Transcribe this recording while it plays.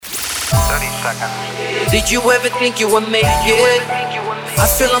Did you ever think you would make it? I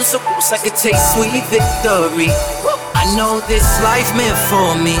feel I'm so close I could taste sweet victory. I know this life meant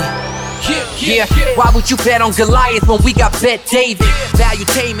for me. Yeah, why would you bet on Goliath when we got Bet David?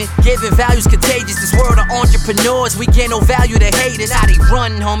 Valuetainment, giving value's contagious. This world of entrepreneurs, we get no value to haters. How they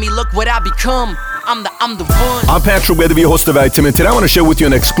run, homie, look what I become. I'm the one. I'm Patrick Weatherby, host of Valuetainment. Today I want to share with you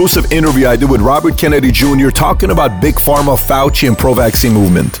an exclusive interview I did with Robert Kennedy Jr. talking about Big Pharma, Fauci, and pro-vaccine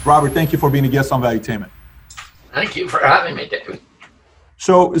movement. Robert, thank you for being a guest on Valuetainment. Thank you for having me, David.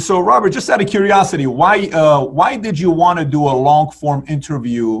 So Robert, just out of curiosity, why did you want to do a long-form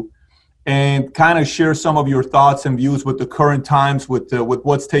interview and kind of share some of your thoughts and views with the current times, with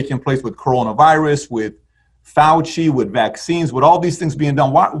what's taking place with coronavirus, with Fauci, with vaccines, with all these things being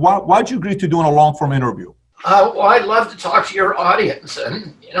done? Why'd you agree to doing a long-form interview? Well, I'd love to talk to your audience,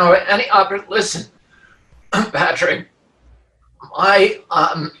 and listen, Patrick.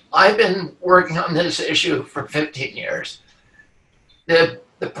 I've been working on this issue for 15 years.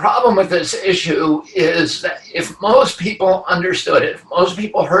 The problem with this issue is that if most people understood it, if most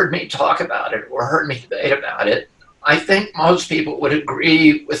people heard me talk about it or heard me debate about it, I think most people would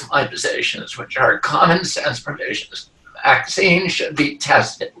agree with my positions, which are common sense provisions. Vaccines should be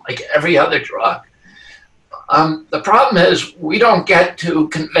tested like every other drug. The problem is we don't get to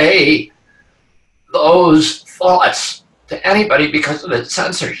convey those thoughts to anybody because of the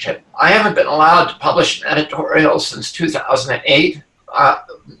censorship. I haven't been allowed to publish an editorial since 2008.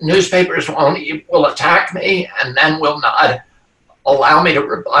 Newspapers will attack me and then will not allow me to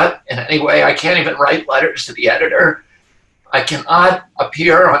rebut in any way. I can't even write letters to the editor. I cannot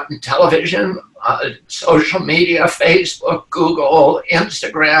appear on television, social media, Facebook, Google,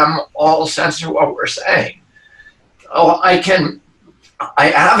 Instagram, all censor what we're saying. Oh, I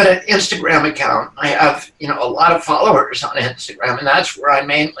have an Instagram account. I have, a lot of followers on Instagram, and that's where I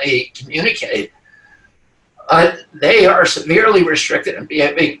mainly communicate. They are severely restricted in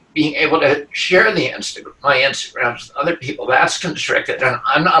being able to share my Instagrams with other people. That's constricted, and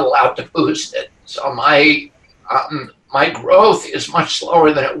I'm not allowed to boost it. So my growth is much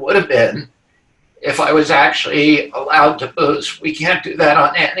slower than it would have been if I was actually allowed to boost. We can't do that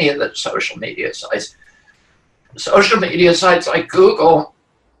on any of the social media sites. Social media sites like Google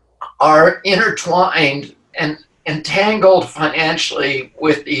are intertwined and entangled financially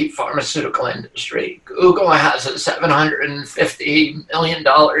with the pharmaceutical industry. Google has a $750 million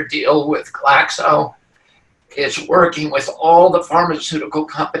deal with Glaxo. It's working with all the pharmaceutical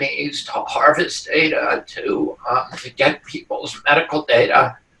companies to harvest data, to get people's medical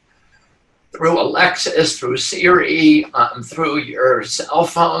data through Alexis, through Siri, through your cell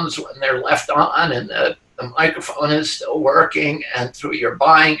phones when they're left on and the microphone is still working, and through your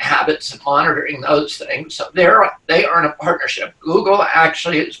buying habits and monitoring those things. So they are in a partnership. Google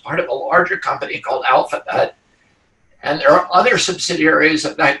actually is part of a larger company called Alphabet, and there are other subsidiaries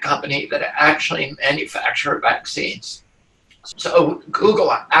of that company that actually manufacture vaccines. So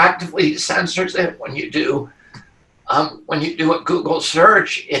Google actively censors it. When you do a Google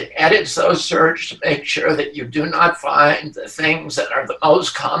search, it edits those search to make sure that you do not find the things that are the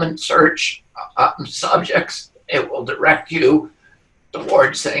most common search subjects. It will direct you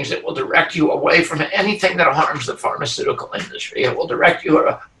towards things. It will direct you away from anything that harms the pharmaceutical industry. It will direct you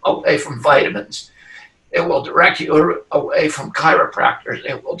away from vitamins. It will direct you away from chiropractors.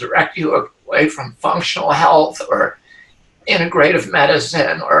 It will direct you away from functional health or integrative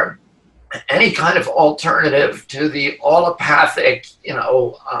medicine or any kind of alternative to the allopathic,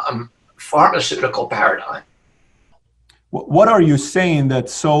 pharmaceutical paradigm. What are you saying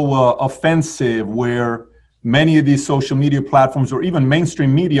that's so offensive where many of these social media platforms or even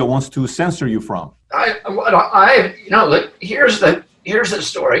mainstream media wants to censor you from? Here's the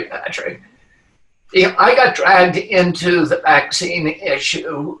story, Patrick. I got dragged into the vaccine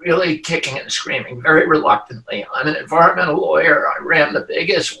issue really kicking and screaming, very reluctantly. I'm an environmental lawyer. I ran the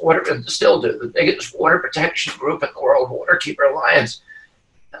biggest the biggest water protection group in the world, Waterkeeper Alliance.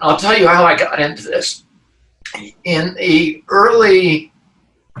 And I'll tell you how I got into this. In the early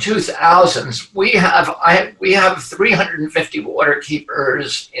 2000s, we have 350 water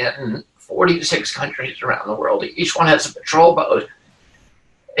keepers in 46 countries around the world. Each one has a patrol boat.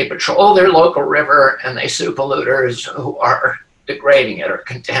 They patrol their local river and they sue polluters who are degrading it or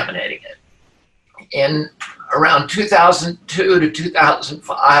contaminating it. In around 2002 to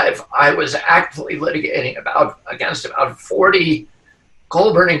 2005, I was actively litigating against about 40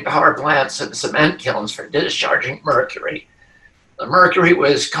 coal-burning power plants and cement kilns for discharging mercury. The mercury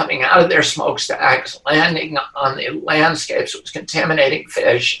was coming out of their smokestacks, landing on the landscapes. It was contaminating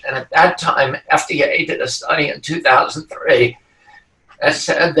fish. And at that time, FDA did a study in 2003 that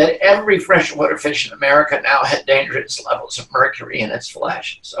said that every freshwater fish in America now had dangerous levels of mercury in its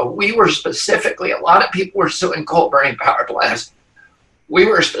flesh. So we were specifically, a lot of people were suing coal burning power plants. We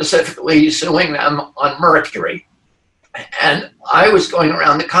were specifically suing them on mercury. And I was going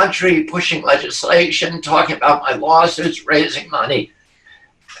around the country pushing legislation, talking about my lawsuits, raising money.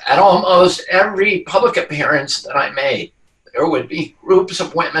 At almost every public appearance that I made, there would be groups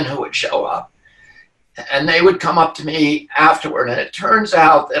of women who would show up. And they would come up to me afterward. And it turns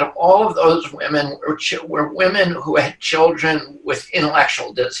out that all of those women were women who had children with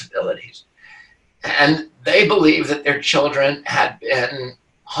intellectual disabilities. And they believed that their children had been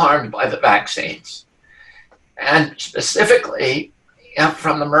harmed by the vaccines. And specifically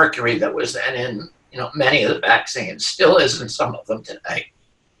from the mercury that was then in many of the vaccines, still is in some of them today.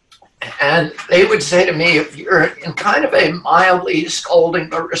 And they would say to me, if you're in kind of a mildly scolding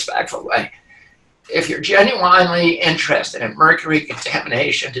but respectful way, if you're genuinely interested in mercury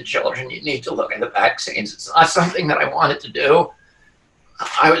contamination to children, you need to look at the vaccines. It's not something that I wanted to do.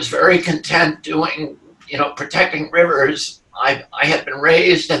 I was very content doing, protecting rivers. I had been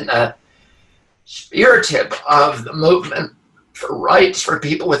raised in the spear tip of the movement for rights for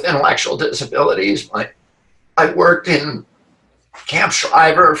people with intellectual disabilities. I worked in Camp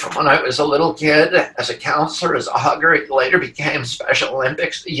Shriver from when I was a little kid as a counselor, as a hugger. It later became Special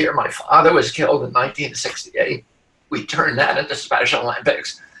Olympics. The year my father was killed in 1968, we turned that into Special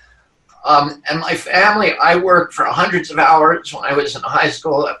Olympics. And my family, I worked for hundreds of hours when I was in high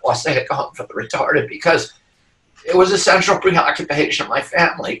school at Wassaic Home for the Retarded because it was a central preoccupation of my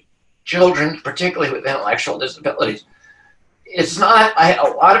family, children, particularly with intellectual disabilities. It's not, I had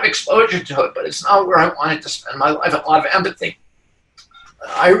a lot of exposure to it, but it's not where I wanted to spend my life, a lot of empathy.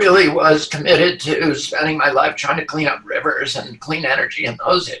 I really was committed to spending my life trying to clean up rivers and clean energy and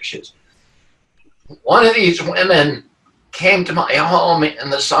those issues. One of these women came to my home in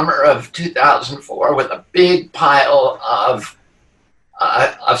the summer of 2004 with a big pile of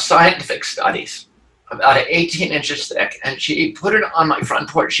scientific studies, about 18 inches thick, and she put it on my front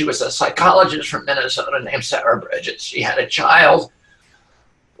porch. She was a psychologist from Minnesota named Sarah Bridges. She had a child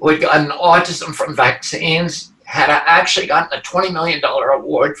who had gotten autism from vaccines, had actually gotten a $20 million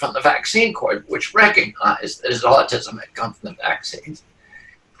award from the Vaccine Court, which recognized that his autism had come from the vaccines.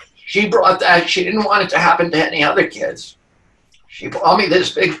 She brought that. She didn't want it to happen to any other kids. She brought me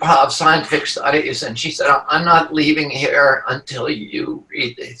this big pile of scientific studies, and she said, I'm not leaving here until you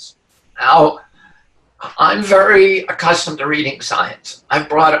read these. Now, I'm very accustomed to reading science. I've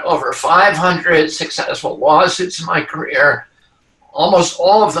brought over 500 successful lawsuits in my career. Almost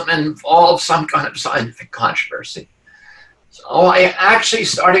all of them involve some kind of scientific controversy. So I actually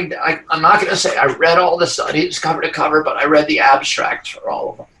started, I'm not going to say I read all the studies cover to cover, but I read the abstracts for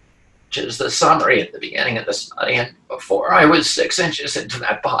all of them, which is the summary at the beginning of the study. And before I was 6 inches into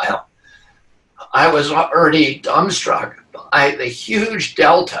that pile, I was already dumbstruck by the huge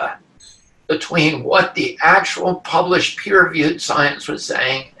delta between what the actual published peer-reviewed science was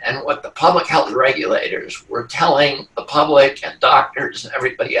saying and what the public health regulators were telling the public and doctors and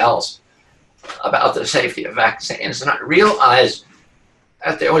everybody else about the safety of vaccines. And I realized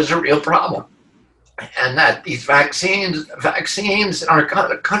that there was a real problem and that these vaccines in our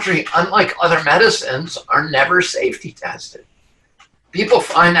country, unlike other medicines, are never safety tested. People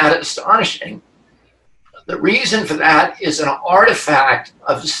find that astonishing. The reason for that is an artifact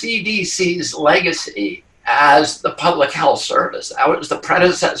of CDC's legacy as the Public Health Service. That was the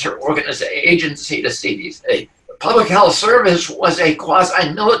predecessor agency to CDC. The Public Health Service was a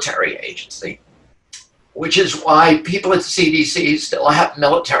quasi-military agency, which is why people at CDC still have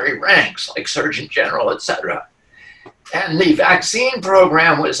military ranks, like Surgeon General, etc. And the vaccine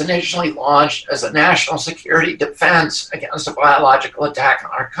program was initially launched as a national security defense against a biological attack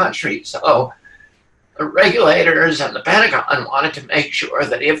on our country. So the regulators and the Pentagon wanted to make sure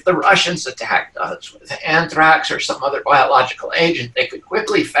that if the Russians attacked us with anthrax or some other biological agent, they could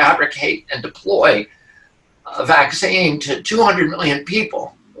quickly fabricate and deploy a vaccine to 200 million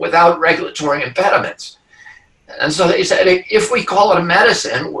people without regulatory impediments. And so they said, if we call it a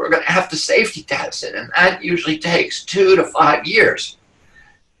medicine, we're going to have to safety test it, and that usually takes 2 to 5 years.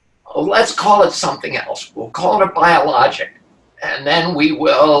 Well, let's call it something else. We'll call it a biologic, and then we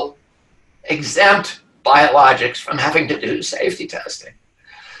will exempt biologics from having to do safety testing.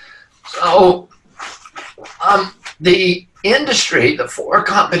 So the industry, the 4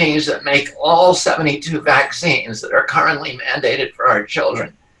 companies that make all 72 vaccines that are currently mandated for our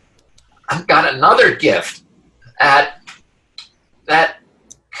children, I've got another gift that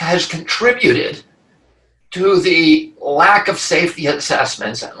has contributed to the lack of safety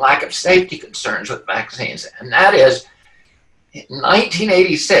assessments and lack of safety concerns with vaccines, and that is In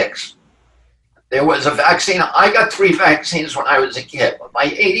 1986, there was a vaccine. I got 3 vaccines when I was a kid. By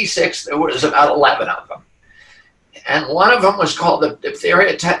 86, there was about 11 of them. And one of them was called the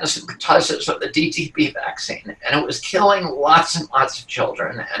diphtheria, tetanus, and pertussis, or the DTP vaccine. And it was killing lots and lots of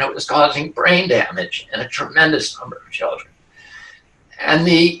children, and it was causing brain damage in a tremendous number of children. And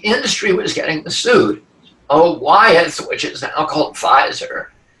the industry was getting sued. Wyeth, which is now called Pfizer,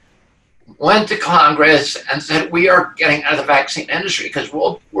 went to Congress and said, we are getting out of the vaccine industry because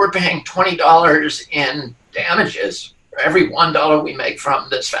we're paying $20 in damages for every $1 we make from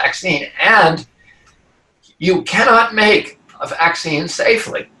this vaccine. And you cannot make a vaccine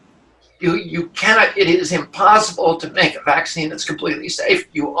safely. You cannot, it is impossible to make a vaccine that's completely safe.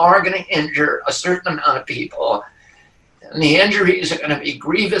 You are going to injure a certain amount of people, and the injuries are going to be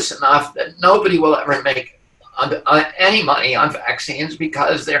grievous enough that nobody will ever make any money on vaccines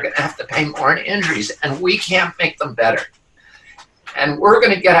because they're going to have to pay more in injuries, and we can't make them better. And we're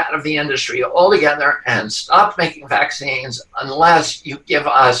going to get out of the industry altogether and stop making vaccines unless you give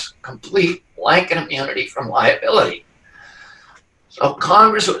us complete blanket immunity from liability. So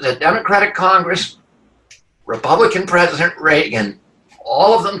Congress was a Democratic Congress, Republican President Reagan,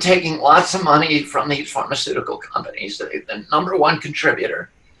 all of them taking lots of money from these pharmaceutical companies, the number one contributor,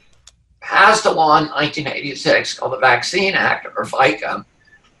 passed a law in 1986 called the Vaccine Act, or VICA,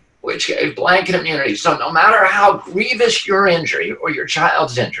 which gave blanket immunity. So no matter how grievous your injury or your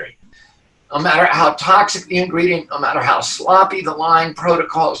child's injury, no matter how toxic the ingredient, no matter how sloppy the line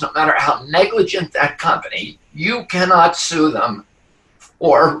protocols, no matter how negligent that company, you cannot sue them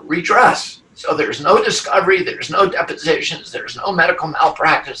or redress. So there's no discovery, there's no depositions, there's no medical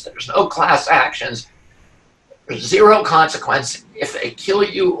malpractice, there's no class actions. There's zero consequence if they kill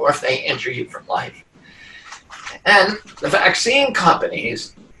you or if they injure you for life. And the vaccine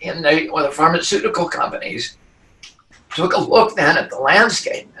companies or the pharmaceutical companies took a look then at the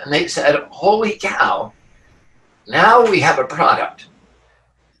landscape and they said, holy cow, now we have a product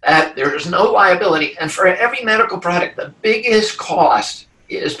that there is no liability. And for every medical product, the biggest cost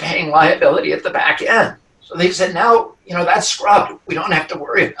is paying liability at the back end. So they said, now, that's scrubbed. We don't have to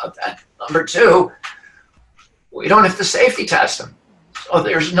worry about that. Number two, we don't have to safety test them. So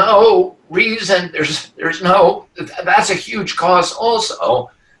there's no reason, that's a huge cost also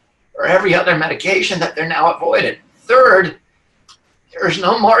for every other medication that they're now avoided. Third, there's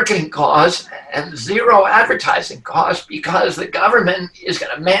no marketing cost and zero advertising cost because the government is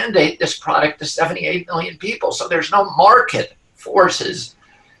going to mandate this product to 78 million people. So there's no market forces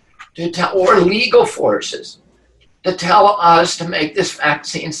or legal forces to tell us to make this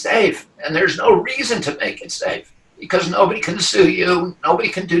vaccine safe. And there's no reason to make it safe because nobody can sue you, nobody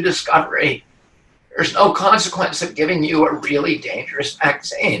can do discovery. There's no consequence of giving you a really dangerous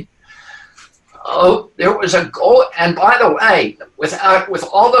vaccine. There was a goal, and by the way, with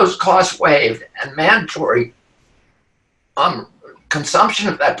all those costs waived and mandatory consumption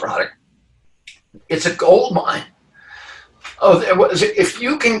of that product, it's a gold mine. If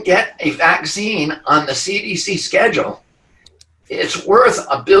you can get a vaccine on the CDC schedule, it's worth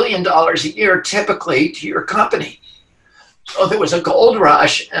 $1 billion a year typically to your company. So there was a gold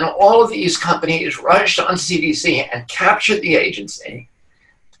rush, and all of these companies rushed on CDC and captured the agency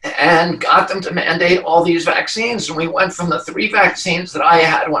and got them to mandate all these vaccines. And we went from the 3 vaccines that I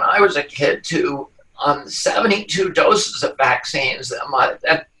had when I was a kid to 72 doses of vaccines that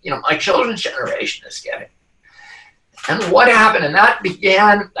my children's generation is getting. And what happened? And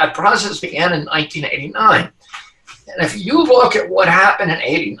that process began in 1989. And if you look at what happened in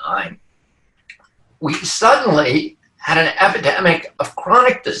 89, we suddenly had an epidemic of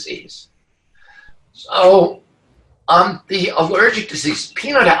chronic disease. So the allergic disease,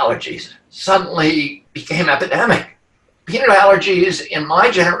 peanut allergies, suddenly became epidemic. Peanut allergies in my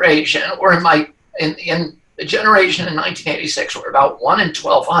generation, or in the generation in 1986, were about 1 in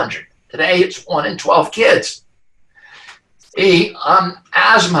 1,200. Today, it's 1 in 12 kids. The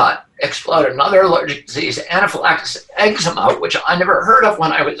asthma exploded, another allergic disease, anaphylaxis eczema, which I never heard of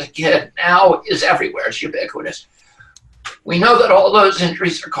when I was a kid, now is everywhere. It's ubiquitous. We know that all those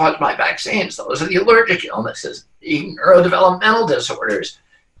injuries are caused by vaccines. Those are the allergic illnesses, the neurodevelopmental disorders,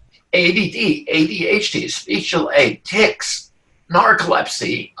 ADD, ADHD, speech delay, tics,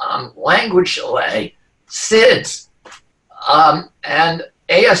 narcolepsy, language delay, SIDS, and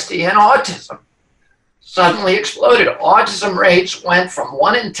ASD and autism suddenly exploded. Autism rates went from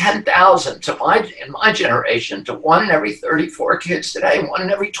 1 in 10,000 in my generation to 1 in every 34 kids today, 1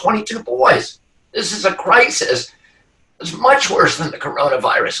 in every 22 boys. This is a crisis. It's much worse than the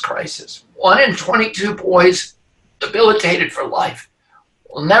coronavirus crisis. 1 in 22 boys debilitated for life,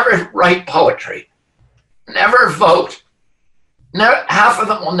 will never write poetry, never vote, half of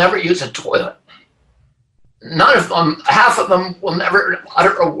them will never use a toilet. None of them, half of them will never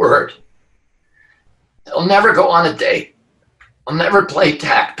utter a word. They'll never go on a date. They'll never pay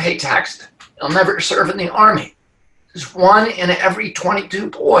taxes. They'll never serve in the army. There's 1 in every 22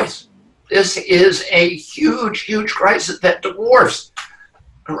 boys. This is a huge, huge crisis that dwarfs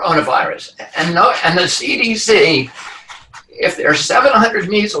coronavirus. And the CDC, if there are 700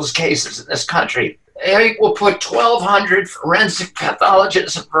 measles cases in this country, they will put 1,200 forensic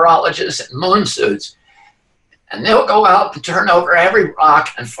pathologists and virologists in moon suits, and they'll go out and turn over every rock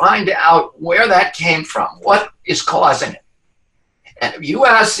and find out where that came from, what is causing it. And if you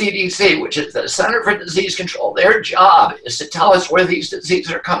ask CDC, which is the Center for Disease Control, their job is to tell us where these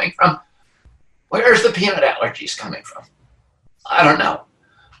diseases are coming from. Where's the peanut allergies coming from? I don't know.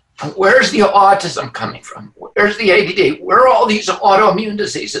 Where's the autism coming from? Where's the ADD? Where are all these autoimmune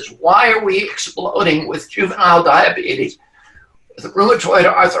diseases? Why are we exploding with juvenile diabetes, with rheumatoid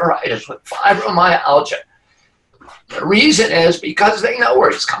arthritis, with fibromyalgia? The reason is because they know where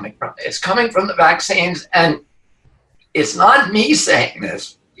it's coming from. It's coming from the vaccines, and it's not me saying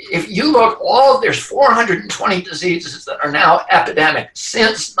this. If you look, there's 420 diseases that are now epidemic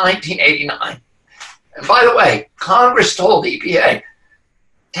since 1989. And by the way, Congress told EPA,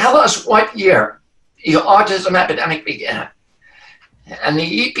 tell us what year the autism epidemic began. And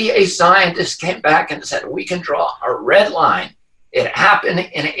the EPA scientists came back and said, we can draw a red line. It happened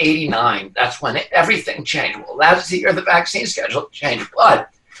in 89. That's when everything changed. Well, that's the year the vaccine schedule changed. But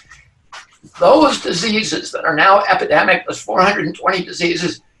those diseases that are now epidemic, those 420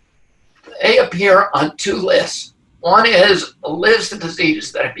 diseases, they appear on 2 lists. One is a list of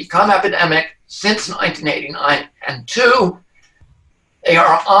diseases that have become epidemic since 1989, and 2, they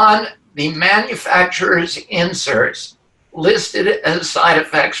are on the manufacturer's inserts listed as side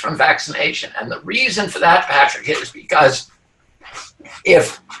effects from vaccination. And the reason for that, Patrick, is because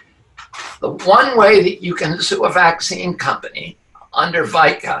if the one way that you can sue a vaccine company under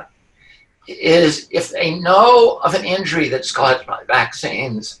VICA is if they know of an injury that's caused by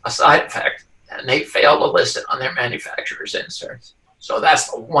vaccines, a side effect, and they fail to list it on their manufacturer's inserts. So that's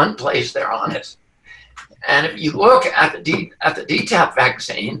the one place they're honest. And if you look at the DTaP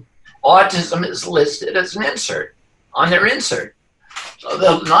vaccine, autism is listed as an insert on their insert. So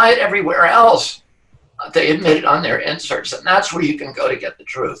they'll deny it everywhere else. They admit it on their inserts, and that's where you can go to get the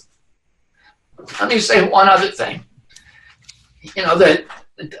truth. Let me say one other thing. You know, that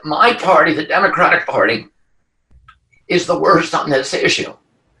my party, the Democratic Party, is the worst on this issue.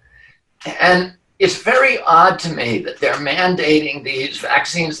 And it's very odd to me that they're mandating these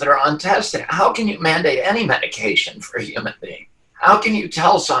vaccines that are untested. How can you mandate any medication for a human being? How can you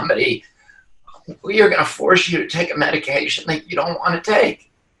tell somebody, we are going to force you to take a medication that you don't want to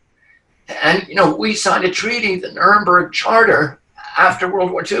take? And, you know, we signed a treaty, the Nuremberg Charter, after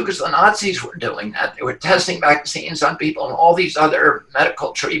World War II, because the Nazis were doing that. They were testing vaccines on people and all these other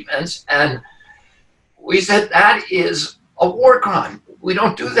medical treatments. And we said that is a war crime. We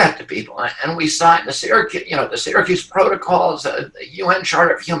don't do that to people. And we signed the Syracuse Protocols, the UN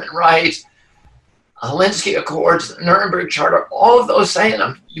Charter of Human Rights, Helsinki Accords, the Nuremberg Charter, all of those say in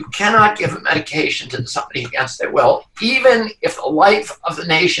them, you cannot give a medication to somebody against their will, even if the life of the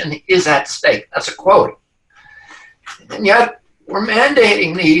nation is at stake. That's a quote. And yet, we're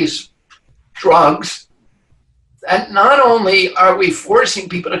mandating these drugs that not only are we forcing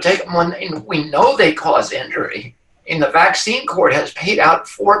people to take them when we know they cause injury, and the vaccine court has paid out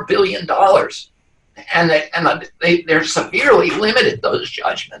 $4 billion, and they're severely limited, those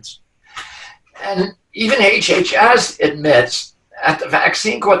judgments. And even HHS admits at the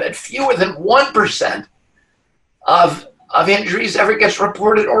vaccine court that fewer than 1% of injuries ever gets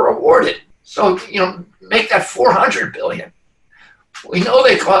reported or awarded. So, you know, make that 400 billion. We know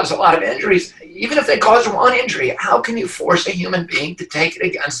they cause a lot of injuries. Even if they cause one injury, how can you force a human being to take it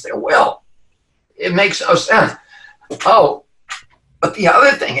against their will? It makes no sense. Oh, but the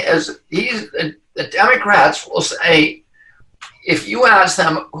other thing is, the Democrats will say, if you ask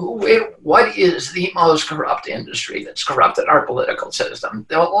them, what is the most corrupt industry that's corrupted our political system,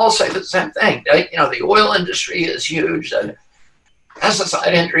 they'll all say the same thing. The oil industry is huge, the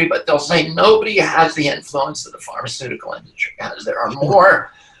pesticide industry, but they'll say nobody has the influence that the pharmaceutical industry has. There are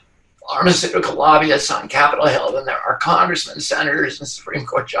more pharmaceutical lobbyists on Capitol Hill than there are congressmen, senators, and Supreme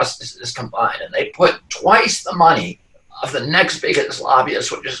Court justices combined. And they put twice the money of the next biggest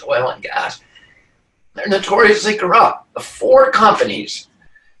lobbyist, which is oil and gas. They're notoriously corrupt. The 4 companies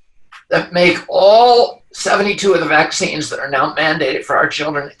that make all 72 of the vaccines that are now mandated for our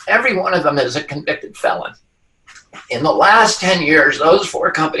children, every one of them is a convicted felon. In the last 10 years, those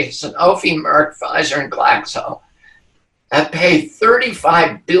 4 companies, Sanofi, Merck, Pfizer, and Glaxo, have paid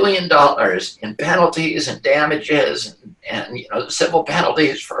 $35 billion in penalties and damages and civil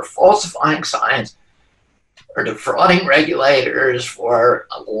penalties for falsifying science, for defrauding regulators, for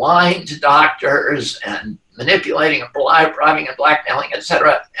lying to doctors and manipulating and bribing and blackmailing,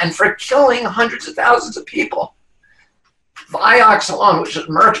 etc., and for killing hundreds of thousands of people. Vioxx alone, which is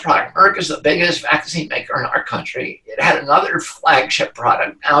Merck's product. Merck is the biggest vaccine maker in our country. It had another flagship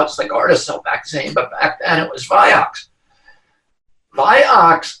product. Now it's the Gardasil vaccine, but back then it was Vioxx.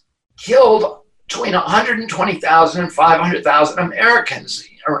 Vioxx killed between 120,000 and 500,000 Americans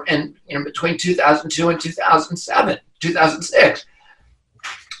in between 2002 and 2006.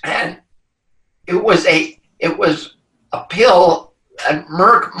 And it was a pill that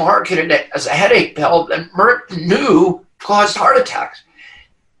Merck marketed it as a headache pill that Merck knew caused heart attacks.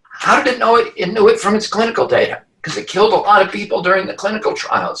 How did it know it? It knew it from its clinical data because it killed a lot of people during the clinical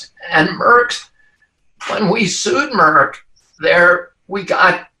trials. And when we sued Merck, we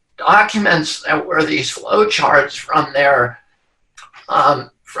got documents that were these flow charts from their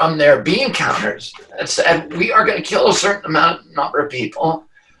bean counters that said, we are going to kill a certain number of people,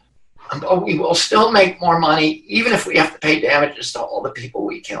 but we will still make more money even if we have to pay damages to all the people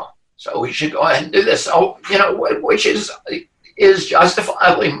we kill. So we should go ahead and do this. So, which is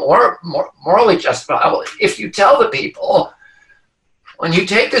justifiably morally justifiable. If you tell the people, when you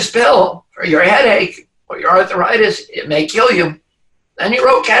take this pill for your headache or your arthritis, it may kill you, then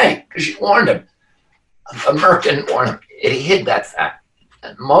you're okay because you warned them. But Merck didn't warn them. It hid that fact.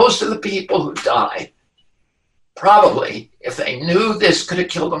 And most of the people who died, probably, if they knew this could have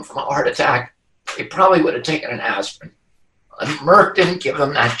killed them from a heart attack, they probably would have taken an aspirin. And Merck didn't give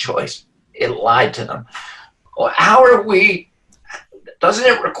them that choice. It lied to them. Well, doesn't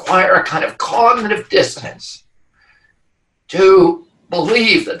it require a kind of cognitive dissonance to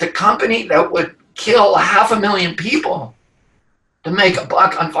believe that the company that would kill 500,000 people to make a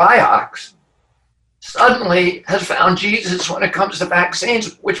buck on Vioxx suddenly has found Jesus when it comes to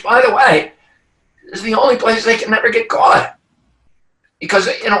vaccines, which, by the way, is the only place they can never get caught. Because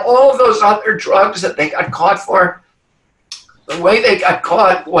in all of those other drugs that they got caught for, the way they got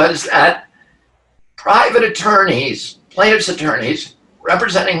caught was that private attorneys, plaintiff's attorneys,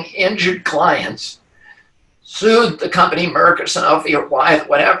 representing injured clients, sued the company Merck or Sanofi or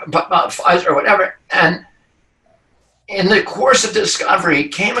whatever, Pfizer or whatever, and in the course of discovery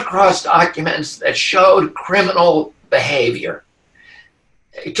came across documents that showed criminal behavior.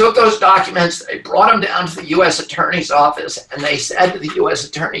 They took those documents, they brought them down to the U.S. Attorney's Office, and they said to the U.S.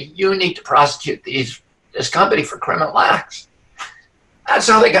 Attorney, you need to prosecute this company for criminal acts. That's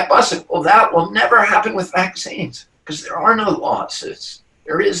how they got busted. Well, that will never happen with vaccines because there are no lawsuits.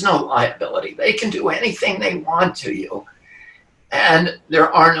 There is no liability. They can do anything they want to you, and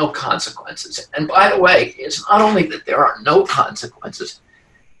there are no consequences. And by the way, it's not only that there are no consequences,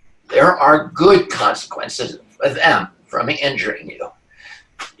 there are good consequences for them from injuring you.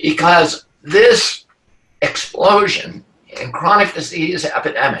 Because this explosion in chronic disease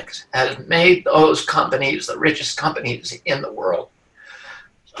epidemics has made those companies the richest companies in the world.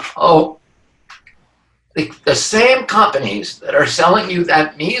 So the same companies that are selling you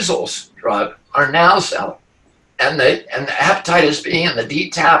that measles drug are now selling, and the hepatitis B and the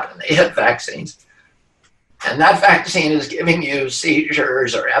DTaP and the HIP vaccines. And that vaccine is giving you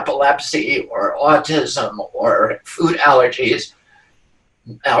seizures or epilepsy or autism or food allergies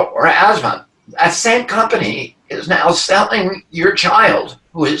or asthma. That same company is now selling your child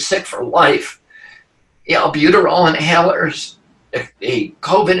who is sick for life the albuterol inhalers, the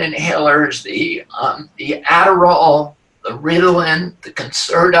COVID inhalers, the Adderall, the Ritalin, the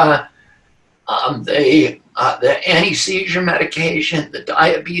Concerta, the anti-seizure medication, the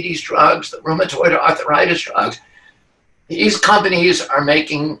diabetes drugs, the rheumatoid arthritis drugs. These companies are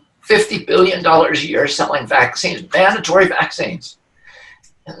making $50 billion a year selling vaccines, mandatory vaccines.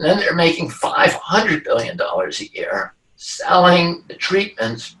 And then they're making $500 billion a year selling the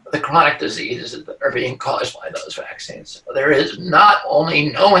treatments for the chronic diseases that are being caused by those vaccines. So there is not only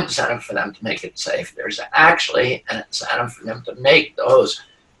no incentive for them to make it safe, there's actually an incentive for them to make those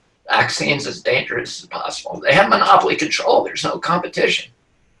vaccines as dangerous as possible. They have monopoly control. There's no competition.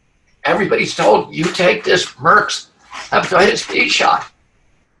 Everybody's told, you take this Merck's hepatitis B shot.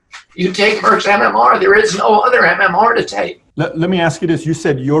 You take Merck's MMR. There is no other MMR to take. Let me ask you this. You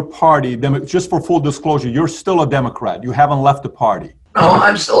said your party, just for full disclosure, you're still a Democrat. You haven't left the party. No,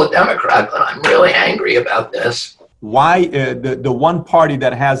 I'm still a Democrat, but I'm really angry about this. Why the one party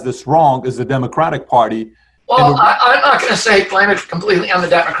that has this wrong is the Democratic Party? Well, I'm not going to say blame it completely on the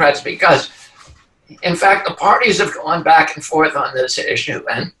Democrats because, in fact, the parties have gone back and forth on this issue.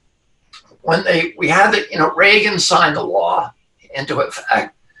 And we had Reagan signed the law into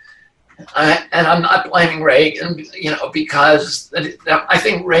effect. And I'm not blaming Reagan, because I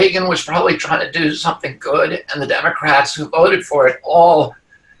think Reagan was probably trying to do something good, and the Democrats who voted for it all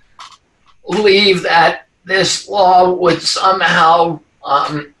believe that this law would somehow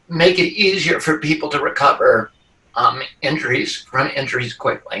make it easier for people to recover injuries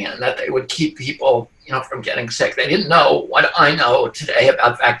quickly, and that they would keep people, from getting sick. They didn't know what I know today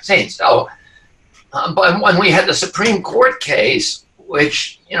about vaccines. So, but when we had the Supreme Court case,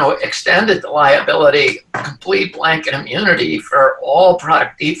 which extended the liability, complete blanket immunity for all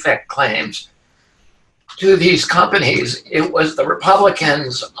product defect claims to these companies, it was the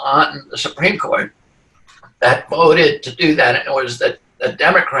Republicans on the Supreme Court that voted to do that, and it was the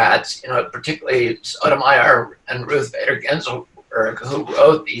Democrats, particularly Sotomayor and Ruth Bader Ginsburg, who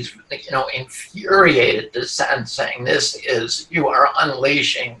wrote these, infuriated dissents saying, you are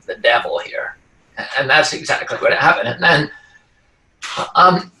unleashing the devil here. And that's exactly what happened. And then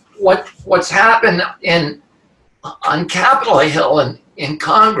what's happened on Capitol Hill and in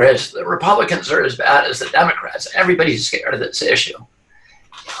Congress, the Republicans are as bad as the Democrats. Everybody's scared of this issue.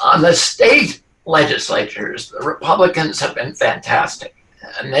 On the state legislatures, the Republicans have been fantastic,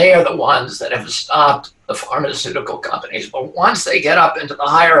 and they are the ones that have stopped the pharmaceutical companies. But once they get up into the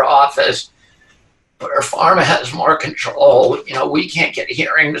higher office, where pharma has more control, we can't get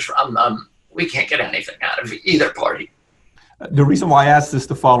hearings from them. We can't get anything out of either party. The reason why I asked is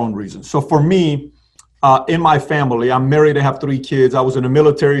the following reason. So for me, in my family, I'm married, I have 3 kids. I was in the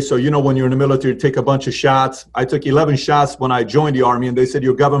military. So, when you're in the military, you take a bunch of shots. I took 11 shots when I joined the Army, and they said,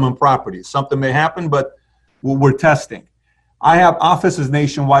 you're government property. Something may happen, but we're testing. I have offices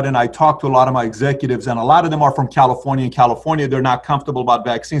nationwide, and I talk to a lot of my executives, and a lot of them are from California. In California, they're not comfortable about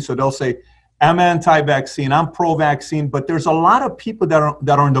vaccines. So they'll say, I'm anti-vaccine, I'm pro-vaccine, but there's a lot of people that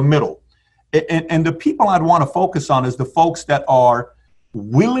are in the middle. And the people I'd want to focus on is the folks that are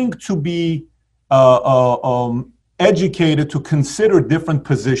willing to be educated to consider different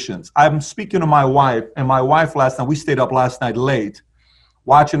positions. I'm speaking to my wife, and my wife we stayed up last night late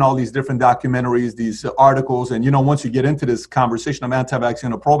watching all these different documentaries, these articles. And, once you get into this conversation of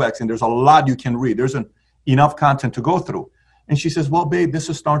anti-vaccine or pro-vaccine, there's a lot you can read. There's enough content to go through. And she says, well, babe, this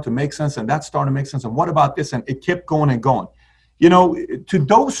is starting to make sense, and that's starting to make sense. And what about this? And it kept going and going. To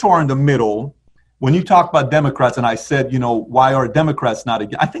those who are in the middle, when you talk about Democrats, and I said, why are Democrats not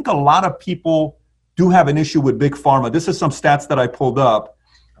against? I think a lot of people do have an issue with Big Pharma. This is some stats that I pulled up.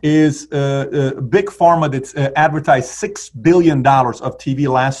 Is Big Pharma that's advertised $6 billion of TV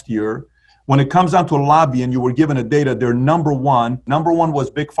last year. When it comes down to lobbying, you were given a data, they're number one. Number one was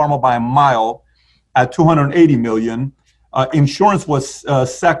Big Pharma by a mile at $280 million. Insurance was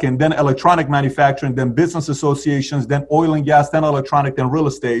second, then electronic manufacturing, then business associations, then oil and gas, then electronic, then real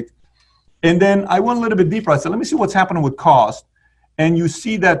estate. And then I went a little bit deeper. I said, let me see what's happening with cost. And you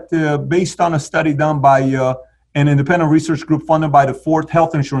see that based on a study done by an independent research group funded by the four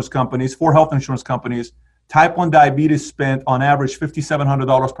health insurance companies, type 1 diabetes spent on average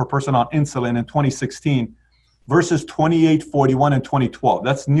 $5,700 per person on insulin in 2016 versus $2,841 in 2012.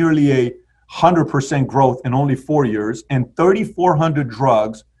 That's nearly a 100% growth in only 4 years, and 3,400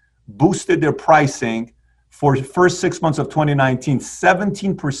 drugs boosted their pricing for the first 6 months of 2019,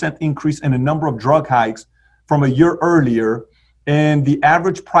 17% increase in the number of drug hikes from a year earlier, and the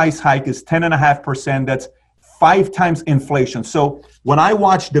average price hike is 10.5%. That's 5 times inflation. So when I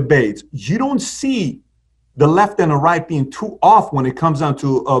watch debates, you don't see the left and the right being too off when it comes down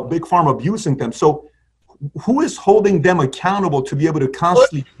to Big Pharma abusing them. So who is holding them accountable to be able to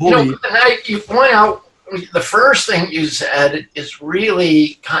constantly bully? You point out the first thing you said is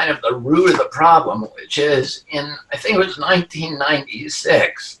really kind of the root of the problem, which is I think it was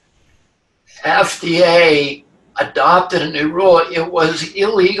 1996, FDA adopted a new rule. It was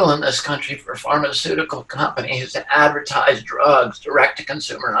illegal in this country for pharmaceutical companies to advertise drugs direct to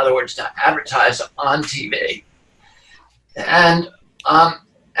consumer. In other words, to advertise on TV. And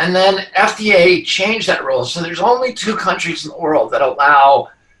then FDA changed that rule. So there's only 2 countries in the world that allow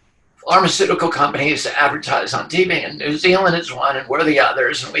pharmaceutical companies to advertise on TV, and New Zealand is one, and we're the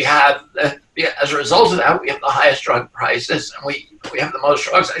others. And we have, as a result of that, we have the highest drug prices, and we have the most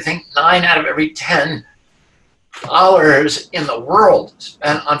drugs. I think 9 out of every 10 dollars in the world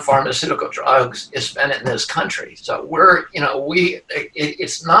spent on pharmaceutical drugs is spent in this country. So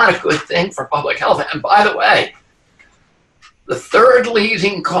it's not a good thing for public health. And by the way, the 3rd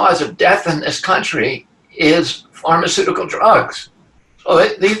leading cause of death in this country is pharmaceutical drugs. So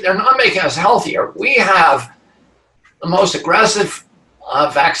they're not making us healthier. We have the most aggressive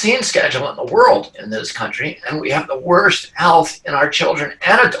vaccine schedule in the world in this country, and we have the worst health in our children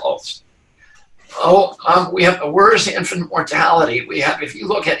and adults. We have the worst infant mortality. We have, if you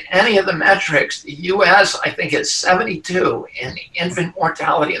look at any of the metrics, the U.S., I think, is 72 in infant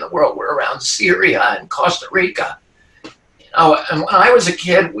mortality in the world. We're around Syria and Costa Rica. And when I was a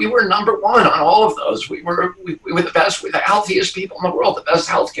kid, we were number one on all of those. We were the best, we're the healthiest people in the world, the best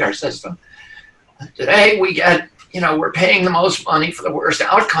healthcare system. Today, we get, we're paying the most money for the worst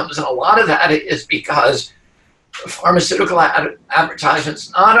outcomes, and a lot of that is because pharmaceutical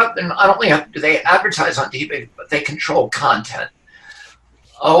advertisements, not only do they advertise on TV, but they control content.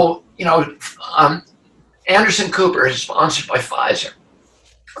 Anderson Cooper is sponsored by Pfizer.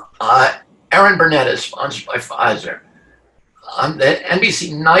 Erin Burnett is sponsored by Pfizer. The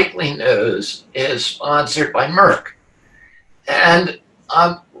NBC Nightly News is sponsored by Merck. And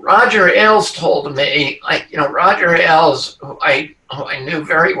Roger Ailes told me, Roger Ailes, who I knew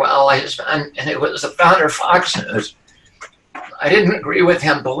very well, and it was the founder of Fox News. I didn't agree with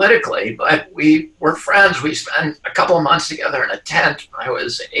him politically, but we were friends. We spent a couple of months together in a tent. I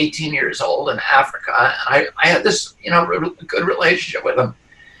was 18 years old in Africa, and I had this, good relationship with him.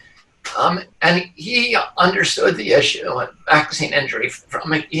 And he understood the issue of vaccine injury.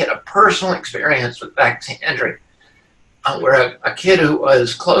 He had a personal experience with vaccine injury, where a kid who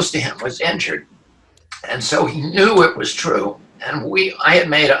was close to him was injured. And so he knew it was true. And I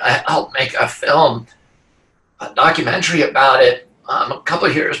had helped make a film, a documentary about it a couple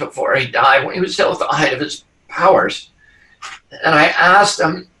of years before he died, when he was still at the height of his powers. And I asked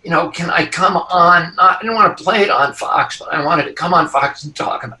him, can I come on? I didn't want to play it on Fox, but I wanted to come on Fox and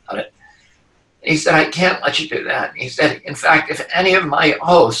talk about it. And he said, I can't let you do that. And he said, in fact, if any of my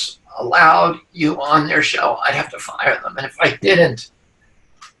hosts allowed you on their show, I'd have to fire them. And if I didn't,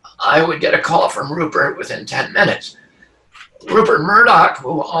 I would get a call from Rupert within 10 minutes. Rupert Murdoch,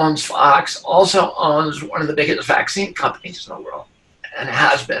 who owns Fox, also owns one of the biggest vaccine companies in the world and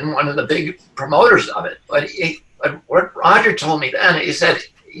has been one of the big promoters of it. But what Roger told me then, he said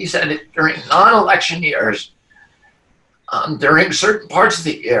during non-election years, during certain parts of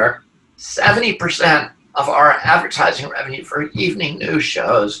the year, 70% of our advertising revenue for evening news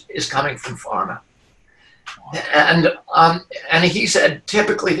shows is coming from pharma. And he said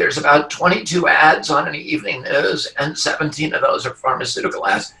typically there's about 22 ads on an evening news, and 17 of those are pharmaceutical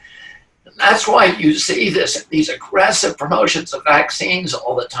ads. And that's why you see these aggressive promotions of vaccines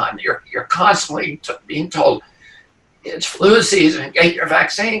all the time. You're constantly being told it's flu season, get your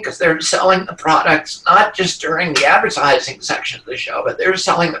vaccine, because they're selling the products not just during the advertising section of the show, but they're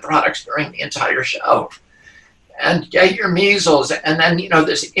selling the products during the entire show. And get your measles, and then,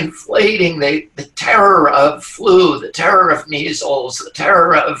 this inflating the terror of flu, the terror of measles, the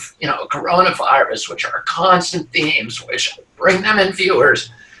terror of, coronavirus, which are constant themes, which bring them in viewers,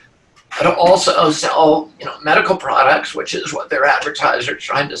 but also sell, medical products, which is what their advertisers are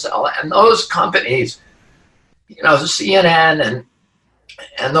trying to sell. And those companies, CNN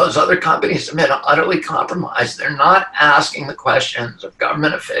and those other companies have been utterly compromised. They're not asking the questions of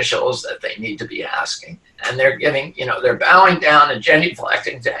government officials that they need to be asking. And they're giving, they're bowing down and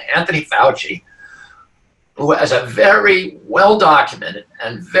genuflecting to Anthony Fauci, who has a very well-documented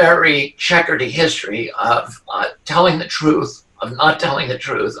and very checkered history of telling the truth, of not telling the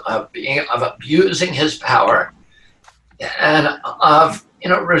truth, of abusing his power, and of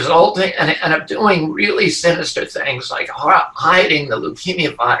resulting and of doing really sinister things like hiding the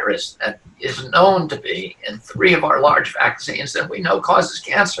leukemia virus that is known to be in 3 of our large vaccines that we know causes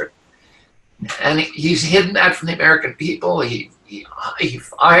cancer. And he's hidden that from the American people. He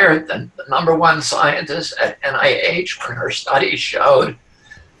fired the number one scientist at NIH when her studies showed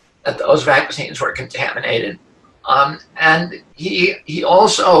that those vaccines were contaminated. And he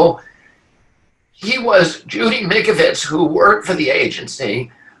was, Judy Mikovits, who worked for the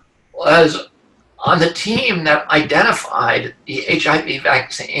agency, was on the team that identified the HIV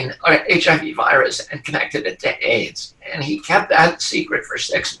vaccine, or HIV virus, and connected it to AIDS. And he kept that secret for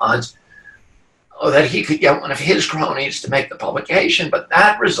 6 months, that he could get one of his cronies to make the publication. But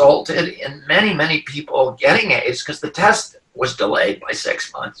that resulted in many, many people getting AIDS because the test was delayed by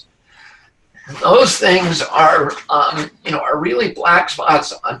 6 months. And those things are really black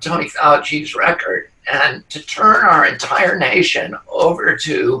spots on Tony Fauci's record. And to turn our entire nation over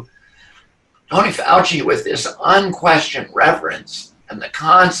to Tony Fauci with this unquestioned reverence and the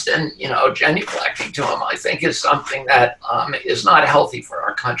constant, genuflecting to him, I think is something that is not healthy for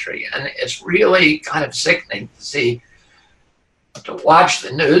our country. And it's really kind of sickening to watch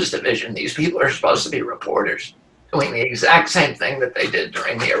the news division. These people are supposed to be reporters doing the exact same thing that they did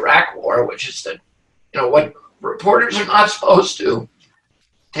during the Iraq War, which is that, what reporters are not supposed to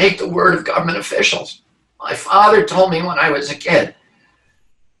take the word of government officials. My father told me when I was a kid,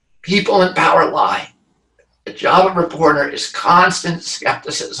 people in power lie. The job of a reporter is constant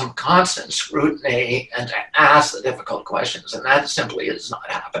skepticism, constant scrutiny, and to ask the difficult questions. And that simply is not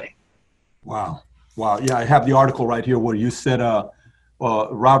happening. Wow. Wow. Yeah, I have the article right here where you said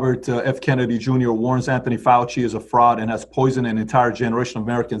Robert F. Kennedy Jr. warns Anthony Fauci is a fraud and has poisoned an entire generation of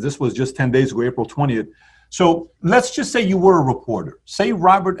Americans. This was just 10 days ago, April 20th. So let's just say you were a reporter. Say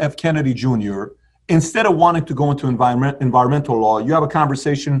Robert F. Kennedy Jr., instead of wanting to go into environmental law, you have a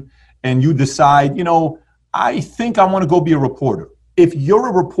conversation and you decide, I think I want to go be a reporter. If you're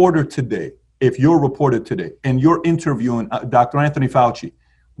a reporter today, and you're interviewing Dr. Anthony Fauci,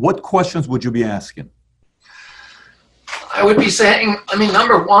 what questions would you be asking? I would be saying,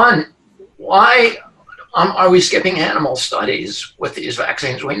 number one, why are we skipping animal studies with these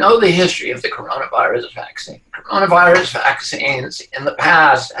vaccines? We know the history of the coronavirus vaccine. Coronavirus vaccines in the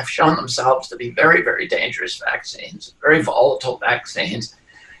past have shown themselves to be very, very dangerous vaccines, very volatile vaccines.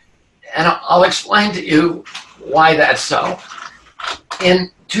 And I'll explain to you why that's so. In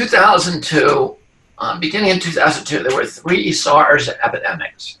 2002, beginning in 2002, there were 3 SARS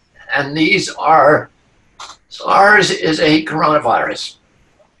epidemics. And these are, SARS is a coronavirus.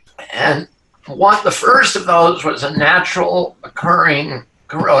 And the first of those was a natural occurring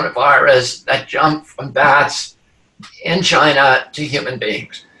coronavirus that jumped from bats in China to human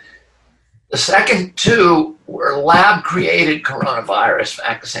beings. The second 2 were lab-created coronaviruses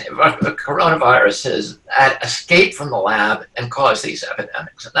that escaped from the lab and caused these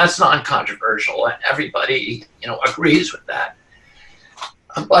epidemics. And that's non-controversial, and everybody, agrees with that.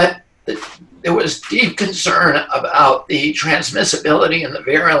 But there was deep concern about the transmissibility and the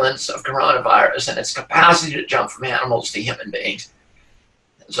virulence of coronavirus and its capacity to jump from animals to human beings.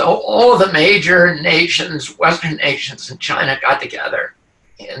 So all of the major nations, Western nations, and China got together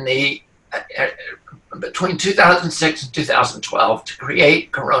between 2006 and 2012 to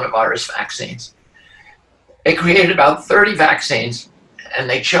create coronavirus vaccines. They created about 30 vaccines, and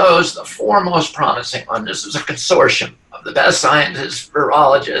they chose the 4 most promising ones. This was a consortium of the best scientists,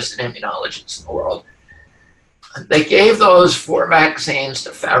 virologists, and immunologists in the world. They gave those 4 vaccines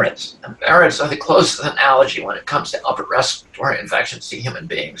to ferrets. And ferrets are the closest analogy when it comes to upper respiratory infections to human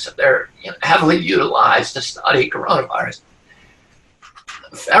beings. So they're heavily utilized to study coronavirus.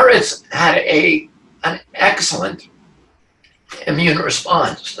 Ferrets had an excellent immune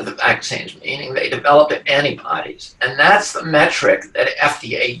response to the vaccines, meaning they developed antibodies. And that's the metric that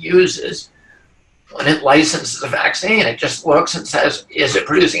FDA uses when it licenses a vaccine. It just looks and says, is it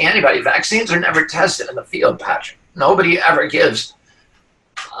producing antibodies? Vaccines are never tested in the field, Patrick. Nobody ever gives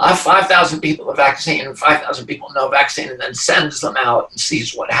 5,000 people a vaccine and 5,000 people no vaccine and then sends them out and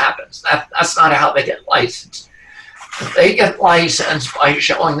sees what happens. That's not how they get licensed. They get licensed by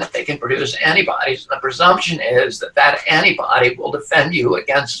showing that they can produce antibodies, and the presumption is that that antibody will defend you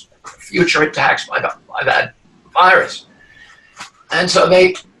against future attacks by that virus. And so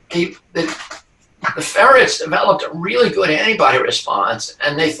the ferrets developed a really good antibody response,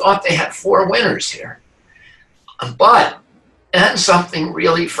 and they thought they had 4 winners here. But then something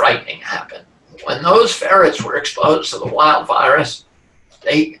really frightening happened. When those ferrets were exposed to the wild virus,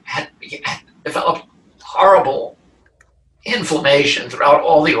 they had developed horrible inflammation throughout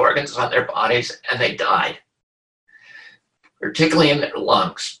all the organs on their bodies, and they died, particularly in their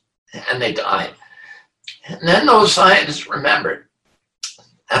lungs, and they died. And then those scientists remembered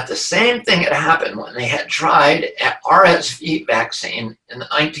that the same thing had happened when they had tried an RSV vaccine in the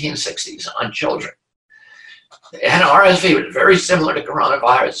 1960s on children. They had RSV, which was very similar to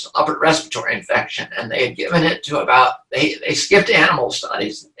coronavirus, upper respiratory infection, and they had given it to they skipped animal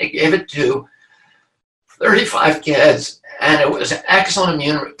studies. They gave it to 35 kids, and it was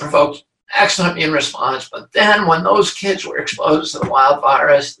provoked excellent immune response. But then when those kids were exposed to the wild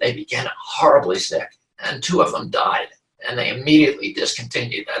virus, they became horribly sick, and 2 of them died. And they immediately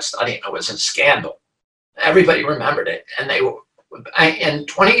discontinued that study, and it was a scandal. Everybody remembered it. And in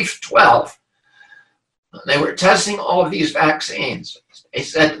 2012, when they were testing all of these vaccines, they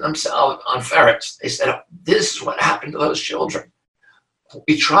said to themselves on ferrets, they said, this is what happened to those children.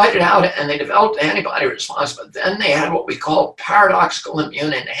 We tried it out and they developed an antibody response, but then they had what we call paradoxical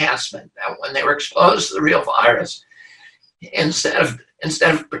immune enhancement, that when they were exposed to the real virus, instead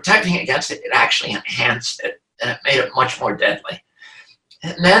of protecting against it, it actually enhanced it, and it made it much more deadly.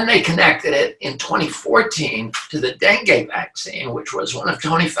 And then they connected it in 2014 to the dengue vaccine, which was one of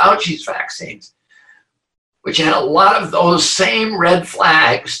Tony Fauci's vaccines, which had a lot of those same red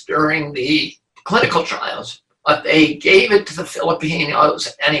flags during the clinical trials, but they gave it to the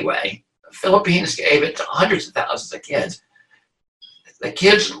Filipinos anyway. The Philippines gave it to hundreds of thousands of kids. The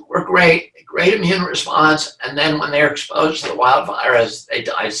kids were great immune response, and then when they're exposed to the wild virus, they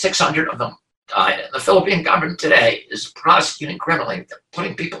died. 600 of them died. And the Philippine government today is prosecuting criminally,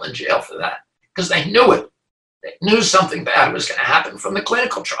 putting people in jail for that, because they knew it. They knew something bad was going to happen from the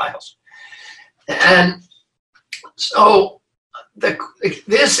clinical trials. And so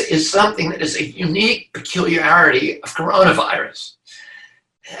this is something that is a unique peculiarity of coronavirus.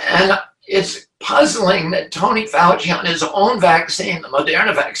 And it's puzzling that Tony Fauci, on his own vaccine, the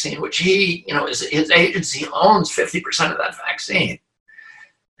Moderna vaccine, which he, his agency owns 50% of that vaccine,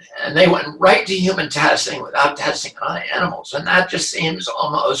 and they went right to human testing without testing on animals. And that just seems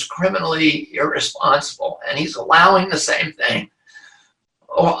almost criminally irresponsible. And he's allowing the same thing.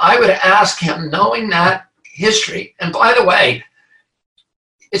 Oh, I would ask him, knowing that history, and by the way,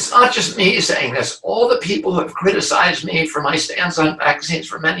 it's not just me saying this. All the people who have criticized me for my stance on vaccines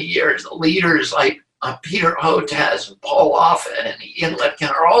for many years, the leaders like Peter Hotez and Paul Offit and Ian Lipkin,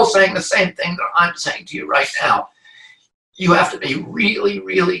 are all saying the same thing that I'm saying to you right now. You have to be really,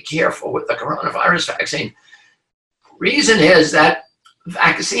 really careful with the coronavirus vaccine. Reason is that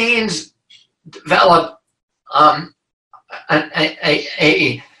vaccines develop a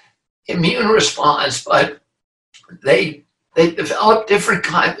immune response, but they develop different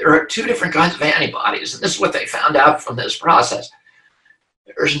kinds. There are two different kinds of antibodies, and this is what they found out from this process.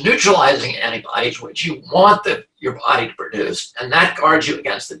 There's neutralizing antibodies, which you want your body to produce, and that guards you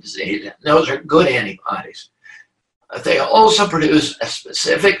against the disease. And those are good antibodies. They also produce a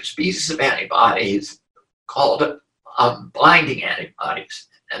specific species of antibodies called binding antibodies,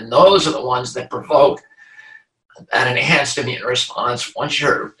 and those are the ones that provoke an enhanced immune response once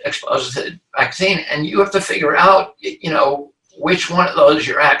you're exposed to the vaccine. And you have to figure out, which one of those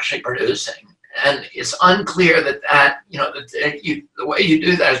you're actually producing. And it's unclear that the way you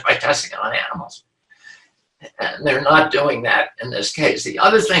do that is by testing it on animals. And they're not doing that in this case. The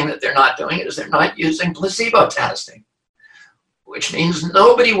other thing that they're not doing is they're not using placebo testing, which means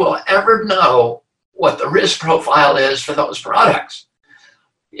nobody will ever know what the risk profile is for those products.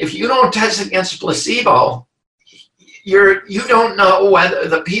 If you don't test against placebo, you don't know whether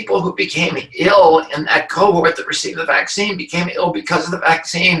the people who became ill in that cohort that received the vaccine became ill because of the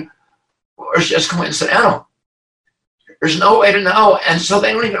vaccine or it's just coincidental. There's no way to know, and so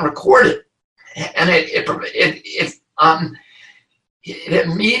they don't even record it. And it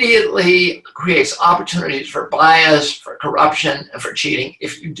immediately creates opportunities for bias, for corruption, and for cheating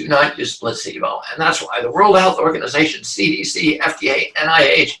if you do not use placebo. And that's why the World Health Organization, CDC, FDA,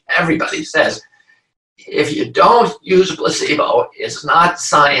 NIH, everybody says, if you don't use a placebo, it's not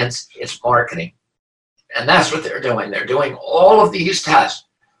science, it's marketing. And that's what they're doing. They're doing all of these tests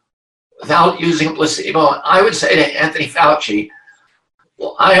without using a placebo. And I would say to Anthony Fauci,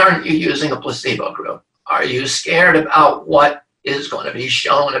 why aren't you using a placebo group? Are you scared about what is going to be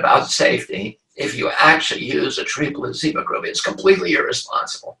shown about safety if you actually use a true placebo group? It's completely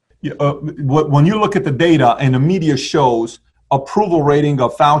irresponsible. When you look at the data and the media shows approval rating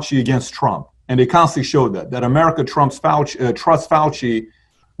of Fauci against Trump, and they constantly show that America trusts Fauci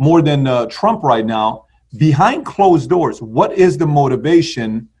more than Trump right now. Behind closed doors, what is the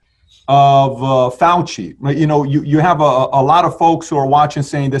motivation of Fauci? You have a lot of folks who are watching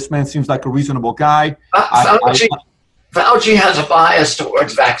saying this man seems like a reasonable guy. Fauci has a bias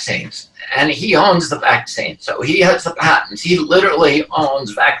towards vaccines, and he owns the vaccine. So he has the patents. He literally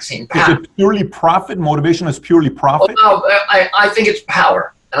owns vaccine patents. Is it purely profit? Motivation is purely profit? Well, no, I think it's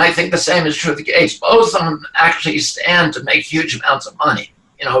power. And I think the same is true of the Gates. Both of them actually stand to make huge amounts of money,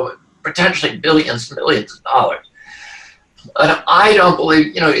 potentially billions and millions of dollars. But I don't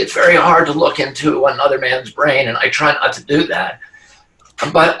believe, it's very hard to look into another man's brain, and I try not to do that.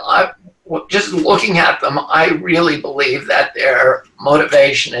 But just looking at them, I really believe that their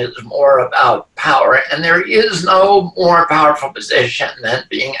motivation is more about power. And there is no more powerful position than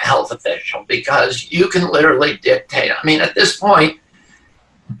being a health official, because you can literally dictate. I mean, at this point,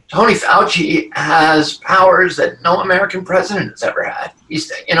 Tony Fauci has powers that no American president has ever had.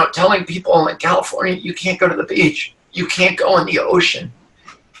 He's, telling people in California, you can't go to the beach. You can't go in the ocean.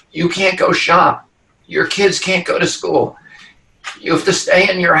 You can't go shop. Your kids can't go to school. You have to stay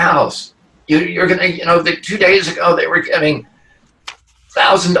in your house. You're going to, 2 days ago, they were giving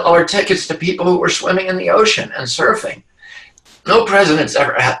 $1,000 tickets to people who were swimming in the ocean and surfing. No president's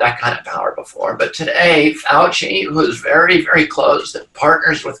ever had that kind of power before. But today, Fauci, who's very, very close, that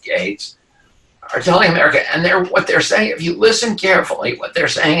partners with Gates, are telling America, and what they're saying, if you listen carefully, what they're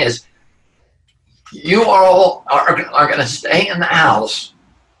saying is, you all are going to stay in the house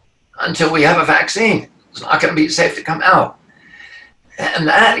until we have a vaccine. It's not going to be safe to come out. And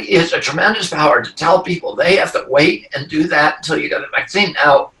that is a tremendous power to tell people they have to wait and do that until you get the vaccine.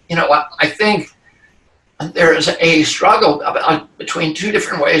 Now, you know what, I think there is a struggle between two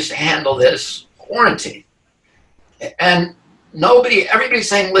different ways to handle this quarantine. And everybody's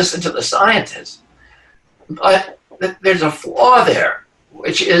saying, listen to the scientists. But there's a flaw there,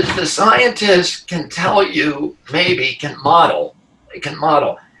 which is the scientists can tell you, can model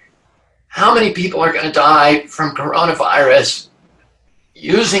how many people are going to die from coronavirus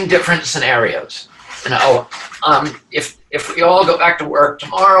using different scenarios. You know, if we all go back to work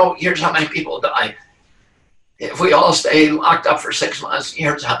tomorrow, here's how many people die. If we all stay locked up for 6 months,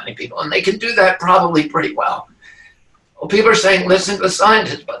 here's how many people. And they can do that probably pretty well. Well, people are saying, listen to the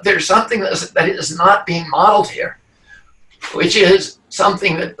scientists, but there's something that is not being modeled here, which is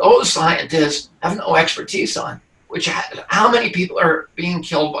something that those scientists have no expertise on, which how many people are being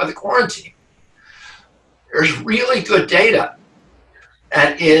killed by the quarantine. There's really good data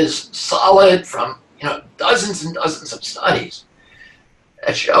that is solid from dozens and dozens of studies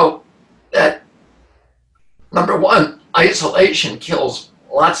that show that, number one, isolation kills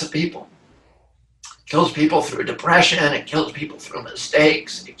lots of people. It kills people through depression, it kills people through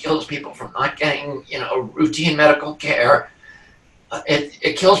mistakes, it kills people from not getting, routine medical care.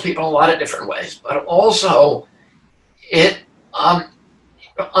 It kills people in a lot of different ways, but also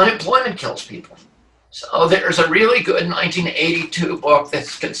unemployment kills people. So there's a really good 1982 book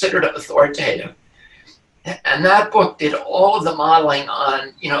that's considered authoritative. And that book did all of the modeling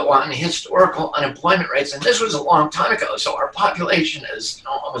on historical unemployment rates. And this was a long time ago, so our population has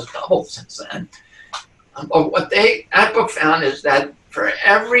almost doubled since then. But what that book found is that for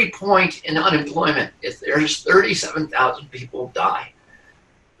every point in unemployment, if there's 37,000 people die.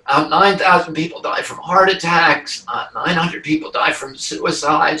 9,000 people die from heart attacks, 900 people die from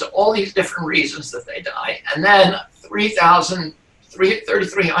suicides, all these different reasons that they die. And then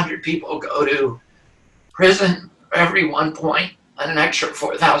 3,300 people go to prison for every 1 point, and an extra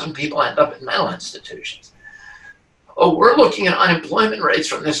 4,000 people end up in mental institutions. Oh, we're looking at unemployment rates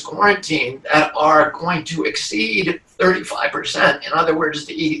from this quarantine that are going to exceed 35%. In other words,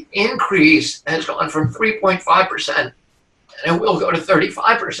 the increase has gone from 3.5%, and it will go to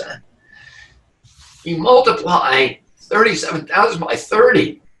 35%. You multiply 37,000 by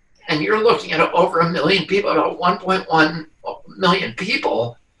 30, and you're looking at over 1 million people, about 1.1 million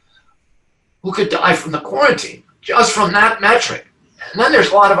people who could die from the quarantine, just from that metric. And then there's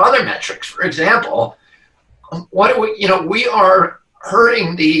a lot of other metrics. For example, we are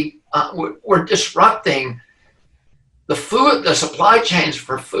hurting we're disrupting the supply chains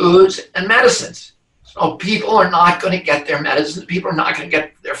for foods and medicines. So people are not going to get their medicines, people are not going to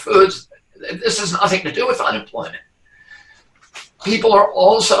get their foods. This has nothing to do with unemployment. People are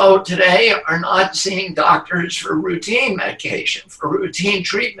also today are not seeing doctors for routine medication, for routine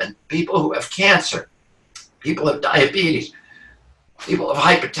treatment. People who have cancer, people who have diabetes, people who have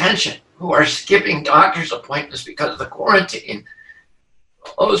hypertension, who are skipping doctor's appointments because of the quarantine.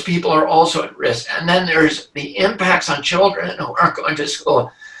 Those people are also at risk. And then there's the impacts on children who aren't going to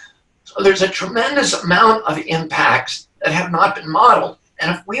school. So there's a tremendous amount of impacts that have not been modeled. And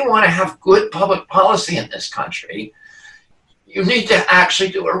if we want to have good public policy in this country, you need to actually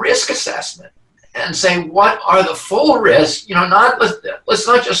do a risk assessment and say, what are the full risks? Let's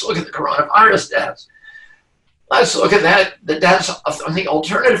not just look at the coronavirus deaths. Let's look at the deaths of the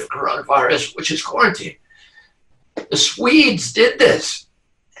alternative coronavirus, which is quarantine. The Swedes did this,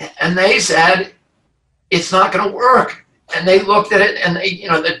 and they said it's not going to work. And they looked at it, and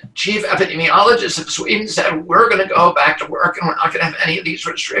the chief epidemiologist of Sweden said, we're going to go back to work, and we're not going to have any of these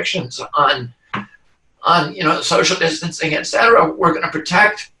restrictions on social distancing, etc. We're going to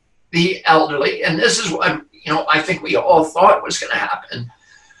protect the elderly. And this is what, I think we all thought was going to happen.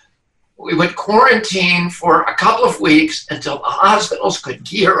 We would quarantine for a couple of weeks until the hospitals could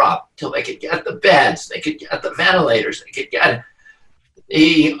gear up, till they could get the beds, they could get the ventilators, they could get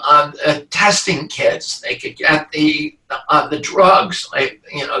the testing kits, they could get the drugs, like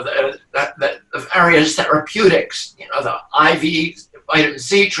the various therapeutics, the IV vitamin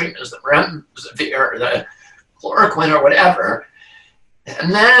C treatments, the remdesivir, the chloroquine, or whatever.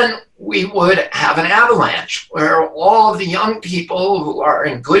 And then we would have an avalanche where all of the young people who are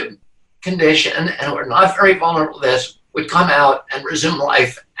in good condition and who are not very vulnerable to this would come out and resume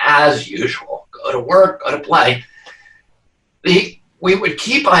life as usual, go to work, go to play. We would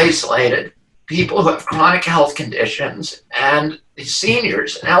keep isolated people who have chronic health conditions and the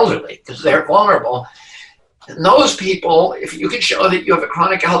seniors and elderly, because they're vulnerable. And those people, if you could show that you have a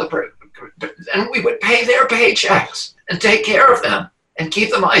chronic health, then we would pay their paychecks and take care of them and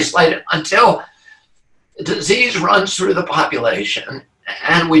keep them isolated until the disease runs through the population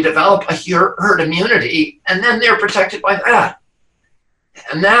and we develop a herd immunity, and then they're protected by that.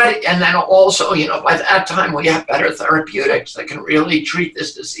 And then also, by that time we have better therapeutics that can really treat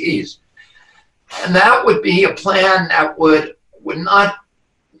this disease. And that would be a plan that would not,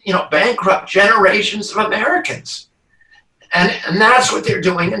 bankrupt generations of Americans. And that's what they're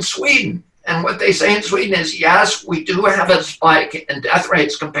doing in Sweden. And what they say in Sweden is, yes, we do have a spike in death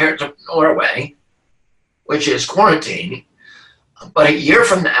rates compared to Norway, which is quarantine. But a year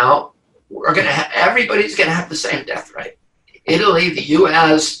from now, everybody's going to have the same death rate. Italy, the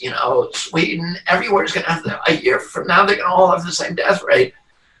U.S., Sweden, everywhere's going to have a year from now, they're going to all have the same death rate.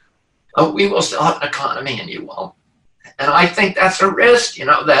 But we will still have an economy and you won't. And I think that's a risk,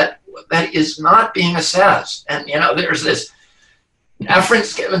 that is not being assessed. And, there's this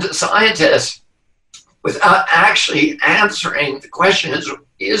deference given to scientists without actually answering the question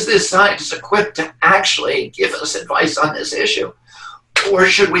is this scientist equipped to actually give us advice on this issue? Or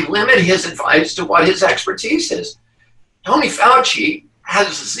should we limit his advice to what his expertise is? Tony Fauci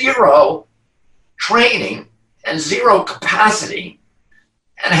has zero training and zero capacity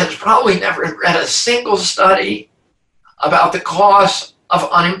and has probably never read a single study about the cost of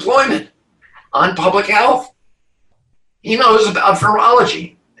unemployment on public health. He knows about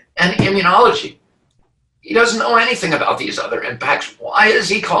virology and immunology. He doesn't know anything about these other impacts. Why is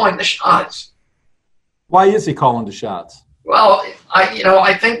he calling the shots? Why is he calling the shots? Well,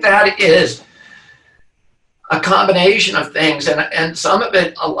 I think that is a combination of things, and some of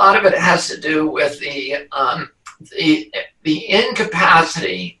it, a lot of it has to do with the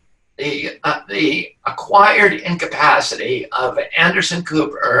incapacity, the acquired incapacity of Anderson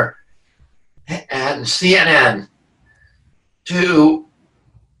Cooper and CNN to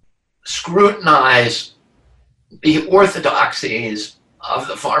scrutinize the orthodoxies of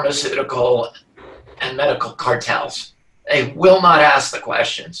the pharmaceutical and medical cartels. They will not ask the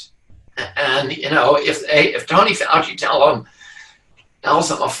questions. And, if Tony Fauci tells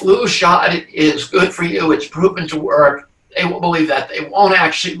them a flu shot is good for you, it's proven to work, they will believe that. They won't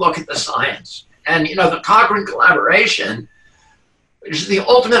actually look at the science. And, the Cochrane collaboration, which is the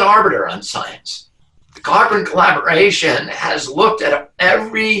ultimate arbiter on science, the Cochrane collaboration has looked at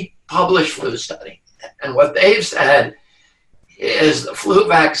every published flu study. And what they've said is the flu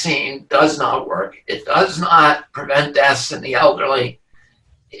vaccine does not work. It does not prevent deaths in the elderly.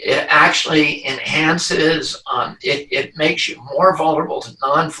 It actually enhances, it makes you more vulnerable to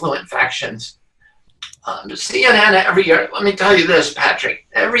non-flu infections. CNN every year, let me tell you this, Patrick,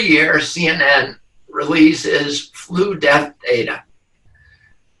 every year CNN releases flu death data.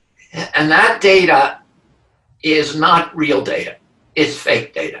 And that data is not real data, it's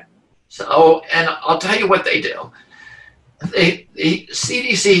fake data. So, and I'll tell you what they do. The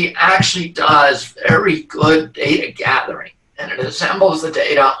CDC actually does very good data gathering, and it assembles the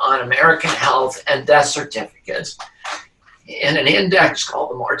data on American health and death certificates in an index called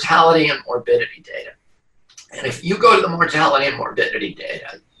the mortality and morbidity data. And if you go to the mortality and morbidity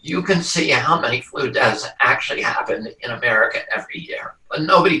data, you can see how many flu deaths actually happen in America every year, but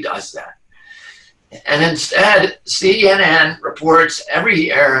nobody does that. And instead, CNN reports every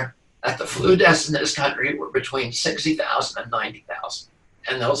year that the flu deaths in this country were between 60,000 and 90,000.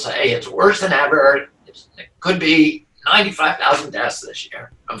 And they'll say it's worse than ever. It could be 95,000 deaths this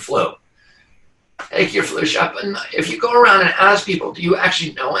year from flu. Take your flu shot. But if you go around and ask people, do you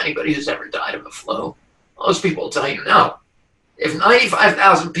actually know anybody who's ever died of a flu? Most people will tell you no. If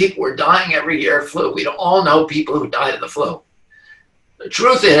 95,000 people were dying every year of flu, we'd all know people who died of the flu. The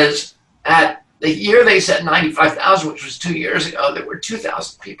truth is, at the year they said 95,000, which was 2 years ago, there were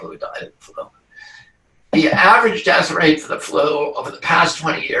 2,000 people who died of the flu. The average death rate for the flu over the past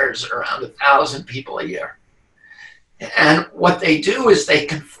 20 years is around 1,000 people a year. And what they do is they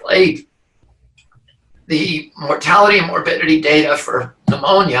conflate the mortality and morbidity data for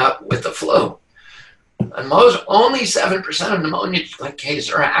pneumonia with the flu. And only 7% of pneumonia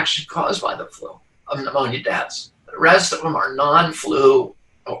cases are actually caused by the flu, of pneumonia deaths. The rest of them are non-flu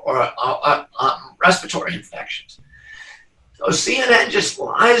or respiratory infections. So CNN just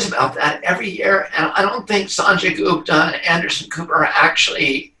lies about that every year, and I don't think Sanjay Gupta and Anderson Cooper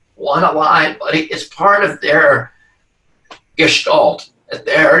actually want to lie, but it's part of their gestalt.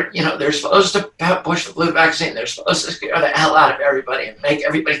 They're supposed to push the flu vaccine. They're supposed to scare the hell out of everybody and make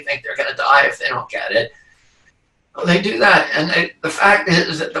everybody think they're going to die if they don't get it. Well, they do that, and the fact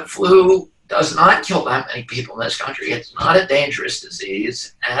is that the flu does not kill that many people in this country. It's not a dangerous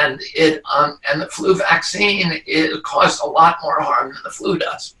disease, and the flu vaccine caused a lot more harm than the flu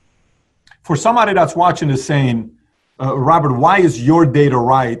does. For somebody that's watching this saying, Robert, why is your data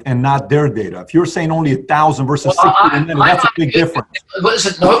right and not their data? If you're saying only 1,000 versus 60, that's a big difference.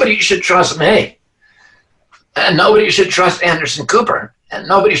 Listen, nobody should trust me. And nobody should trust Anderson Cooper. And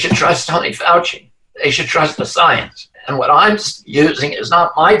nobody should trust Tony Fauci. They should trust the science. And what I'm using is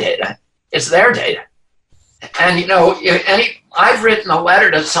not my data. It's their data. And, you know, I've written a letter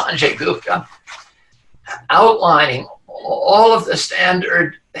to Sanjay Gupta outlining all of the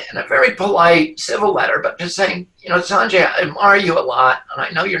standard, in a very polite civil letter, but just saying, you know, Sanjay, I admire you a lot, and I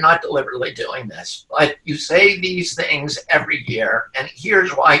know you're not deliberately doing this, but you say these things every year, and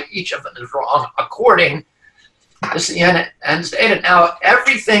here's why each of them is wrong, according to CNN's data. Now,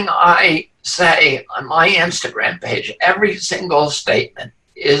 everything I say on my Instagram page, every single statement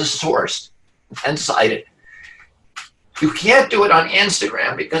is sourced and cited. You can't do it on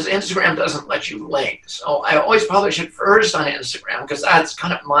Instagram because Instagram doesn't let you link. So I always publish it first on Instagram because that's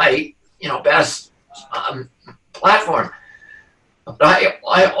kind of my, you know, best platform. But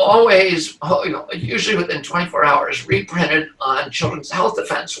I always, usually within 24 hours, reprint it on Children's Health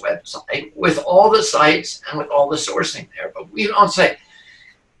Defense website with all the sites and with all the sourcing there. But we don't say,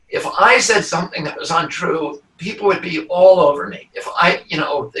 if I said something that was untrue, people would be all over me. If I, you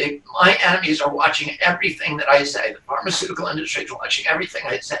know, my enemies are watching everything that I say. The pharmaceutical industry is watching everything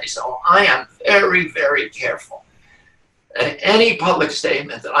I say. So I am very, very careful. Any public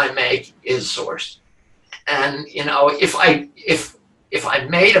statement that I make is sourced. And, you know, if I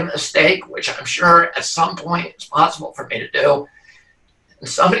made a mistake, which I'm sure at some point it's possible for me to do, and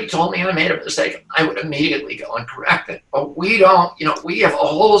somebody told me I made a mistake, I would immediately go and correct it. But we don't, you know, we have a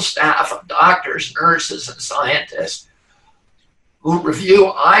whole staff of doctors, nurses, and scientists who review.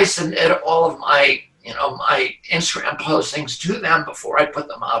 I submit all of my, you know, my Instagram postings to them before I put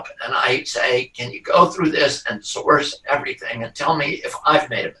them up. And I say, can you go through this and source everything and tell me if I've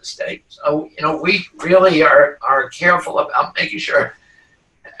made a mistake? So, you know, we really are careful about making sure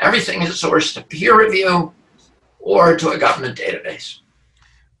everything is sourced to peer review or to a government database.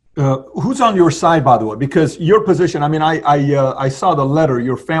 Who's on your side, by the way? Because your position, I mean, I saw the letter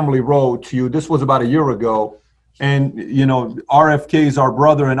your family wrote to you. This was about a year ago. And, you know, RFK is our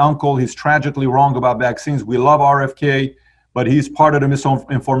brother and uncle. He's tragically wrong about vaccines. We love RFK, but he's part of the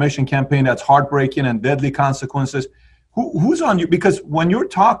misinformation campaign that's heartbreaking and deadly consequences. Who's on you? Because when you're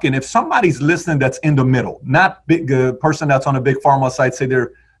talking, if somebody's listening that's in the middle, not big person that's on a big pharma site, say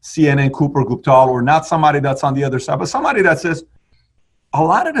they're CNN, Cooper, Guptal, or not somebody that's on the other side, but somebody that says, a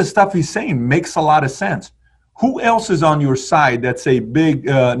lot of the stuff he's saying makes a lot of sense. Who else is on your side that's a big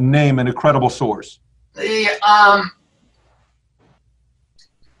name and a credible source?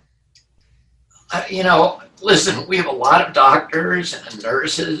 You know, listen, we have a lot of doctors and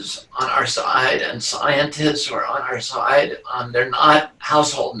nurses on our side and scientists who are on our side. They're not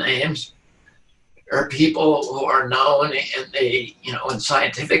household names. There are people who are known in the, you know, in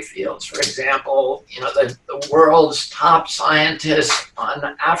scientific fields. For example, you know, the world's top scientist on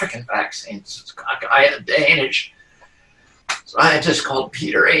African vaccines. It's a guy, a Danish scientist called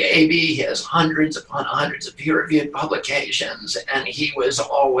Peter Aaby. He has hundreds upon hundreds of peer-reviewed publications, and he was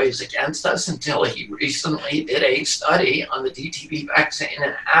always against us until he recently did a study on the DTP vaccine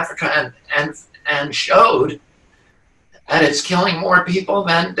in Africa and showed that it's killing more people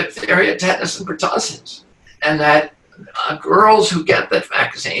than diphtheria, tetanus, and pertussis. And that girls who get the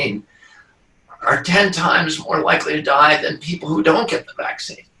vaccine are 10 times more likely to die than people who don't get the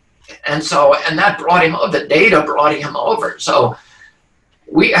vaccine. And so, and that brought him over, the data brought him over. So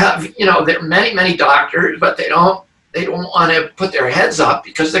we have, you know, there are many, many doctors, but they don't want to put their heads up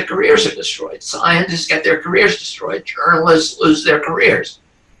because their careers are destroyed. Scientists get their careers destroyed. Journalists lose their careers.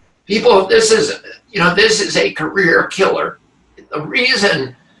 People, this is a career killer. The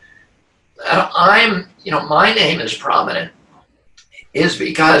reason that my name is prominent is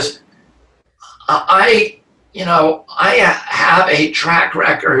because I have a track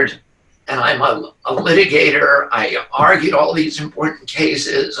record, and I'm a litigator. I argued all these important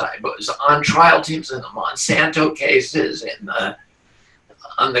cases. I was on trial teams in the Monsanto cases,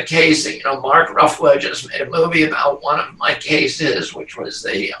 on the case that, you know, Mark Ruffalo just made a movie about one of my cases, which was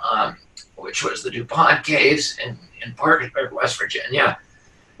the DuPont case in Parkersburg, West Virginia.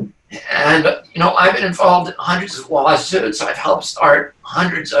 And, you know, I've been involved in hundreds of lawsuits. I've helped start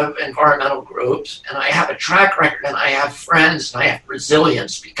hundreds of environmental groups, and I have a track record, and I have friends, and I have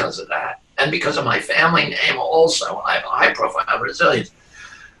resilience because of that. And because of my family name also, I have a high profile resilience.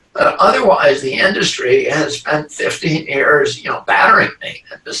 Otherwise, the industry has spent 15 years, you know, battering me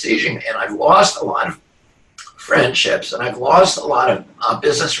and besieging me, and I've lost a lot of friendships, and I've lost a lot of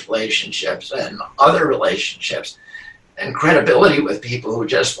business relationships and other relationships and credibility with people who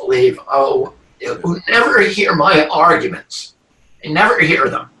just believe, oh, who never hear my arguments. They never hear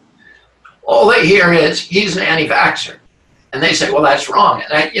them. All they hear is, he's an anti-vaxxer. And they say, well, that's wrong.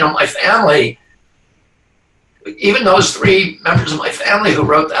 And my family, even those 3 members of my family who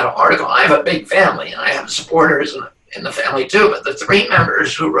wrote that article, I have a big family and I have supporters in the family too, but the 3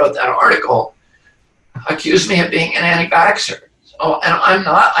 members who wrote that article accused me of being an anti-vaxxer. So, and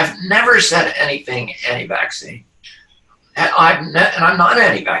I've never said anything anti-vaccine. And I'm not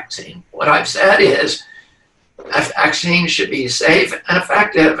anti-vaccine. What I've said is that vaccines should be safe and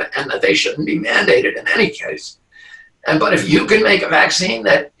effective and that they shouldn't be mandated in any case. But if you can make a vaccine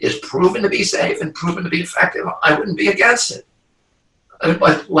that is proven to be safe and proven to be effective, I wouldn't be against it.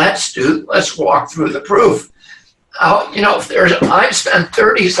 But let's walk through the proof. I've spent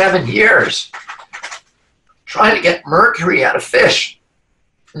 37 years trying to get mercury out of fish.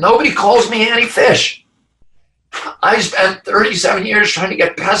 Nobody calls me anti-fish. I spent 37 years trying to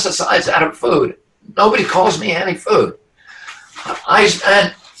get pesticides out of food. Nobody calls me anti-food. I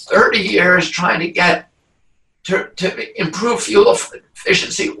spent 30 years trying to improve fuel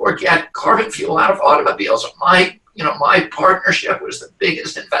efficiency or get carbon fuel out of automobiles. My partnership was the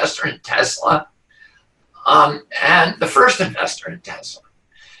biggest investor in Tesla, and the first investor in Tesla.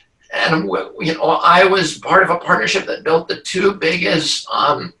 And I was part of a partnership that built the 2 biggest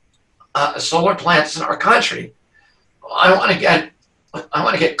solar plants in our country. I want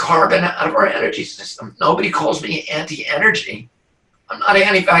to get carbon out of our energy system. Nobody calls me anti-energy. I'm not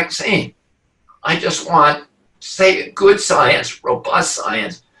anti-vaccine. I just want good science, robust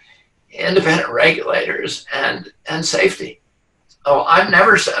science, independent regulators, and safety. So I've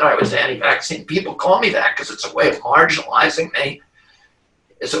never said I was anti-vaccine. People call me that because it's a way of marginalizing me.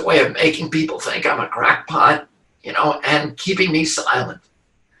 It's a way of making people think I'm a crackpot, and keeping me silent.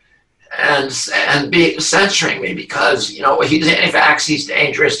 And censoring me because, he's anti-vax, he's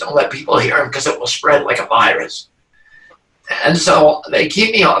dangerous, don't let people hear him because it will spread like a virus. And so they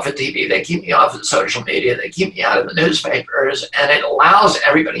keep me off of TV, they keep me off of social media, they keep me out of the newspapers, and it allows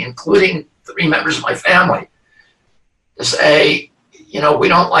everybody, including 3 members of my family, to say, we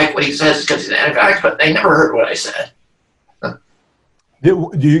don't like what he says because he's anti-vax, but they never heard what I said.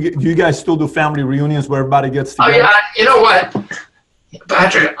 Do you guys still do family reunions where everybody gets together? Oh, yeah, you know what?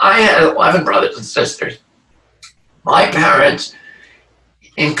 Patrick, I had 11 brothers and sisters. My parents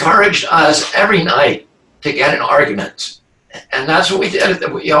encouraged us every night to get in arguments. And that's what we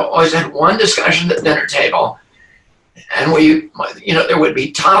did. We always had one discussion at the dinner table. And there would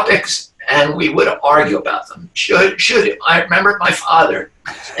be topics and we would argue about them. I remember my father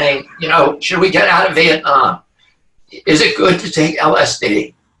saying, should we get out of Vietnam? Is it good to take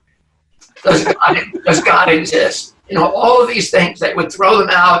LSD? Does God exist? All of these things, they would throw them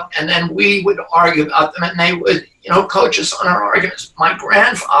out and then we would argue about them and they would, coach us on our arguments. My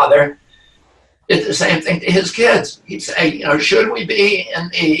grandfather did the same thing to his kids. He'd say, should we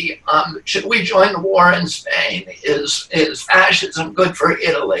join the war in Spain? Is fascism good for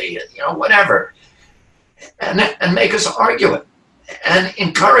Italy? Whatever. And make us argue it and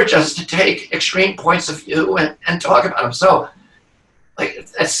encourage us to take extreme points of view and talk about them. So,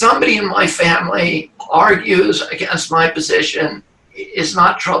 as somebody in my family argues against my position is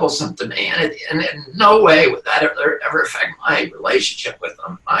not troublesome to me, and in no way would that ever affect my relationship with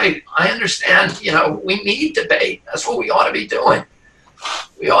them. I understand, we need debate. That's what we ought to be doing.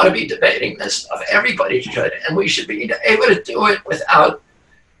 We ought to be debating this stuff. Everybody should, and we should be able to do it without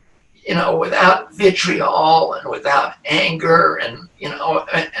vitriol and without anger, and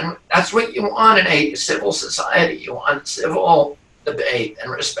that's what you want in a civil society. You want civil debate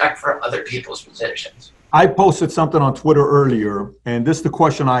and respect for other people's positions. I posted something on Twitter earlier, and this is the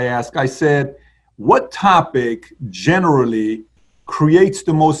question I asked. I said, what topic generally creates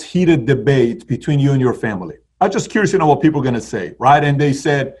the most heated debate between you and your family? I'm just curious to know what people are going to say, right? And they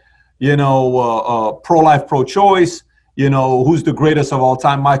said, pro-life, pro-choice, who's the greatest of all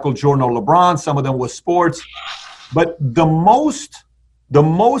time, Michael Jordan or LeBron. Some of them was sports. But the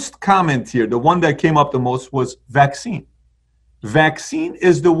most comment here, the one that came up the most was vaccine. Vaccine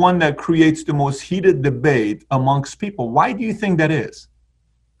is the one that creates the most heated debate amongst people. Why do you think that is?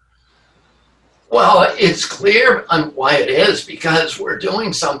 Well, it's clear on why it is, because we're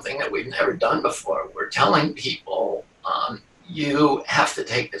doing something that we've never done before. We're telling people, you have to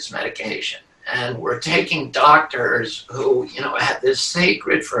take this medication. And we're taking doctors who, had this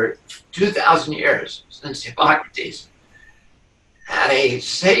sacred for 2,000 years, since Hippocrates, had a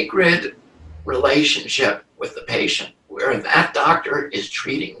sacred relationship with the patient, where that doctor is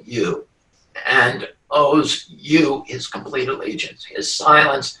treating you and owes you his complete allegiance, his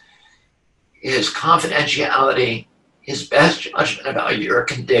silence, his confidentiality, his best judgment about your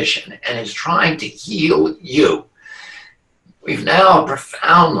condition and is trying to heal you. We've now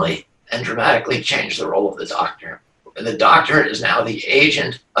profoundly and dramatically changed the role of the doctor. The doctor is now the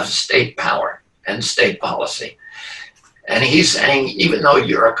agent of state power and state policy. And he's saying, even though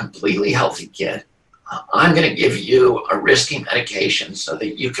you're a completely healthy kid, I'm going to give you a risky medication so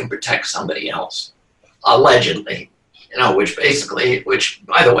that you can protect somebody else, allegedly. Which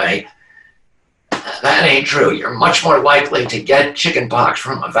by the way, that ain't true. You're much more likely to get chickenpox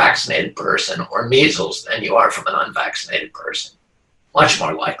from a vaccinated person or measles than you are from an unvaccinated person. Much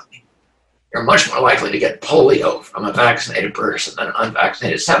more likely. You're much more likely to get polio from a vaccinated person than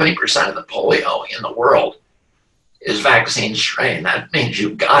unvaccinated. 70% of the polio in the world is vaccine strain. That means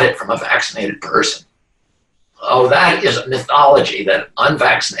you got it from a vaccinated person. Oh, that is a mythology that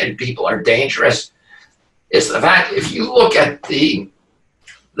unvaccinated people are dangerous. It's the fact, if you look at the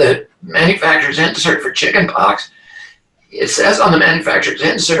manufacturer's insert for chickenpox, it says on the manufacturer's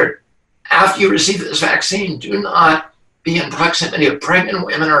insert, after you receive this vaccine, do not be in proximity of pregnant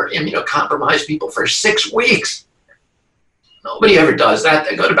women or immunocompromised people for 6 weeks. Nobody ever does that.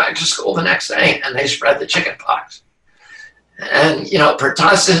 They go back to school the next day and they spread the chickenpox. And,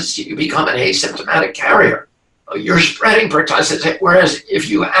 pertussis, you become an asymptomatic carrier. You're spreading pertussis, whereas if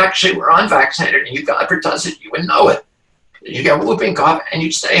you actually were unvaccinated and you got pertussis, you wouldn't know it. You get whooping cough and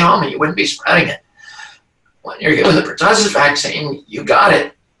you'd stay home and you wouldn't be spreading it. When you're given the pertussis vaccine, you got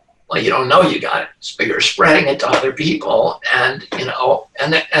it. Well, you don't know you got it, but you're spreading it to other people, and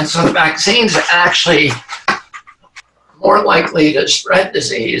so the vaccine's actually more likely to spread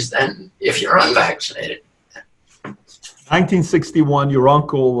disease than if you're unvaccinated. 1961, your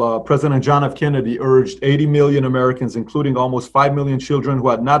uncle, President John F. Kennedy, urged 80 million Americans, including almost 5 million children who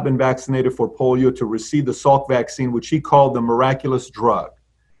had not been vaccinated for polio, to receive the Salk vaccine, which he called the miraculous drug.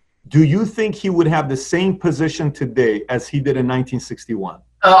 Do you think he would have the same position today as he did in 1961?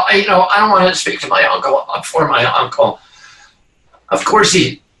 I don't want to speak to my uncle, for my uncle. Of course,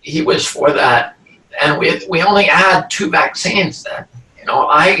 he was for that. And we only had 2 vaccines then.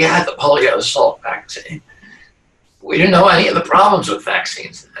 I had the polio Salk vaccine. We didn't know any of the problems with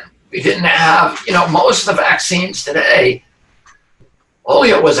vaccines then. We didn't have, most of the vaccines today,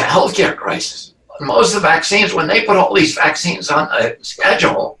 polio was a healthcare crisis. Most of the vaccines, when they put all these vaccines on the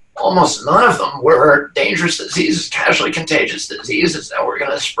schedule, almost none of them were dangerous diseases, casually contagious diseases that were going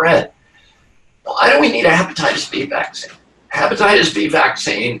to spread. Why do we need a hepatitis B vaccine? Hepatitis B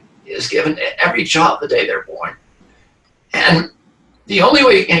vaccine is given to every child the day they're born. And the only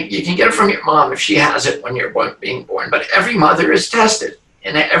way you can get it from your mom if she has it when you're being born, but every mother is tested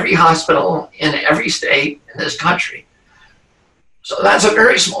in every hospital in every state in this country. So that's a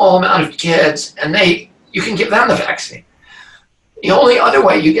very small amount of kids, and you can give them the vaccine. The only other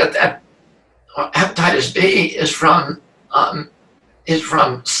way you get that hepatitis B is from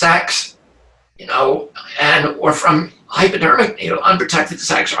sex, or from hypodermic needle, unprotected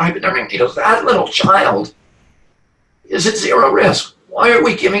sex or hypodermic needles. That little child is at 0 risk. Why are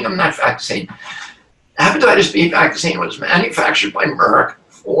we giving them that vaccine? The hepatitis B vaccine was manufactured by Merck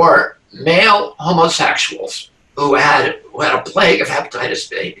for male homosexuals who had a plague of hepatitis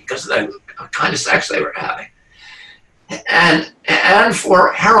B because of the kind of sex they were having. And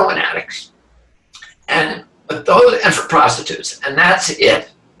for heroin addicts, and for prostitutes, and that's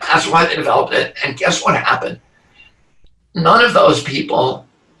it. That's why they developed it. And guess what happened? None of those people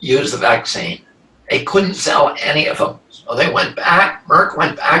used the vaccine. They couldn't sell any of them. So they went back, Merck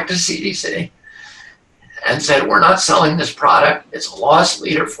went back to CDC and said, we're not selling this product. It's a loss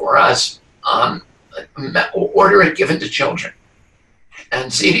leader for us. Order it given to children.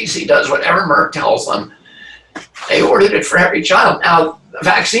 And CDC does whatever Merck tells them. They ordered it for every child. Now, the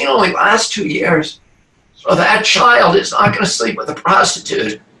vaccine only lasts 2 years. So that child is not going to sleep with a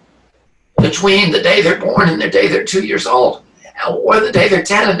prostitute between the day they're born and the day they're 2 years old, or the day they're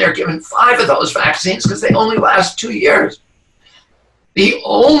 10 and they're given 5 of those vaccines because they only last 2 years. The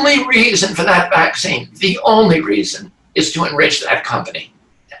only reason for that vaccine, the only reason, is to enrich that company.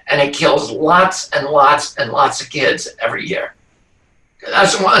 And it kills lots and lots and lots of kids every year.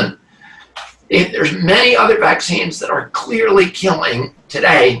 That's one. There's many other vaccines that are clearly killing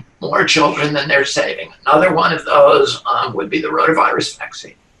today more children than they're saving. Another one of those would be the rotavirus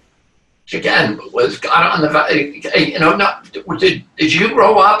vaccine, which again got on the, did you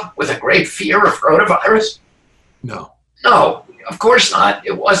grow up with a great fear of rotavirus? No. No, of course not.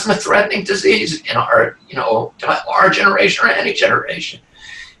 It wasn't a threatening disease in our generation or any generation.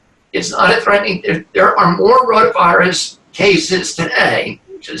 It's not a threatening. There are more rotavirus cases today,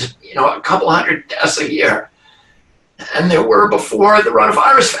 which is a couple hundred deaths a year, and there were before the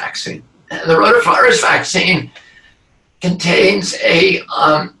rotavirus vaccine. And the rotavirus vaccine contains a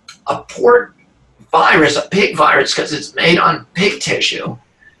port virus, a pig virus, because it's made on pig tissue,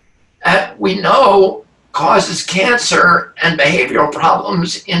 that we know causes cancer and behavioral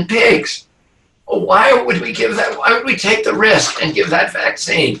problems in pigs. Well, why would we give that? Why would we take the risk and give that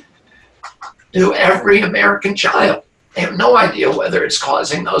vaccine to every American child? They have no idea whether it's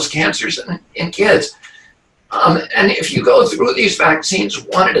causing those cancers in kids. And if you go through these vaccines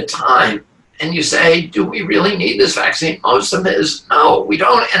one at a time and you say, do we really need this vaccine? Most of them is, no, we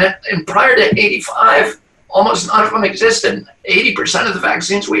don't. And prior to 85, almost none of them existed. 80% of the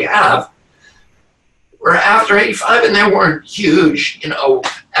vaccines we have were after 85, and there weren't huge,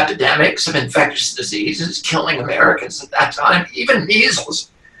 epidemics of infectious diseases killing Americans at that time. Even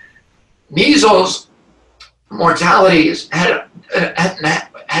measles mortalities had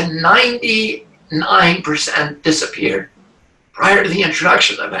 99% disappeared prior to the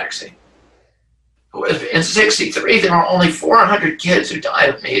introduction of the vaccine. In 63, there were only 400 kids who died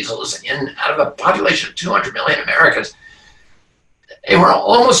of measles out of a population of 200 million Americans. They were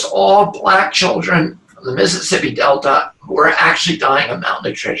almost all black children from the Mississippi Delta who were actually dying of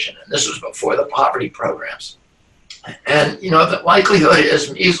malnutrition. And this was before the poverty programs. And, the likelihood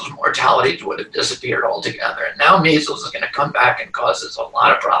is measles mortality would have disappeared altogether. And now measles is going to come back and cause us a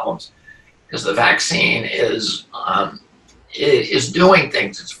lot of problems because the vaccine is doing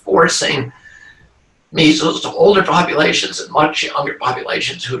things. It's forcing measles to older populations and much younger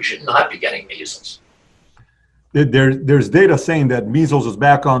populations who should not be getting measles. There's data saying that measles is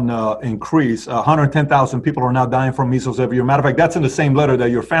back on increase. 110,000 people are now dying from measles every year. Matter of fact, that's in the same letter that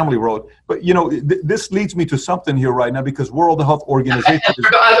your family wrote. But, this leads me to something here right now because World Health Organization... And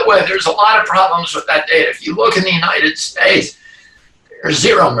by the way, there's a lot of problems with that data. If you look in the United States, there's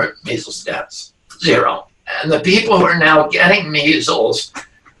 0 measles deaths. 0. And the people who are now getting measles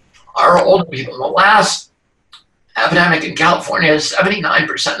are older people. In the last epidemic in California,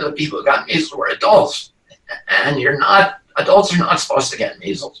 79% of the people who got measles were adults. And adults are not supposed to get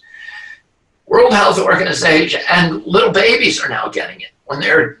measles. World Health Organization and little babies are now getting it when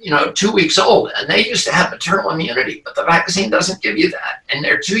they're 2 weeks old, and they used to have maternal immunity, but the vaccine doesn't give you that, and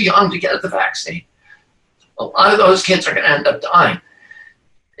they're too young to get the vaccine. A lot of those kids are going to end up dying.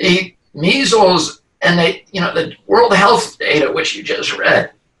 The measles and the World Health data, which you just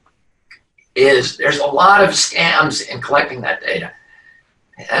read, there's a lot of scams in collecting that data.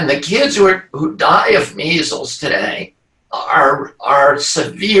 And the kids who die of measles today are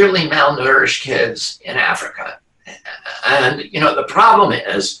severely malnourished kids in Africa. And, the problem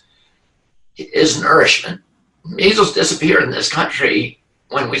is nourishment. Measles disappeared in this country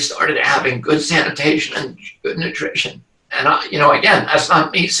when we started having good sanitation and good nutrition. And, again, that's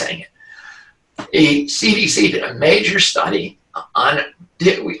not me saying it. The CDC did a major study on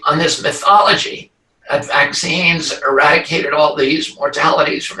this mythology that vaccines eradicated all these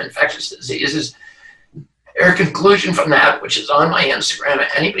mortalities from infectious diseases. Their conclusion from that, which is on my Instagram,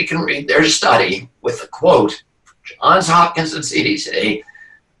 anybody can read their study with the quote, Johns Hopkins and CDC,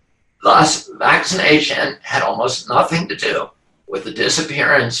 thus vaccination had almost nothing to do with the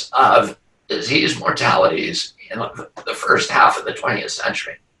disappearance of disease mortalities in the first half of the 20th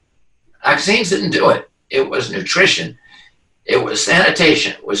century. Vaccines didn't do it. It was nutrition. It was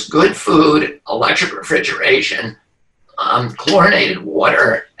sanitation. It was good food, electric refrigeration, chlorinated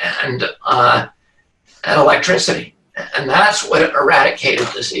water, and electricity. And that's what eradicated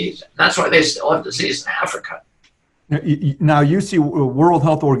disease. And that's why they still have disease in Africa. Now, you see, World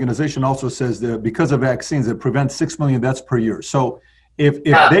Health Organization also says that because of vaccines, it prevents 6 million deaths per year. So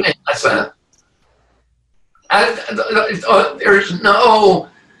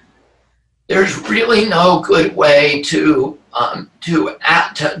there's really no good way to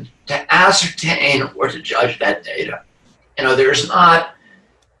ascertain or to judge that data. There's not.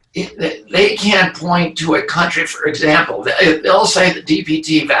 They can't point to a country, for example. They'll say the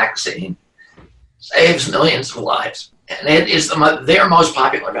DPT vaccine saves millions of lives, and it is their most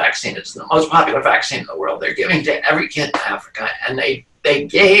popular vaccine. It's the most popular vaccine in the world. They're giving to every kid in Africa, and they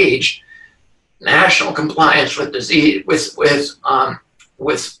gauge national compliance with disease with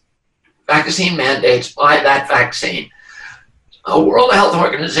vaccine mandates by that vaccine. The World Health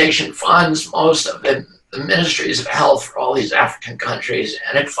Organization funds most of the ministries of health for all these African countries,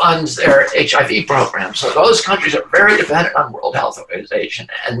 and it funds their HIV program. So those countries are very dependent on World Health Organization,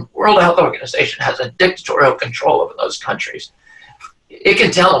 and World Health Organization has a dictatorial control over those countries. It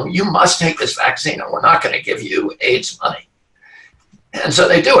can tell them, you must take this vaccine or we're not going to give you AIDS money. And so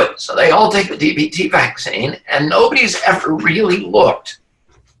they do it. So they all take the DPT vaccine, and nobody's ever really looked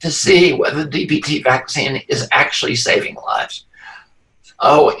to see whether the DPT vaccine is actually saving lives.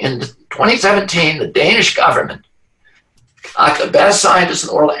 Oh, in 2017, the Danish government The best scientists in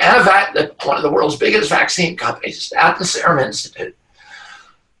the world, and one of the world's biggest vaccine companies, at the Serum Institute,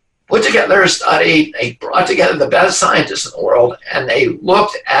 put together a study. They brought together the best scientists in the world, and they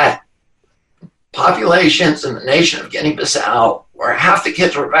looked at populations in the nation of Guinea-Bissau where half the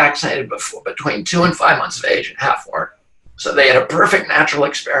kids were vaccinated between 2 and 5 months of age and half weren't. So they had a perfect natural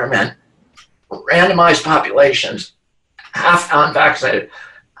experiment, randomized populations, half unvaccinated,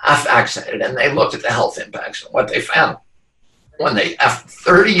 half vaccinated, and they looked at the health impacts. And what they found, after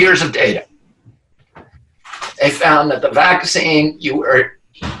 30 years of data, they found that the vaccine, you were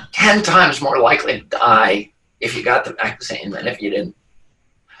 10 times more likely to die if you got the vaccine than if you didn't.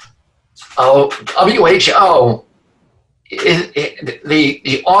 WHO,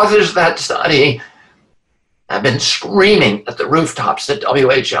 the authors of that study have been screaming at the rooftops at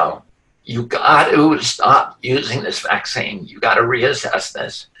WHO, you got to stop using this vaccine. You got to reassess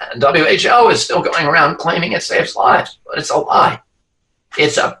this. And WHO is still going around claiming it saves lives, but it's a lie.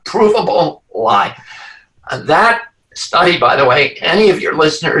 It's a provable lie. And that study, by the way, any of your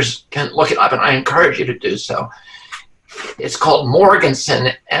listeners can look it up, and I encourage you to do so. It's called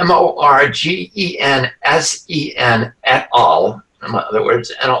Morgensen, Morgensen et al., in other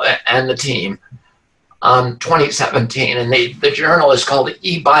words, and the team, 2017, and the journal is called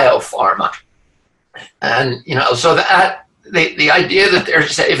eBiopharma. And, so that the idea that they're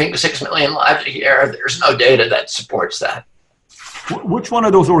saving 6 million lives a year, there's no data that supports that. Which one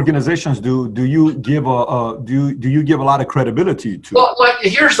of those organizations do you give do you give a lot of credibility to? Well,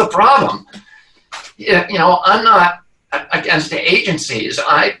 here's the problem. I'm not against the agencies.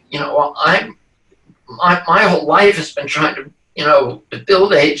 My whole life has been trying to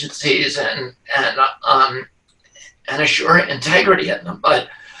build agencies and assure integrity in them. But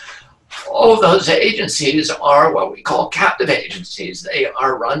all of those agencies are what we call captive agencies. They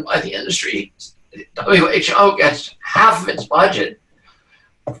are run by the industry. WHO gets half of its budget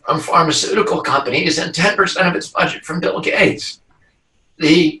from pharmaceutical companies and 10% of its budget from Bill Gates.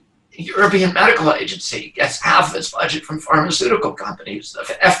 The European Medical Agency gets half of its budget from pharmaceutical companies. The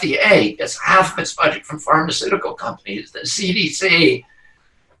FDA gets half of its budget from pharmaceutical companies. The CDC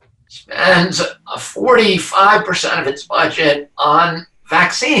spends 45% of its budget on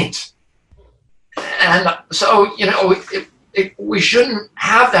vaccines. And so, we shouldn't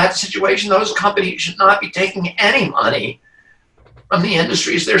have that situation. Those companies should not be taking any money from the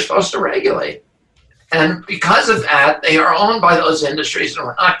industries they're supposed to regulate. And because of that, they are owned by those industries, and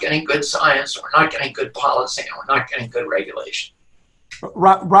we're not getting good science, we're not getting good policy, and we're not getting good regulation.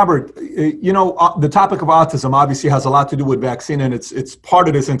 Robert, the topic of autism obviously has a lot to do with vaccine, and it's part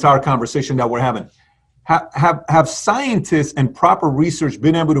of this entire conversation that we're having. Have scientists and proper research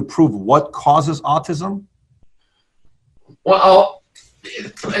been able to prove what causes autism? Well,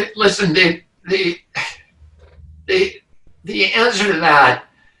 listen, the answer to that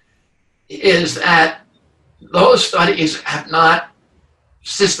is that those studies have not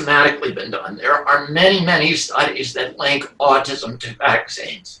systematically been done. There are many, many studies that link autism to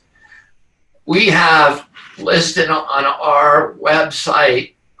vaccines. We have listed on our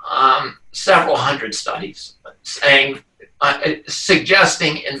website several hundred studies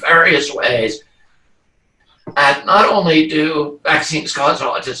suggesting in various ways that not only do vaccines cause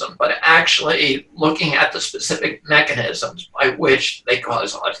autism, but actually looking at the specific mechanisms by which they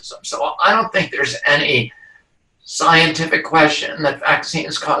cause autism. So I don't think there's any scientific question that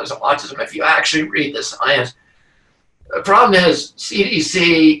vaccines cause autism if you actually read the science. The problem is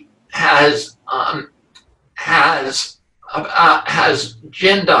CDC has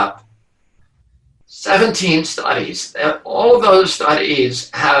ginned up 17 studies. All of those studies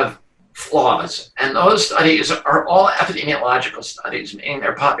have flaws, and those studies are all epidemiological studies, meaning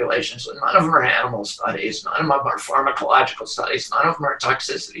they're populations. So none of them are animal studies, none of them are pharmacological studies, none of them are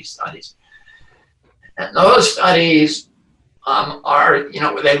toxicity studies. And those studies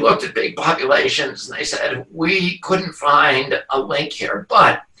they looked at big populations and they said, we couldn't find a link here.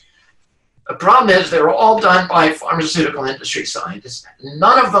 But the problem is they were all done by pharmaceutical industry scientists.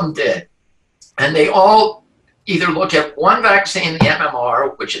 None of them did. And they all either look at one vaccine, the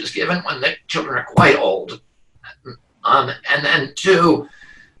MMR, which is given when the children are quite old, and then two,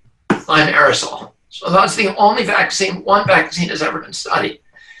 thimerosal. So that's the only vaccine, one vaccine has ever been studied.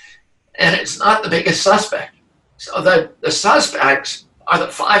 And it's not the biggest suspect. So the suspects are the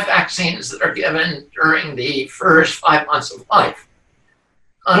 5 vaccines that are given during the first 5 months of life.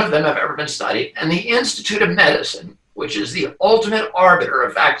 None of them have ever been studied. And the Institute of Medicine, which is the ultimate arbiter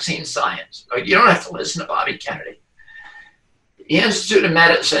of vaccine science. You don't have to listen to Bobby Kennedy. The Institute of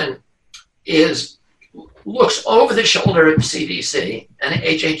Medicine looks over the shoulder at the CDC and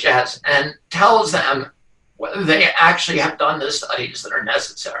HHS and tells them whether they actually have done the studies that are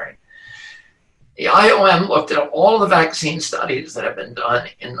necessary. The IOM looked at all the vaccine studies that have been done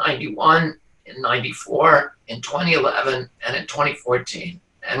in 91, in 94, in 2011, and in 2014.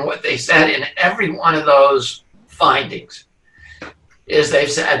 And what they said in every one of those findings is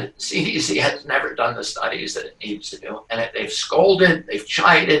they've said CDC has never done the studies that it needs to do. And they've scolded, they've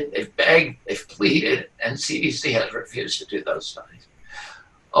chided, they've begged, they've pleaded, and CDC has refused to do those studies.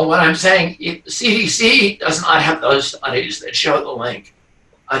 Oh, what I'm saying, CDC does not have those studies that show the link.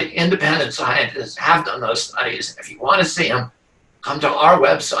 Independent scientists have done those studies. If you want to see them, come to our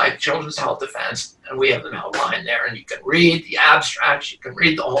website, Children's Health Defense, and we have them outlined there. And you can read the abstracts, you can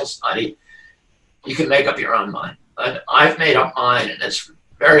read the whole study, you can make up your own mind. But I've made up mine, and it's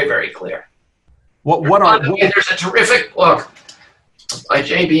very, very clear. There's a terrific book by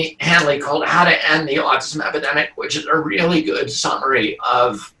J.B. Hanley called How to End the Autism Epidemic, which is a really good summary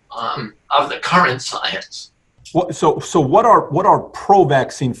of the current science. So what are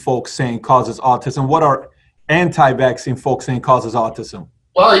pro-vaccine folks saying causes autism? What are anti-vaccine folks saying causes autism?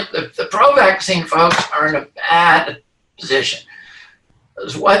 Well, the pro-vaccine folks are in a bad position.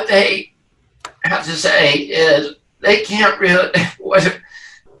 Because what they have to say is they can't really,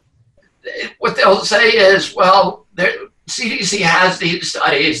 what they'll say is, well, CDC has these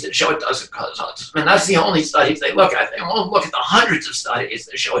studies that show it doesn't cause autism. And that's the only studies they look at. They won't look at the hundreds of studies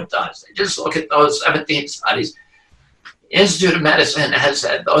that show it does. They just look at those 17 studies. Institute of Medicine has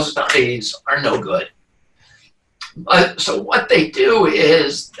said those studies are no good. So what they do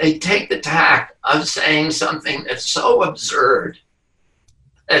is they take the tack of saying something that's so absurd,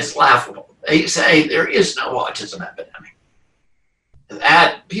 it's laughable. They say there is no autism epidemic.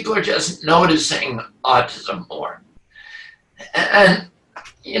 That people are just noticing autism more. And,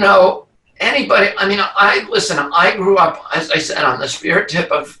 you know, anybody, I mean, I grew up, as I said, on the spear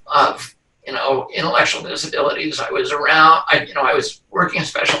tip of you know, intellectual disabilities. I was around, I was working in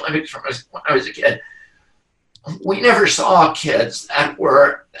Special Olympics when I was a kid. We never saw kids that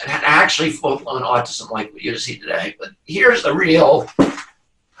had actually full-blown autism like we see today. But here's the real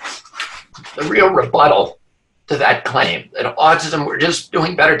rebuttal to that claim, that autism, we're just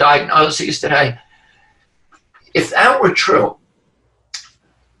doing better diagnoses today. If that were true,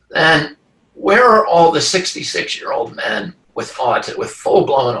 then where are all the 66-year-old men with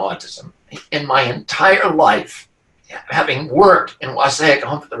full-blown autism? In my entire life, having worked in Wassaic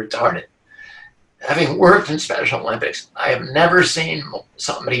Home for the Retarded, having worked in Special Olympics, I have never seen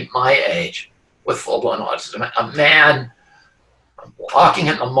somebody my age with full-blown autism. A man walking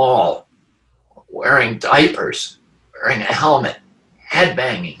in the mall, wearing diapers, wearing a helmet,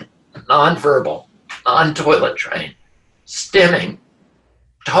 headbanging, nonverbal, non-toilet trained, stimming,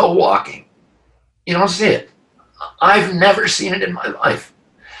 toe walking. You don't see it. I've never seen it in my life.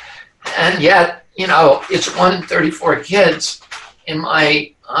 And yet, you know, it's 1 in 34 kids in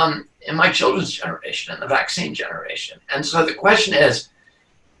my children's generation, in the vaccine generation. And so the question is,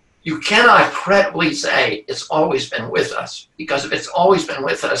 you cannot credibly say it's always been with us, because if it's always been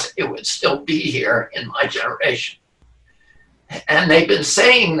with us, it would still be here in my generation. And they've been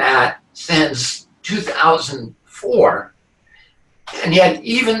saying that since 2004. And yet,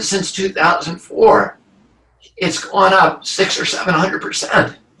 even since 2004, it's gone up 600 or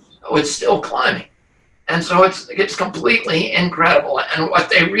 700%. So it's still climbing. And so it's completely incredible. And what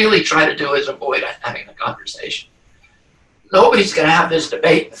they really try to do is avoid having a conversation. Nobody's going to have this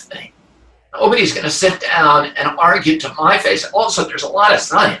debate with me. Nobody's going to sit down and argue to my face. Also, there's a lot of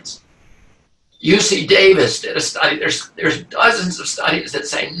science. UC Davis did a study. There's dozens of studies that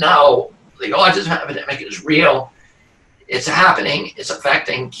say, no, the autism epidemic is real. It's happening. It's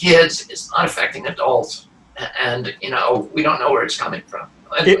affecting kids. It's not affecting adults. And, you know, we don't know where it's coming from.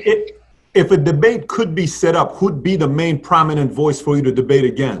 If a debate could be set up, who'd be the main prominent voice for you to debate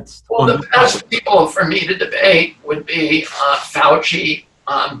against? Well, the best people for me to debate would be Fauci.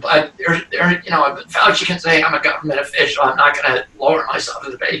 But Fauci can say, I'm a government official. I'm not going to lower myself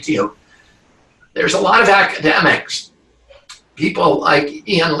to debate to you. There's a lot of academics, people like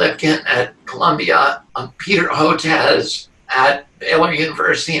Ian Lipkin at Columbia, Peter Hotez at Baylor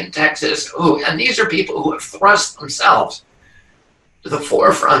University in Texas, and these are people who have thrust themselves to the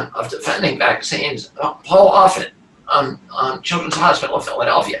forefront of defending vaccines. Paul Offit, Children's Hospital of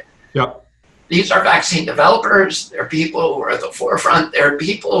Philadelphia. Yep. These are vaccine developers. They're people who are at the forefront. They're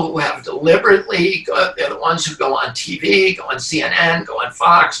people who have deliberately, they're the ones who go on TV, go on CNN, go on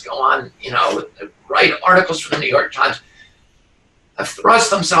Fox, go on, write articles for the New York Times, have thrust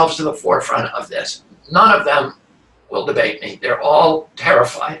themselves to the forefront of this. None of them will debate me. They're all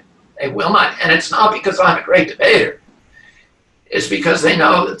terrified. They will not. And it's not because I'm a great debater. is because they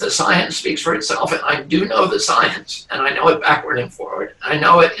know that the science speaks for itself, and I do know the science, and I know it backward and forward. I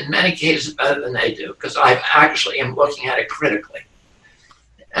know it in many cases better than they do, because I actually am looking at it critically.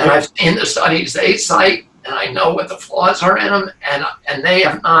 And I've seen the studies they cite, and I know what the flaws are in them, and they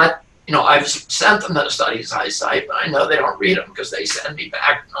have not, I've sent them the studies I cite, but I know they don't read them because they send me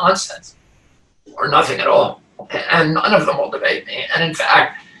back nonsense or nothing at all. And none of them will debate me. And in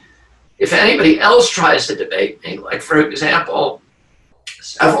fact, if anybody else tries to debate me, like for example,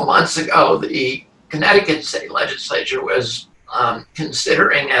 several months ago, the Connecticut state legislature was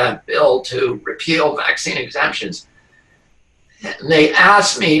considering a bill to repeal vaccine exemptions. And they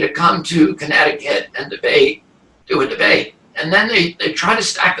asked me to come to Connecticut and do a debate. And then they tried to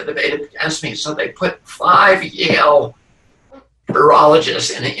stack the debate against me. So they put 5 Yale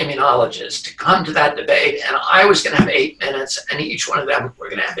virologists and immunologists to come to that debate. And I was going to have 8 minutes, and each one of them were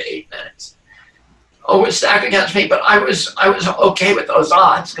going to have 8 minutes. Oh, it was stacked against me, but I was okay with those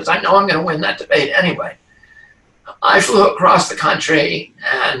odds because I know I'm going to win that debate anyway. I flew across the country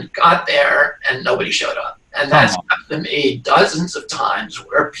and got there, and nobody showed up. And that's happened to me dozens of times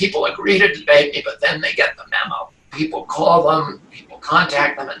where people agree to debate me, but then they get the memo. People call them, people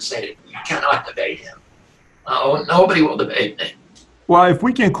contact them and say, you cannot debate him. Oh, nobody will debate me. Well, if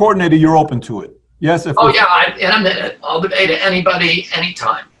we can coordinate it, you're open to it. Yes. In a minute. I'll debate anybody,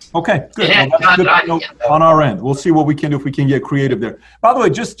 anytime. Okay, good. Well, that's good to know on our end. We'll see what we can do if we can get creative there. By the way,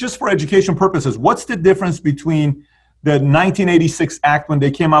 just for education purposes, what's the difference between the 1986 Act when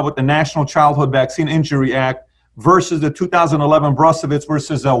they came out with the National Childhood Vaccine Injury Act versus the 2011 Bruesewitz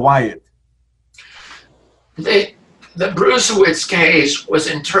versus Wyatt? The Bruesewitz case was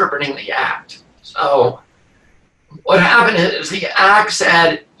interpreting the Act. So what happened is the Act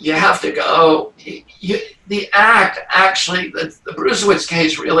said you have to go. The Act actually, the Bruesewitz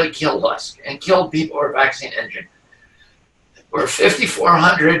case really killed us and killed people who were vaccine injured. There were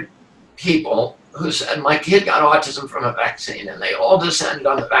 5,400 people who said, my kid got autism from a vaccine, and they all descended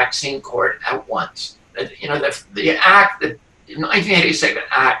on the vaccine court at once. The Act, the 1986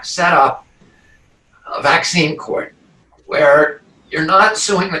 Act set up a vaccine court where you're not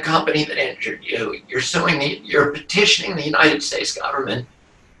suing the company that injured you. You're petitioning the United States government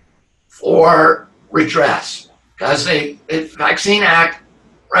for redress, because the Vaccine Act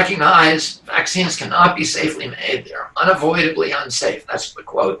recognized vaccines cannot be safely made. They're unavoidably unsafe. That's the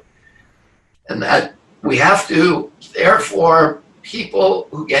quote. And that we have to, therefore, people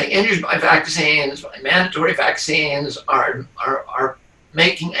who get injured by vaccines, by mandatory vaccines, are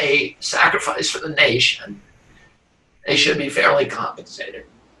making a sacrifice for the nation. They should be fairly compensated.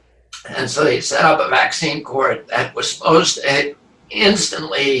 And so they set up a vaccine court that was supposed to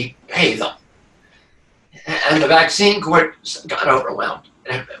instantly pay them. And the vaccine court got overwhelmed.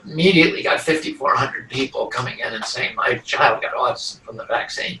 And immediately got 5,400 people coming in and saying, my child got autism from the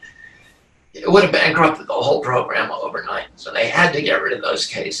vaccine. It would have bankrupted the whole program overnight. So they had to get rid of those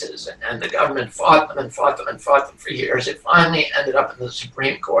cases. And the government fought them and fought them and fought them for years. It finally ended up in the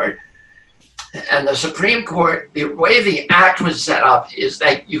Supreme Court. And the Supreme Court, the way the Act was set up is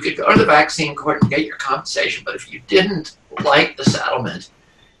that you could go to the vaccine court and get your compensation, but if you didn't like the settlement,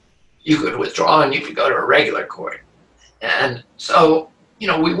 you could withdraw and you could go to a regular court. And so,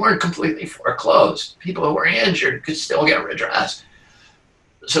 we weren't completely foreclosed. People who were injured could still get redress.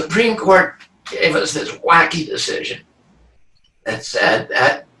 The Supreme Court gave us this wacky decision that said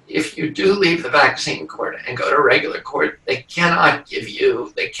that if you do leave the vaccine court and go to a regular court, they cannot give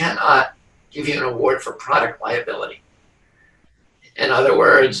you an award for product liability. In other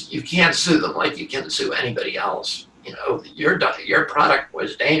words, you can't sue them like you can sue anybody else. Your product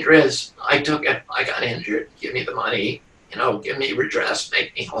was dangerous. I took it. I got injured. Give me the money. Give me redress.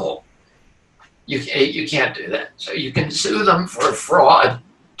 Make me whole. You can't do that. So you can sue them for fraud,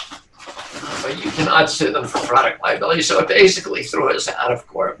 but you cannot sue them for product liability. So it basically threw us out of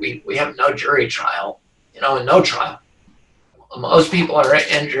court. We have no jury trial. And no trial. Most people are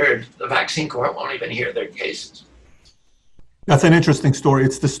injured. The vaccine court won't even hear their cases. That's an interesting story.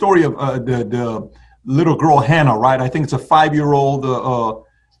 It's the story of the little girl, Hannah, right? I think it's a 5-year-old.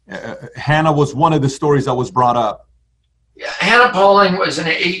 Hannah was one of the stories that was brought up. Yeah, Hannah Poling was an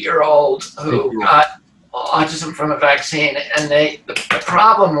 8-year-old who got autism from a vaccine. And the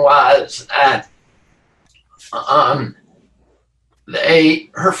problem was that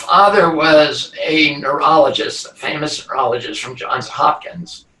her father was a neurologist, a famous neurologist from Johns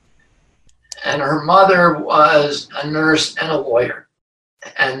Hopkins. And her mother was a nurse and a lawyer.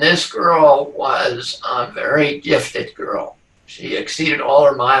 And this girl was a very gifted girl. She exceeded all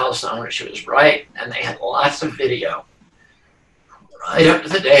her milestones. She was bright, and they had lots of video. Right up to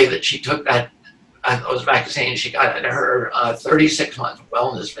the day that she took that those vaccines. She got at her 36-month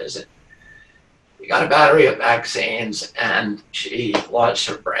wellness visit. She got a battery of vaccines, and she lost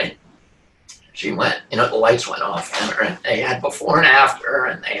her brain. She went, the lights went off on her, and they had before and after,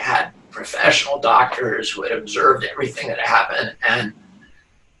 and they had professional doctors who had observed everything that happened, and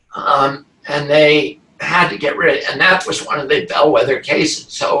they had to get rid of it. And that was one of the bellwether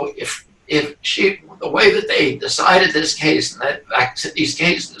cases. So if the way that they decided this case, and that these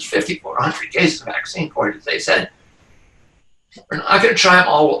cases, 5,400 cases of vaccine court, they said, we're not going to try them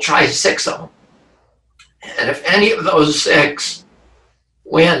all, we'll try 6 of them. And if any of those 6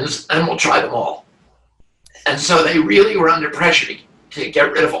 wins, then we'll try them all. And so they really were under pressure to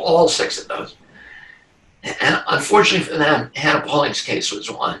get rid of all 6 of those. And unfortunately for them, Hannah Polling's case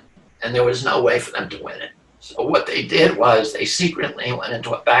was won, and there was no way for them to win it. So what they did was they secretly went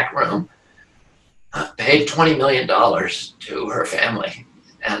into a back room, paid $20 million to her family,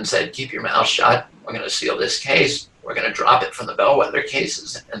 and said, keep your mouth shut. We're going to seal this case. We're going to drop it from the bellwether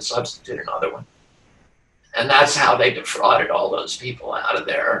cases and substitute another one. And that's how they defrauded all those people out of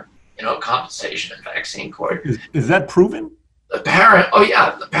their, compensation in vaccine court. Is that proven? The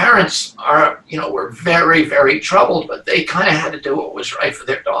parents are, were very, very troubled, but they kind of had to do what was right for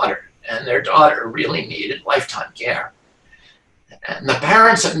their daughter. And their daughter really needed lifetime care. And the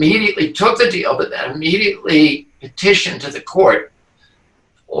parents immediately took the deal, but then immediately petitioned to the court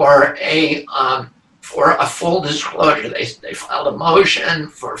for a full disclosure. They filed a motion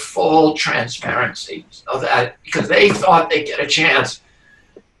for full transparency, so that because they thought they'd get a chance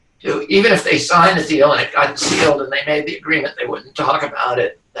to, even if they signed the deal and it got sealed and they made the agreement, they wouldn't talk about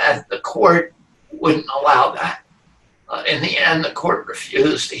it, that the court wouldn't allow that. In the end, the court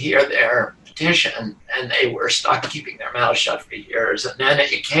refused to hear their petition, and they were stuck keeping their mouths shut for years. And then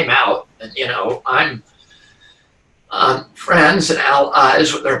it came out, and I'm friends and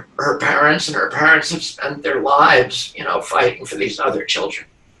allies with her parents, and her parents have spent their lives, fighting for these other children.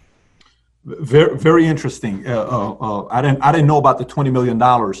 Very, very interesting. I didn't know about the $20 million.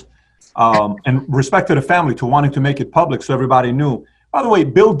 And respect to the family to wanting to make it public so everybody knew. By the way,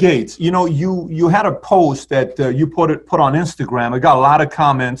 Bill Gates, you had a post that you put on Instagram. It got a lot of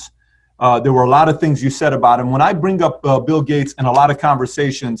comments. There were a lot of things you said about him. When I bring up Bill Gates in a lot of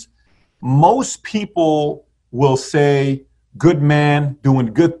conversations, most people will say, good man,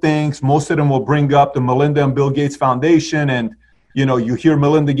 doing good things. Most of them will bring up the Melinda and Bill Gates Foundation. And, you hear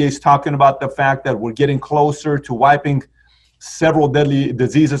Melinda Gates talking about the fact that we're getting closer to wiping several deadly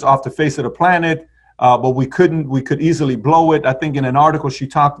diseases off the face of the planet. But we could easily blow it. I think in an article, she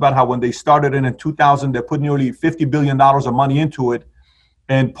talked about how when they started in 2000, they put nearly $50 billion of money into it.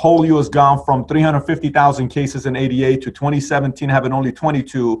 And polio has gone from 350,000 cases in 88 to 2017 having only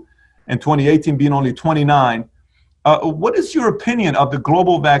 22 and 2018 being only 29. What is your opinion of the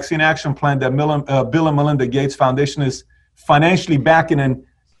Global Vaccine Action Plan that Bill and Melinda Gates Foundation is financially backing? And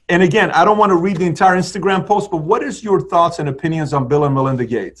again, I don't want to read the entire Instagram post, but what is your thoughts and opinions on Bill and Melinda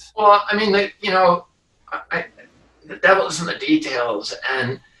Gates? Well, I mean, the devil's in the details.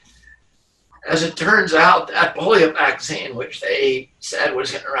 And as it turns out, that polio vaccine, which they said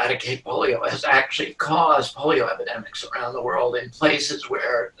was going to eradicate polio, has actually caused polio epidemics around the world in places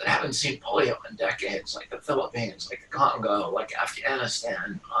where they haven't seen polio in decades, like the Philippines, like the Congo, like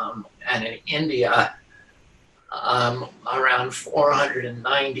Afghanistan, and in India. Around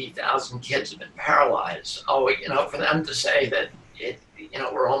 490,000 kids have been paralyzed. Oh, for them to say that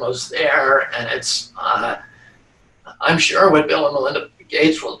we're almost there, and it's, I'm sure what Bill and Melinda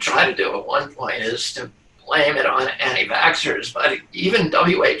Gates will try to do at one point is to blame it on anti-vaxxers, but even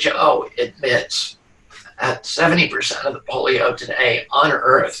WHO admits that 70% of the polio today on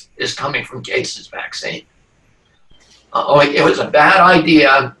Earth is coming from Gates' vaccine. It was a bad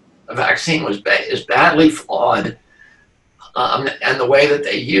idea. The vaccine is badly flawed, and the way that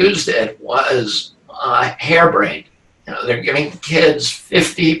they used it was harebrained. They're giving kids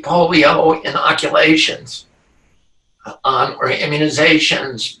 50 polio inoculations or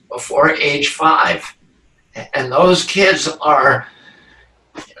immunizations before age 5, and those kids are,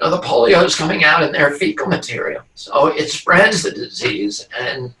 the polio is coming out in their fecal material, so it spreads the disease,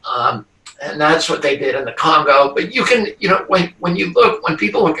 and that's what they did in the Congo. But you can, when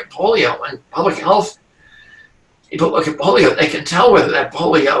people look at polio, when public health people look at polio, they can tell whether that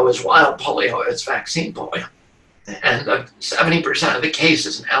polio is wild polio or it's vaccine polio. And 70% of the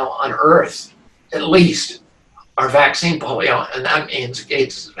cases now on Earth, at least, are vaccine polio, and that means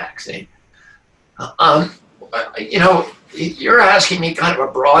Gates' vaccine. You're asking me kind of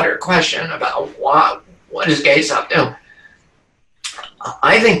a broader question about what is Gates up to.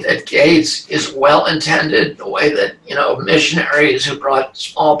 I think that Gates is well-intended, the way that, missionaries who brought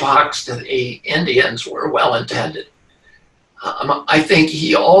smallpox to the Indians were well-intended. I think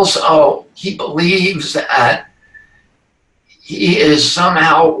he believes that he is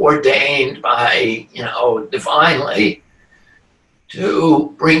somehow ordained by, divinely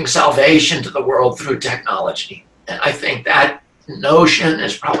to bring salvation to the world through technology. And I think that notion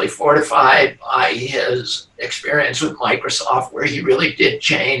is probably fortified by his experience with Microsoft, where he really did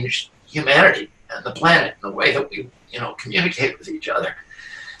change humanity and the planet and the way that we, communicate with each other.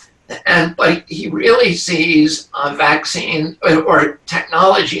 But he really sees a vaccine or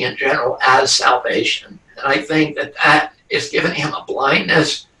technology in general as salvation. And I think that is giving him a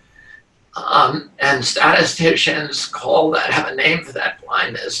blindness. And statisticians have a name for that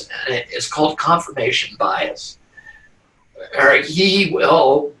blindness, and it's called confirmation bias. Or he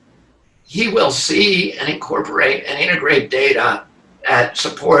will see and incorporate and integrate data that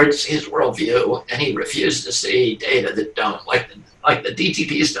supports his worldview, and he refuses to see data that don't, like the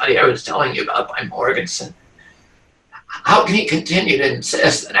DTP study I was telling you about by Morganson. How can he continue to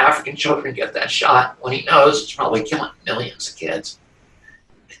insist that African children get that shot when he knows it's probably killing millions of kids?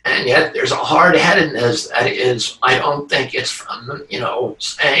 And yet there's a hard-headedness that is, I don't think it's from,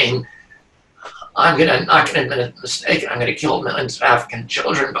 saying, I'm not going to admit a mistake, I'm going to kill millions of African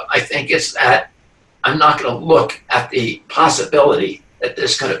children, but I think it's that I'm not going to look at the possibility that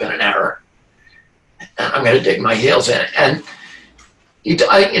this could have been an error. And I'm going to dig my heels in. And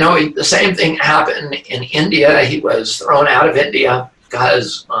the same thing happened in India. He was thrown out of India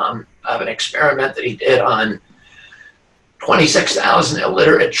because of an experiment that he did on 26,000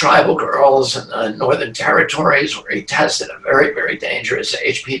 illiterate tribal girls in the Northern Territories, where he tested a very, very dangerous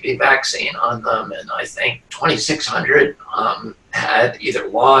HPV vaccine on them. And I think 2,600 had either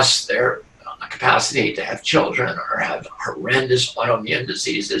lost their capacity to have children or have horrendous autoimmune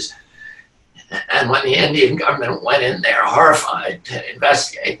diseases. And when the Indian government went in there horrified to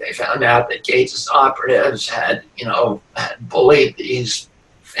investigate, they found out that Gates' operatives had bullied these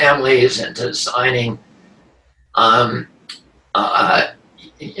families into signing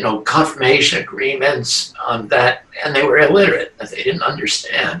confirmation agreements and they were illiterate, that they didn't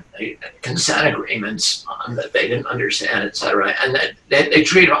understand, consent agreements that they didn't understand, etc. And that they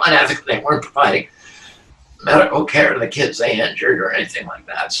treated them unethically. They weren't providing medical care to the kids they injured or anything like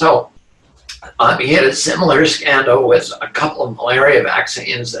that. So he had a similar scandal with a couple of malaria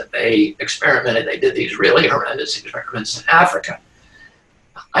vaccines that they experimented. They did these really horrendous experiments in Africa.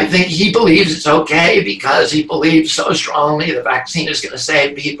 I think he believes it's okay because he believes so strongly the vaccine is going to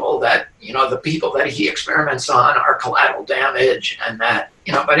save people that, the people that he experiments on are collateral damage, and that,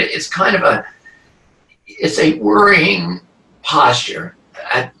 but it's kind of it's a worrying posture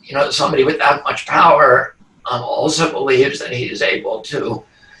that, somebody with that much power also believes that he is able to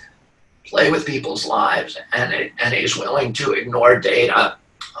play with people's lives, and he's willing to ignore data.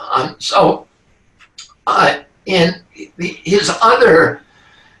 In his other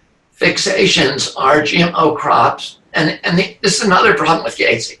fixations are GMO crops, and this is another problem with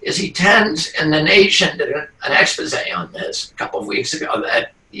Gates, is he tends, and the Nation did an expose on this a couple of weeks ago,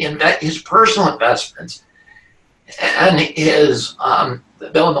 that his personal investments and his the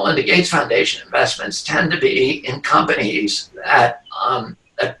Bill and Melinda Gates Foundation investments tend to be in companies that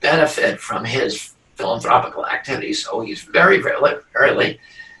benefit from his philanthropical activities. So he's very, very, very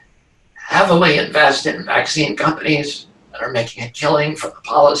heavily invested in vaccine companies that are making a killing for the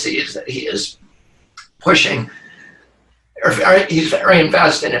policies that he is pushing. He's very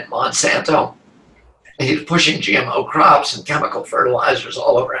invested in Monsanto. He's pushing GMO crops and chemical fertilizers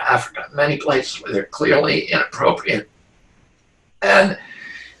all over Africa, many places where they're clearly inappropriate. And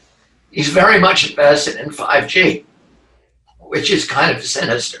he's very much invested in 5G, which is kind of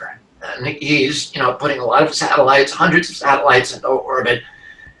sinister. And he's, putting a lot of satellites, hundreds of satellites into orbit.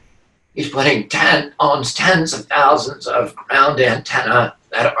 He's owns tens of thousands of ground antenna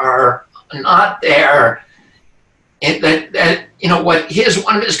that are not there.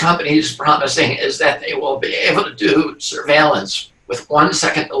 One of his companies promising is that they will be able to do surveillance with 1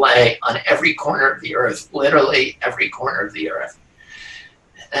 second delay on every corner of the earth, literally every corner of the earth.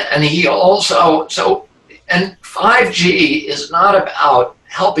 And he also, and 5G is not about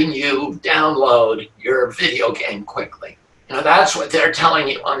helping you download your video game quickly. That's what they're telling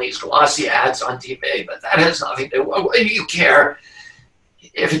you on these glossy ads on TV, but that has nothing to do. What do you care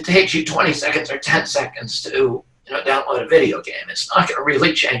if it takes you 20 seconds or 10 seconds to download a video game? It's not going to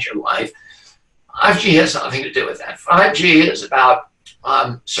really change your life. 5G has nothing to do with that. 5G is about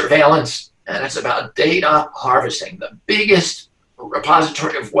surveillance, and it's about data harvesting. The biggest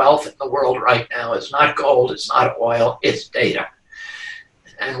repository of wealth in the world right now is not gold, it's not oil, it's data.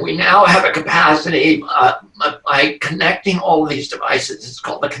 And we now have a capacity by connecting all of these devices. It's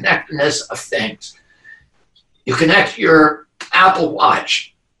called the connectedness of things. You connect your Apple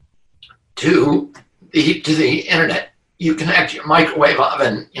Watch to the internet. You connect your microwave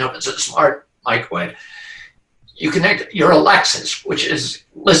oven, it's a smart microwave. You connect your Alexis, which is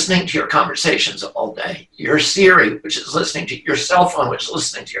listening to your conversations all day. Your Siri, which is listening to your cell phone, which is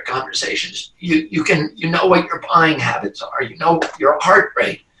listening to your conversations. You know what your buying habits are. You know your heart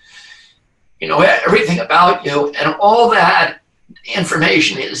rate. You know everything about you, and all that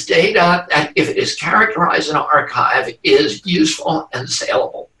information is data that, if it is characterized in an archive, is useful and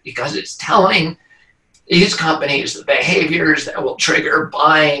saleable because it's telling these companies the behaviors that will trigger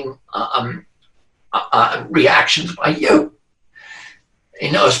buying reactions by you.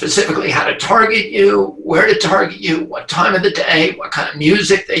 They know specifically how to target you, where to target you, what time of the day, what kind of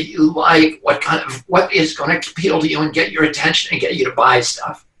music that you like, what is going to appeal to you and get your attention and get you to buy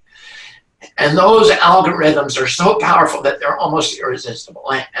stuff. And those algorithms are so powerful that they're almost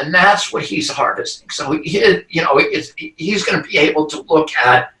irresistible. And that's what he's harvesting. So he's going to be able to look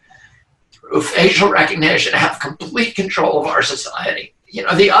at, through facial recognition, have complete control of our society.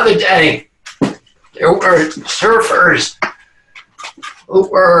 The other day, there were surfers who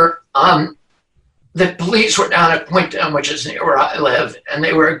were, the police were down at Point Down, which is near where I live, and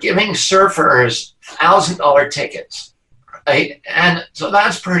they were giving surfers $1,000 tickets. Right? And so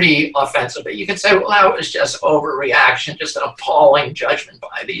that's pretty offensive. But you could say, well, that was just overreaction, just an appalling judgment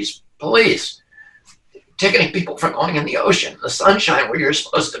by these police. Ticketing people for going in the ocean, the sunshine where you're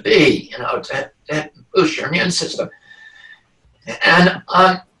supposed to be, to boost your immune system. And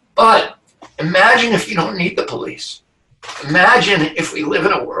but imagine if you don't need the police. Imagine if we live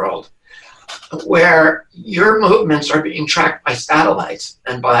in a world where your movements are being tracked by satellites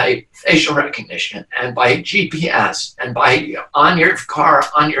and by facial recognition and by GPS and by on your car,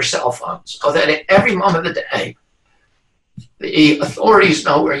 on your cell phone, so that at every moment of the day, the authorities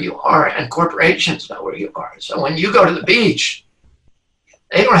know where you are and corporations know where you are. So when you go to the beach,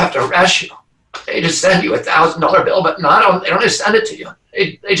 they don't have to arrest you. They just send you $1,000 bill, but they don't just send it to you.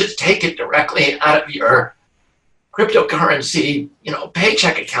 They just take it directly out of your cryptocurrency,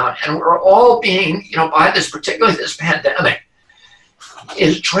 paycheck account. And we're all being, by this, particularly this pandemic,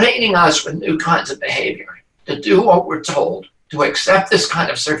 is training us with new kinds of behavior to do what we're told, to accept this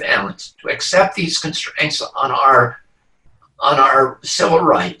kind of surveillance, to accept these constraints on our civil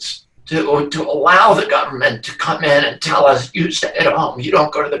rights, to allow the government to come in and tell us, you stay at home, you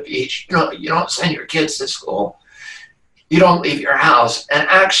don't go to the beach, you don't send your kids to school, you don't leave your house, and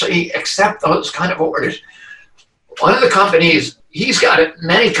actually accept those kind of orders. One of the companies, he's got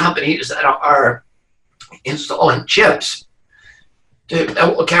many companies that are installing chips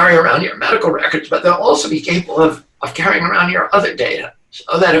that will carry around your medical records, but they'll also be capable of carrying around your other data,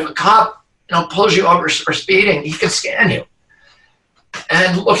 so that if a cop pulls you over for speeding, he can scan you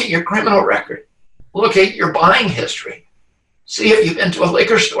and look at your criminal record, look at your buying history, see if you've been to a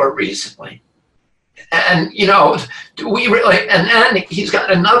liquor store recently. And, do we really, and then he's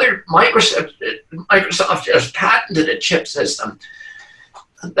got another, Microsoft just patented a chip system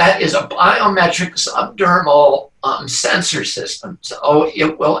that is a biometric subdermal sensor system. So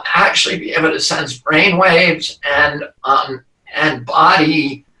it will actually be able to sense brain waves and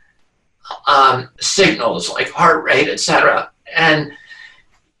body signals like heart rate, etc. And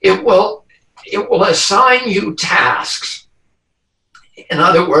it will assign you tasks. In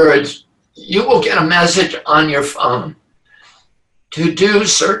other words, you will get a message on your phone to do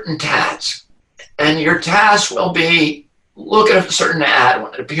certain tasks. And your task will be, look at a certain ad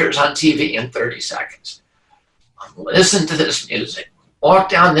when it appears on TV in 30 seconds. Listen to this music. Walk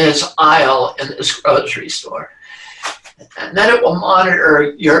down this aisle in this grocery store. And then it will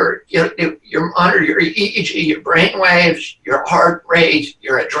monitor your EEG, your brain waves, your heart rate,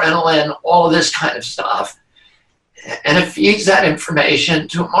 your adrenaline, all of this kind of stuff. And it feeds that information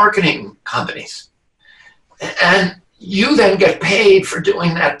to marketing companies. And you then get paid for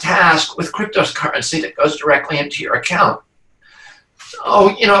doing that task with cryptocurrency that goes directly into your account.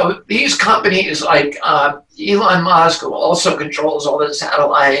 So, these companies like Elon Musk, who also controls all the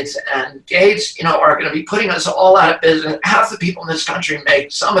satellites, and Gates, are going to be putting us all out of business. Half the people in this country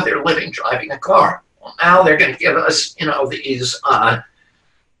make some of their living driving a car. Well, now they're going to give us, these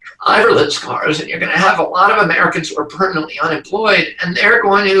driverless cars, and you're going to have a lot of Americans who are permanently unemployed, and they're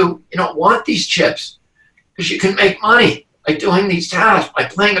going to, want these chips because you can make money by doing these tasks, by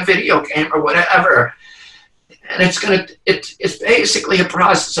playing a video game or whatever. And it's basically a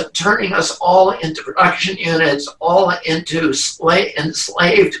process of turning us all into production units, all into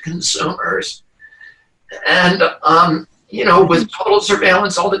enslaved consumers. And, with total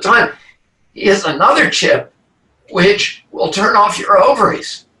surveillance all the time. He has another chip which will turn off your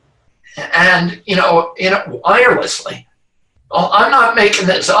ovaries and, wirelessly. Well, I'm not making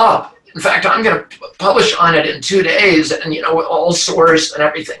this up. In fact, I'm going to publish on it in 2 days and, with all source and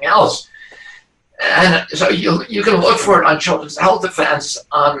everything else. And so you can look for it on Children's Health Defense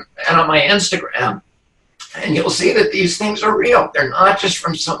and on my Instagram. And you'll see that these things are real. They're not just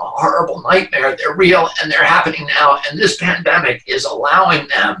from some horrible nightmare. They're real and they're happening now. And this pandemic is allowing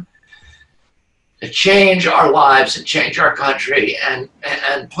them to change our lives and change our country and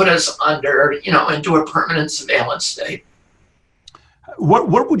put us under, into a permanent surveillance state.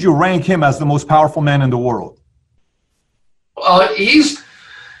 What would you rank him as the most powerful man in the world? Well, he's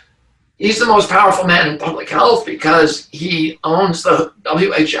the most powerful man in public health because he owns the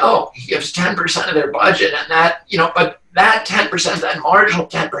WHO. He gives 10% of their budget, and that, but that 10%, that marginal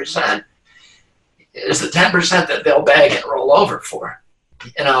 10%, is the 10% that they'll beg and roll over for,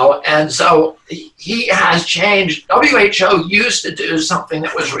 and so he has changed. WHO used to do something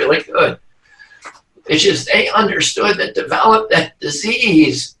that was really good, which is they understood that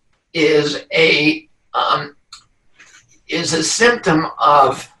disease is a symptom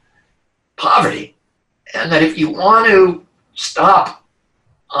of poverty, and that if you want to stop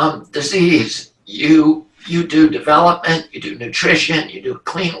disease, you do development, you do nutrition, you do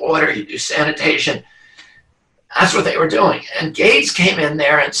clean water, you do sanitation. That's what they were doing. And Gates came in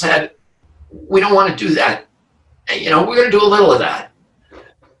there and said, we don't want to do that. And, we're going to do a little of that.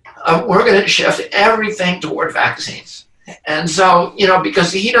 We're going to shift everything toward vaccines. And so,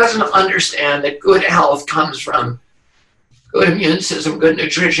 because he doesn't understand that good health comes from good immune system, good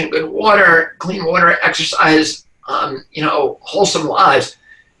nutrition, good water, clean water, exercise, wholesome lives.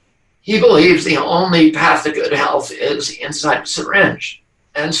 He believes the only path to good health is inside a syringe.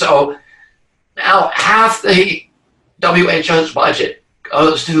 And so now half the WHO's budget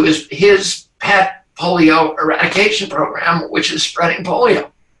goes to his pet polio eradication program, which is spreading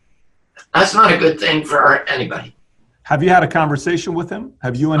polio. That's not a good thing for anybody. Have you had a conversation with him?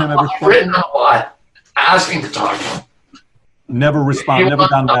 Have you and him ever spoken? I've written a lot asking to talk to him. Never respond, never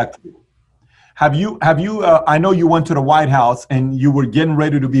gone back to you. Have you, I know you went to the White House and you were getting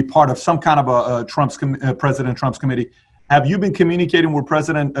ready to be part of some kind of a President Trump's committee. Have you been communicating with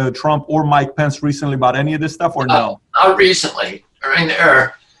President Trump or Mike Pence recently about any of this stuff or no? Not recently. During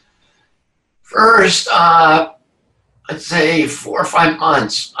their first, I'd say 4 or 5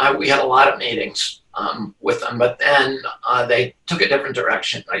 months, we had a lot of meetings with them, but then they took a different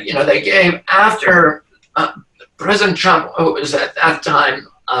direction. They gave, after President Trump, who was at that time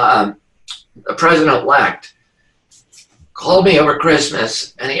the president-elect, called me over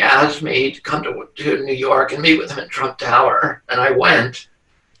Christmas and he asked me to come to New York and meet with him in Trump Tower. And I went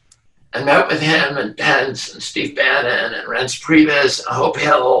and met with him and Pence and Steve Bannon and Reince Priebus and Hope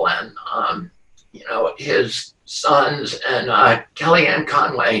Hill and, his sons and Kellyanne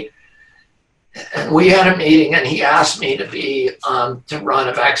Conway. And we had a meeting and he asked me to run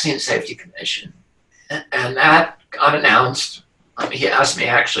a vaccine safety commission. And that got announced. He asked me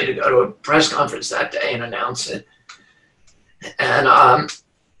actually to go to a press conference that day and announce it. And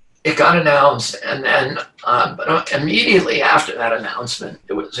it got announced. And then, but immediately after that announcement,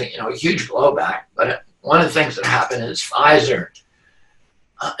 it was a huge blowback. But one of the things that happened is Pfizer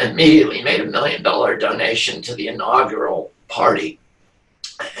immediately made $1 million donation to the inaugural party.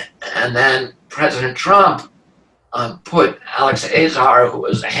 And then President Trump put Alex Azar, who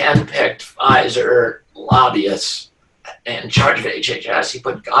was a hand-picked Pfizer lobbyist in charge of HHS. He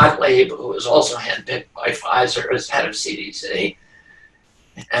put Gottlieb, who was also handpicked by Pfizer, as head of CDC.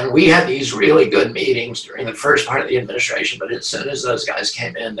 And we had these really good meetings during the first part of the administration, but as soon as those guys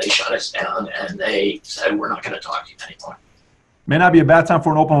came in, they shut us down and they said, we're not going to talk to you anymore. May not be a bad time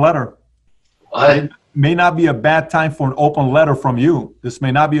for an open letter. What? May not be a bad time for an open letter from you. This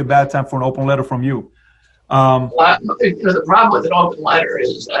may not be a bad time for an open letter from you. The problem with an open letter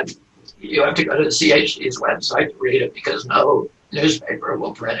is that you have to go to the CHD's website to read it because no newspaper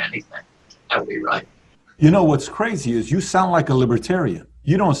will print anything that we write. What's crazy is you sound like a libertarian.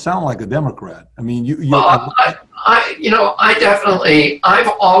 You don't sound like a Democrat. I mean, I definitely, I've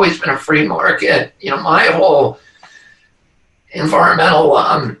always been a free market. My whole environmental,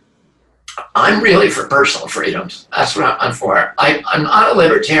 I'm really for personal freedoms. That's what I'm for. I'm not a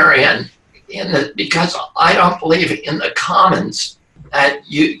libertarian because I don't believe in the commons. That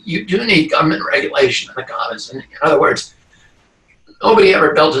you do need government regulation in the commons. And in other words, nobody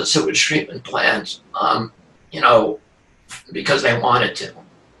ever built a sewage treatment plant, because they wanted to.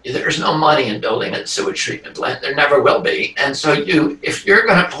 There's no money in building a sewage treatment plant. There never will be. And so if you're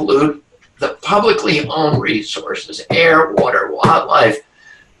going to pollute the publicly owned resources, air, water, wildlife,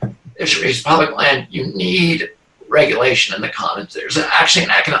 fisheries, public land, you need regulation in the commons. There's actually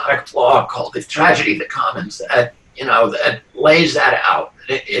an economic law called the Tragedy of the Commons that, that lays that out.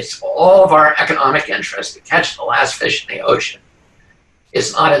 It's all of our economic interest to catch the last fish in the ocean.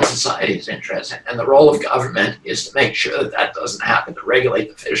 It's not in society's interest. And the role of government is to make sure that that doesn't happen, to regulate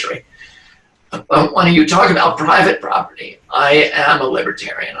the fishery. But when you talk about private property, I am a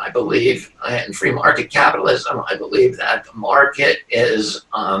libertarian. I believe in free market capitalism. I believe that the market is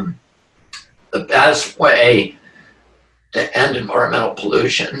the best way to end environmental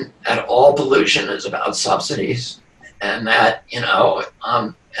pollution, and all pollution is about subsidies, and that, and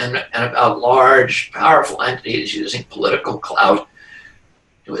about large, powerful entities using political clout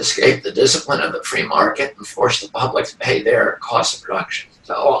to escape the discipline of the free market and force the public to pay their cost of production.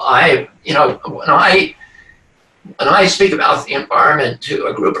 So when I speak about the environment to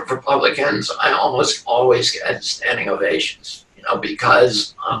a group of Republicans, I almost always get standing ovations,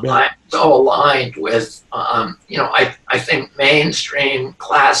 because I'm so aligned with, I think mainstream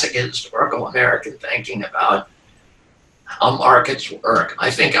classic historical American thinking about how markets work. I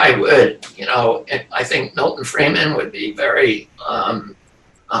think I would, I think Milton Friedman would be very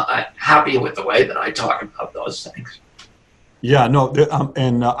happy with the way that I talk about those things. Yeah, no,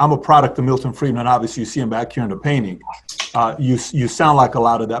 I'm a product of Milton Friedman. Obviously, you see him back here in the painting. You sound like a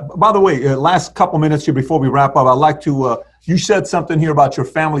lot of that. By the way, last couple minutes here before we wrap up, I'd like to, you said something here about your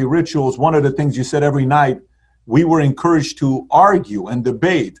family rituals. One of the things you said, every night we were encouraged to argue and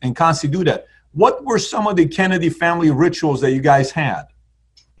debate and constantly do that. What were some of the Kennedy family rituals that you guys had?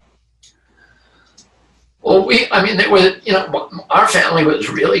 Well, there was, our family was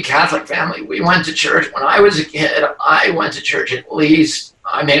a really Catholic family. We went to church. When I was a kid, I went to church at least,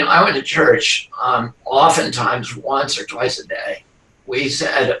 I went to church oftentimes once or twice a day. We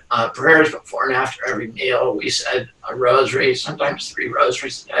said prayers before and after every meal. We said a rosary, sometimes 3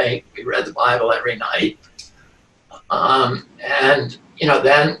 rosaries a day. We read the Bible every night.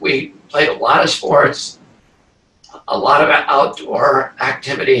 Then we played a lot of sports, a lot of outdoor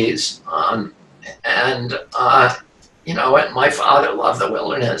activities. And my father loved the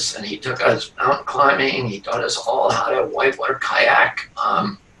wilderness, and he took us mountain climbing. He taught us all how to whitewater kayak.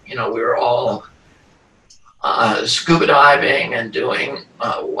 We were all scuba diving and doing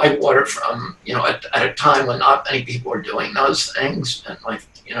whitewater from, at a time when not many people were doing those things. And my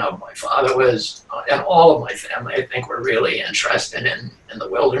father was, and all of my family, I think, were really interested in the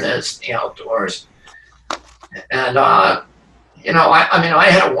wilderness, the outdoors. And, I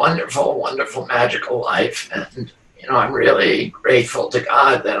had a wonderful, wonderful, magical life. And, I'm really grateful to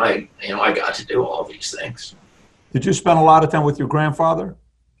God that I got to do all these things. Did you spend a lot of time with your grandfather?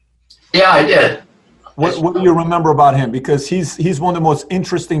 Yeah, I did. What do you remember about him? Because he's one of the most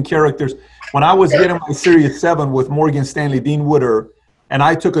interesting characters. When I was getting my Series 7 with Morgan Stanley, Dean Witter, and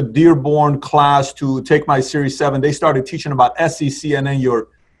I took a Dearborn class to take my Series 7, they started teaching about SEC, and then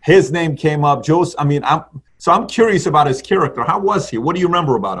his name came up. So I'm curious about his character. How was he? What do you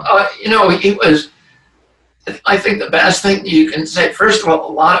remember about him? He was, I think the best thing you can say, first of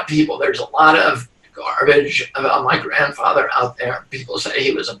all, there's a lot of garbage about my grandfather out there. People say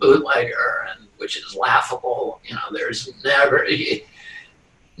he was a bootlegger, which is laughable. There's nobody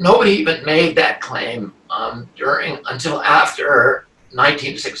even made that claim until after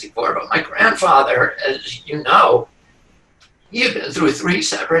 1964. But my grandfather, as you know, he had been through 3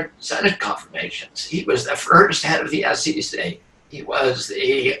 separate Senate confirmations. He was the first head of the SEC. He was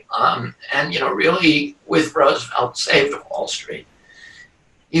really with Roosevelt, saved Wall Street.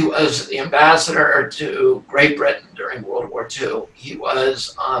 He was the ambassador to Great Britain during World War II. He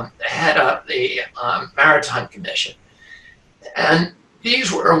was the head of the Maritime Commission. And these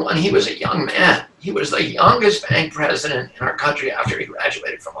were when he was a young man. He was the youngest bank president in our country after he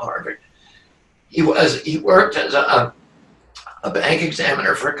graduated from Harvard. He worked as a bank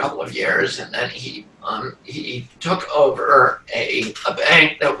examiner for a couple of years, and then he took over a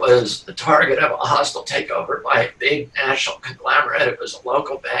bank that was the target of a hostile takeover by a big national conglomerate. It was a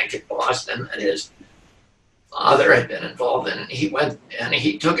local bank in Boston that his father had been involved in. And he went and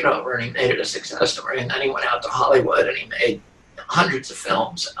he took it over and he made it a success story. And then he went out to Hollywood and he made hundreds of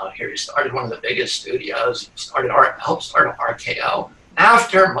films out here. He started one of the biggest studios. He helped start RKO.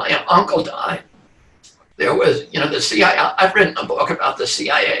 After my uncle died, there was, the CIA. I've written a book about the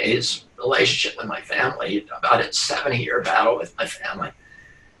CIA's relationship with my family, about its 70-year battle with my family.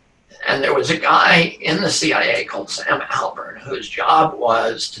 And there was a guy in the CIA called Sam Alburn, whose job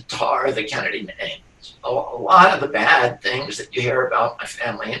was to tar the Kennedy name. So a lot of the bad things that you hear about my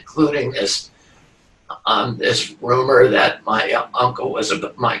family, including this this rumor that my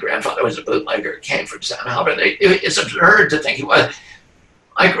my grandfather was a bootlegger came from Sam Albert. It's absurd to think he was.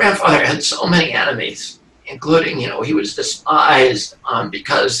 My grandfather had so many enemies, including, he was despised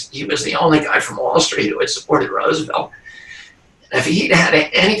because he was the only guy from Wall Street who had supported Roosevelt. And if he'd had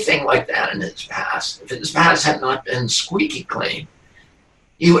anything like that in his past, if his past had not been squeaky clean,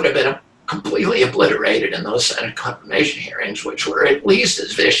 he would have been completely obliterated in those Senate confirmation hearings, which were at least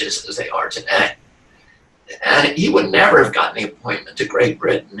as vicious as they are today. And he would never have gotten the appointment to Great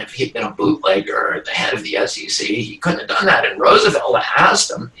Britain if he'd been a bootlegger or the head of the SEC. He couldn't have done that. And Roosevelt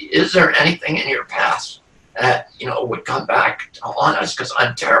asked him, is there anything in your past that, would come back to haunt us? Because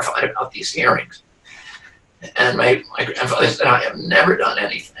I'm terrified about these hearings. And my grandfather said, I have never done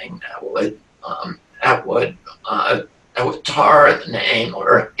anything that would tar the name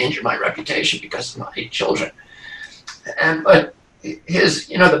or injure my reputation because of my children. But his,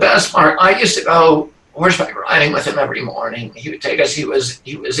 the best part, I used to go horseback riding with him every morning. He would take us. He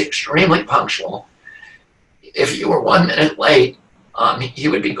was extremely punctual. If you were 1 minute late, he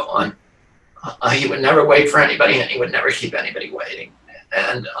would be gone. He would never wait for anybody, and he would never keep anybody waiting.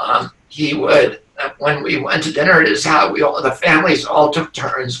 And he would, when we went to dinner at his house, the families all took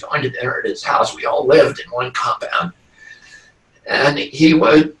turns going to dinner at his house. We all lived in one compound. And he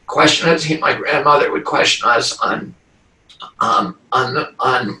would question us. My grandmother would question us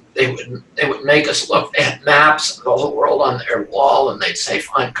they would make us look. They had maps of the whole world on their wall, and they'd say,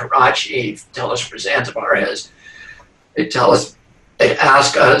 find Karachi, tell us where Zanzibar is. They'd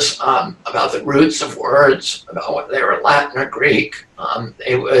ask us about the roots of words, about whether they were Latin or Greek.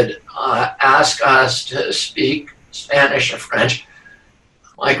 They would ask us to speak Spanish or French.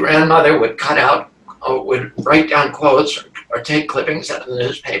 My grandmother would would write down quotes or take clippings out of the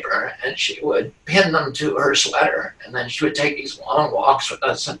newspaper, and she would pin them to her sweater. And then she would take these long walks with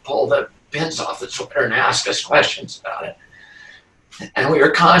us and pull the pins off the sweater and ask us questions about it. And we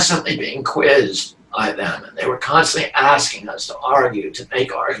were constantly being quizzed by them, and they were constantly asking us to argue, to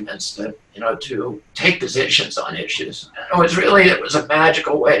make arguments, to take positions on issues. And it was a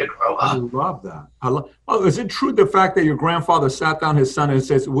magical way to grow up. I love that. Is it true the fact that your grandfather sat down his son and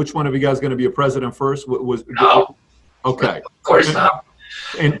says, which one of you guys is going to be a president first? No. Okay. Of course not.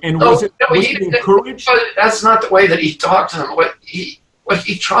 And was he encouraged? That's not the way that he talked to them. What he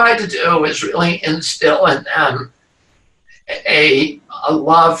tried to do is really instill in them a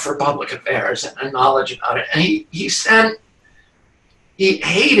love for public affairs and a knowledge about it. And he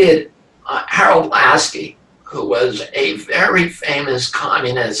hated Harold Laski, who was a very famous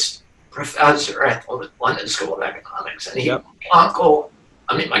communist professor at the London School of Economics. And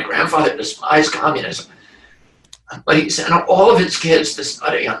my grandfather despised communism, but he sent all of his kids to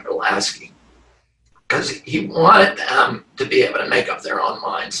study under Lasky because he wanted them to be able to make up their own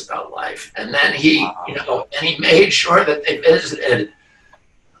minds about life. And then he made sure that they visited,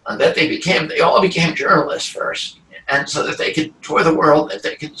 that they all became journalists first. And so that they could tour the world, that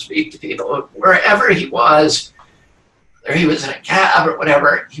they could speak to people wherever he was, whether he was in a cab or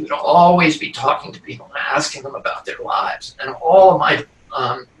whatever, he would always be talking to people and asking them about their lives. And all of my,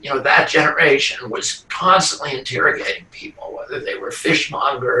 that generation was constantly interrogating people, whether they were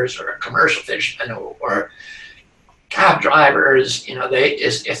fishmongers or commercial fishermen or cab drivers.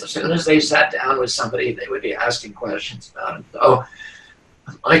 As soon as they sat down with somebody, they would be asking questions about it. So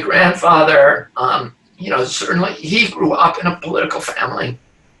my grandfather, certainly he grew up in a political family.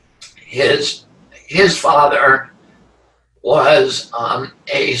 His father was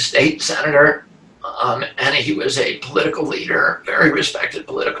a state senator, and he was a political leader, very respected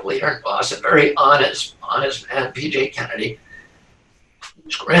political leader in Boston, very honest man, P.J. Kennedy.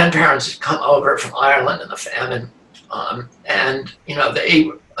 His grandparents had come over from Ireland in the famine,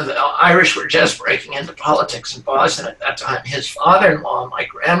 the Irish were just breaking into politics in Boston at that time. His father-in-law, my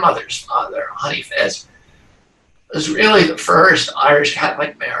grandmother's father, Honey Fitz, was really the first Irish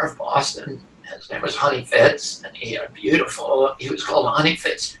Catholic mayor of Boston. His name was Honey Fitz, and he was called Honey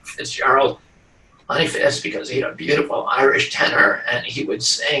Fitzgerald Honey Fitz because he had a beautiful Irish tenor, and he would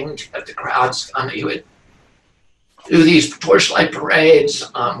sing at the crowds. He would do these torchlight parades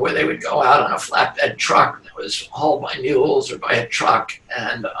where they would go out on a flatbed truck that was hauled by mules or by a truck,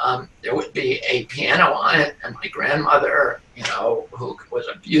 and there would be a piano on it, and my grandmother, who was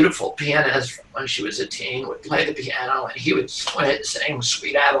a beautiful pianist from when she was a teen, would play the piano, and he would sing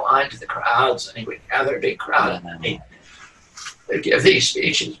Sweet Adeline to the crowds, and he would gather a big crowd, and then they'd give these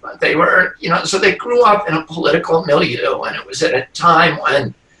speeches. But they were, so they grew up in a political milieu, and it was at a time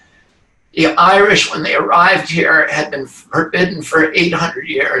when the Irish, when they arrived here, had been forbidden for 800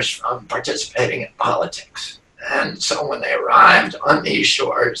 years from participating in politics. And so when they arrived on these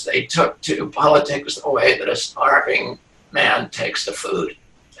shores, they took to politics the way that a starving man takes to food.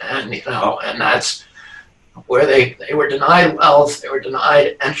 And, and that's where they were denied wealth, they were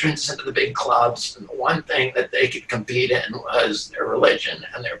denied entrance into the big clubs, and the one thing that they could compete in was their religion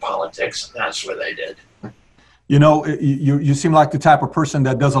and their politics, and that's what they did. You seem like the type of person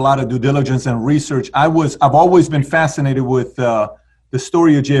that does a lot of due diligence and research. I've always been fascinated with the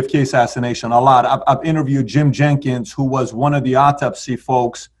story of JFK assassination a lot. I've interviewed Jim Jenkins, who was one of the autopsy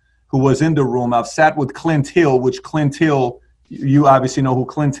folks who was in the room. I've sat with Clint Hill, which Clint Hill, you obviously know who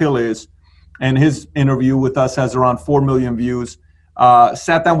Clint Hill is, and his interview with us has around 4 million views.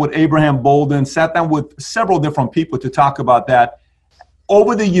 Sat down with Abraham Bolden, sat down with several different people to talk about that.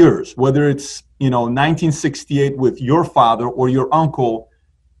 Over the years, whether it's 1968 with your father or your uncle,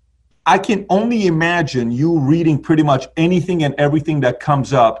 I can only imagine you reading pretty much anything and everything that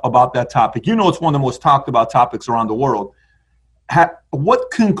comes up about that topic. It's one of the most talked about topics around the world. What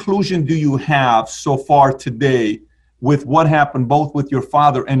conclusion do you have so far today with what happened both with your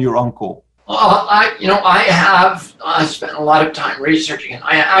father and your uncle? Well, I have spent a lot of time researching it.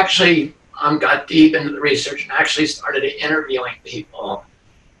 I actually got deep into the research and actually started interviewing people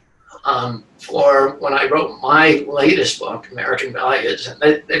for when I wrote my latest book, American Values. And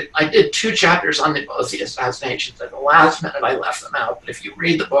I did 2 chapters on both the assassinations. At the last minute, I left them out. But if you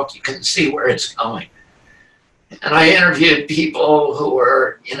read the book, you can see where it's going. And I interviewed people who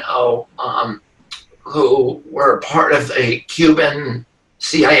were, who were part of the Cuban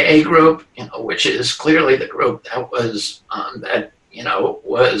CIA group, which is clearly the group that was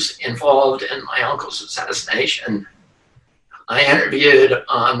was involved in my uncle's assassination. I interviewed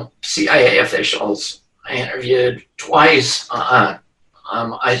CIA officials. I interviewed twice. I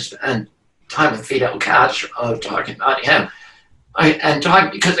spent time with Fidel Castro talking about him.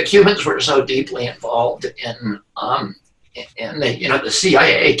 Because the Cubans were so deeply involved in the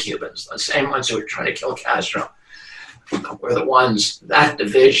CIA Cubans, the same ones who were trying to kill Castro, were the ones, that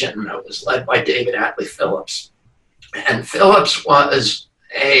division that was led by David Atlee Phillips. And Phillips was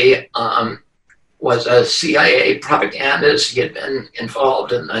a CIA propagandist. He had been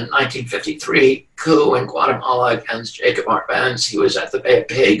involved in the 1953 coup in Guatemala against Jacob Arbenz. He was at the Bay of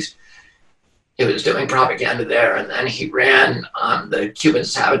Pigs. He was doing propaganda there, and then he ran the Cuban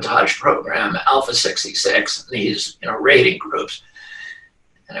sabotage program, Alpha 66, these raiding groups.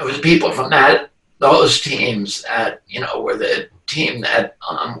 And it was people from those teams that were the team that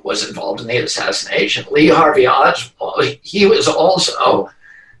was involved in the assassination. Lee Harvey Oswald, he was also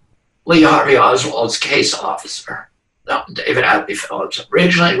Lee Harvey Oswald's case officer, David Atlee Phillips.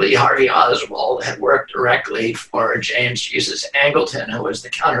 Originally, Lee Harvey Oswald had worked directly for James Jesus Angleton, who was the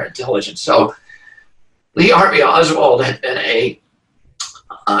counterintelligence. So Lee Harvey Oswald had been a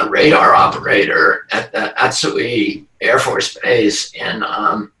radar operator at the Atsui Air Force Base in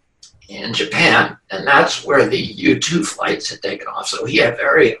Japan, and that's where the U-2 flights had taken off. So he had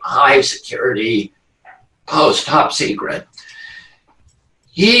very high security post, top secret.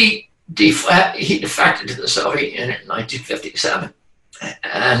 He defected to the Soviet Union in 1957,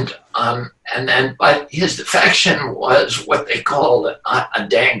 but his defection was what they called a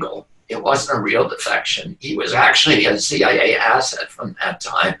dangle. It wasn't a real defection. He was actually a CIA asset from that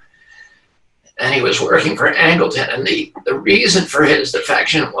time, and he was working for Angleton. And the reason for his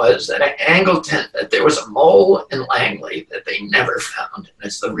defection was that at Angleton, that there was a mole in Langley that they never found. And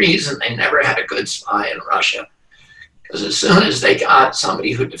it's the reason they never had a good spy in Russia. Because as soon as they got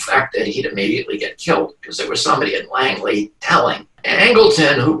somebody who defected, he'd immediately get killed, because there was somebody in Langley telling.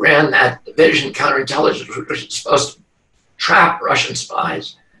 Angleton, who ran that division, counterintelligence, which was supposed to trap Russian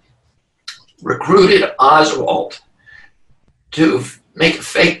spies, recruited Oswald to make a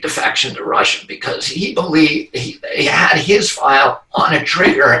fake defection to Russia because he believed they had his file on a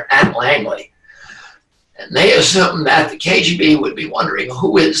trigger at Langley. And they assumed that the KGB would be wondering,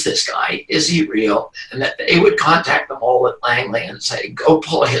 who is this guy? Is he real? And that they would contact them all at Langley and say, go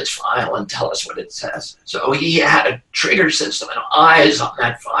pull his file and tell us what it says. So he had a trigger system and eyes on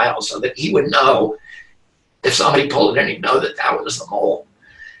that file so that he would know if somebody pulled it, and he'd know that that was the mole.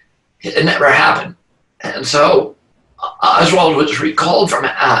 It never happened. And so Oswald was recalled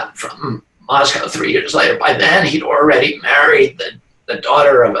from Moscow 3 years later. By then, he'd already married the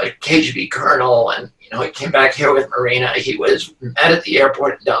daughter of a KGB colonel, and he came back here with Marina. He was met at the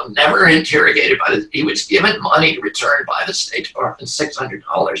airport, never interrogated he was given money to return by the State Department,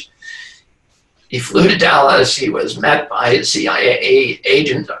 $600. He flew to Dallas. He was met by a CIA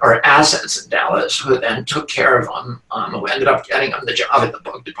agent or assets in Dallas, who then took care of him, who ended up getting him the job at the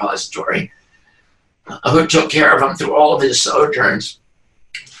book depository, who took care of him through all of his sojourns.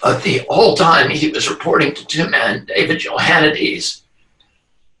 But the whole time he was reporting to two men, David Johannades,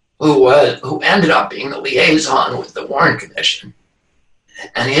 who ended up being the liaison with the Warren Commission.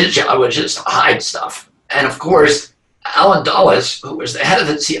 And his job was just to hide stuff. And of course, Allen Dulles, who was the head of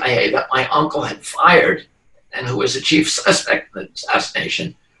the CIA that my uncle had fired and who was the chief suspect in the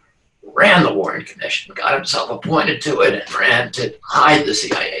assassination, ran the Warren Commission, got himself appointed to it, and ran to hide the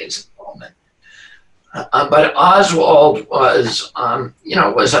CIA's involvement. But Oswald was,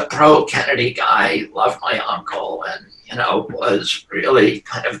 was a pro-Kennedy guy, loved my uncle, and, was really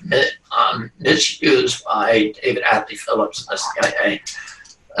kind of misused by David Atlee Phillips and the CIA.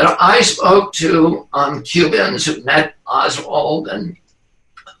 And I spoke to Cubans who met Oswald and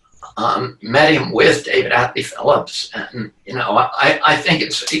met him with David Atlee Phillips. And, I think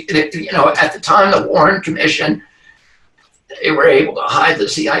it's, at the time, the Warren Commission, they were able to hide the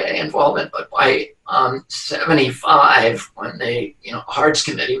CIA involvement, but by 75, when the Hartz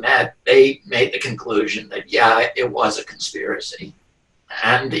Committee met, they made the conclusion that, yeah, it was a conspiracy.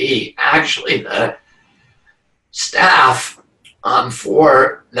 And the staff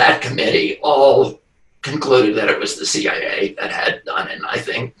for that committee all concluded that it was the CIA that had done it. And I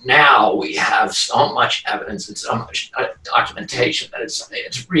think now we have so much evidence and so much documentation that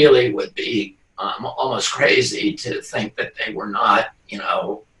it's really would be almost crazy to think that they were not,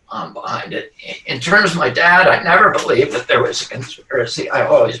 behind it. In terms of my dad, I never believed that there was a conspiracy. I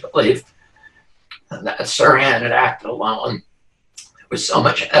always believed that Sirhan had acted alone. There was so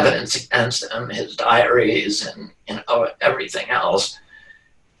much evidence against him, his diaries and, everything else.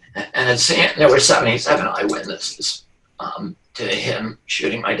 And there were 77 eyewitnesses to him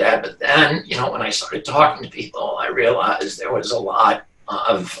shooting my dad. But then, when I started talking to people, I realized there was a lot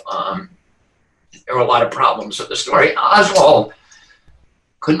of problems with the story. Oswald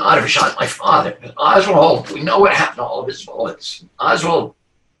could not have shot my father. Oswald, we know what happened to all of his bullets. Oswald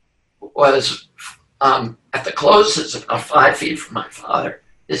was at the closest, about 5 feet from my father.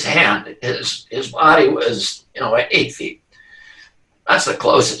 His hand, his body was, at 8 feet. That's the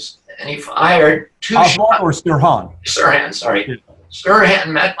closest. And he fired two shots. Oswald or Sirhan? Sirhan, sorry. Sirhan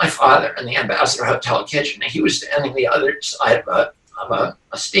met my father in the Ambassador Hotel kitchen, and he was standing the other side of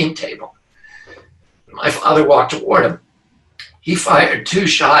a steam table. My father walked toward him. He fired 2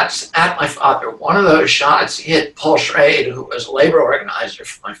 shots at my father. One of those shots hit Paul Schrade, who was a labor organizer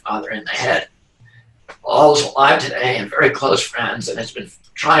for my father, in the head. Paul's alive today and very close friends, and has been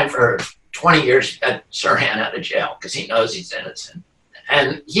trying for 20 years to get Sirhan out of jail because he knows he's innocent.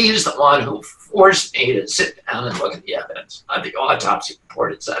 And he's the one who forced me to sit down and look at the evidence, the autopsy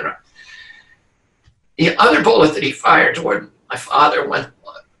report, etc. The other bullet that he fired toward my father went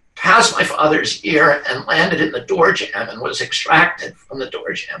past my father's ear and landed in the door jamb and was extracted from the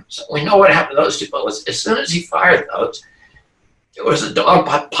door jamb. So we know what happened to those 2 bullets. As soon as he fired those, there was a dog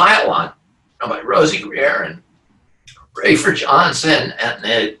pile-on by Rosie Greer and Rayford Johnson and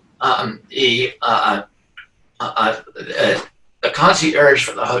the concierge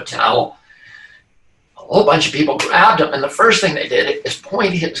for the hotel. A whole bunch of people grabbed him, and the first thing they did is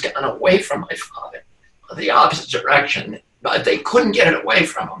point his gun away from my father, the opposite direction, but they couldn't get it away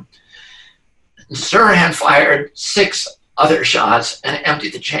from him. And Sirhan fired 6 other shots and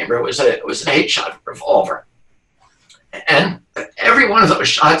emptied the chamber. It was an 8-shot revolver. And every one of those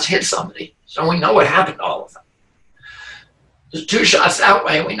shots hit somebody. So we know what happened to all of them. There's 2 shots that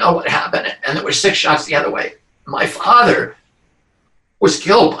way, we know what happened. And there were 6 shots the other way. My father was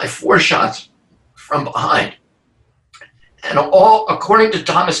killed by 4 shots from behind. And all, according to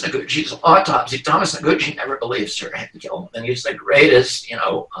Thomas Noguchi's autopsy, Thomas Noguchi never believed Sirhan killed him. And he's the greatest,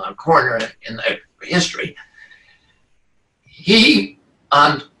 coroner in the history. He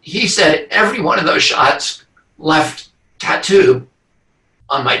said every one of those shots left tattoo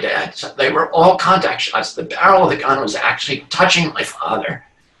on my dad. So they were all contact shots. The barrel of the gun was actually touching my father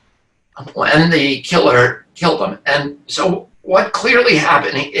when the killer killed him. And so what clearly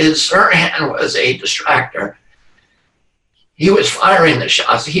happened is Sirhan was a distractor. He was firing the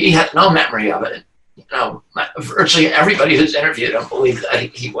shots. He had no memory of it. Virtually everybody who's interviewed him believed that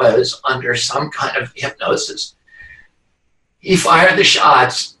he was under some kind of hypnosis. He fired the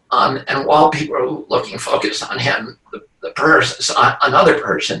shots, and while people were looking focused on him, another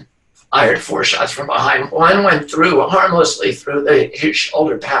person fired 4 shots from behind. One went through harmlessly through his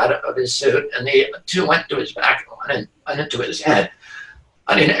shoulder pad of his suit, and the 2 went to his back and one into his head.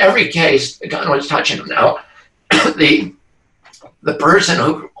 But in every case, the gun was touching him. Now, the person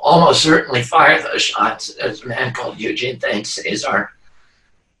who almost certainly fired those shots is a man called Eugene Thanes Cesar,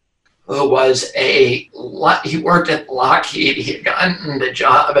 who was he worked at Lockheed. He had gotten the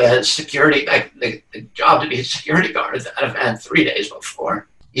job as the job to be a security guard at that event 3 days before.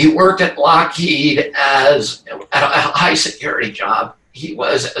 He worked at Lockheed at a high security job. He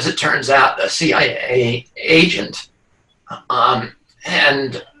was, as it turns out, a CIA agent.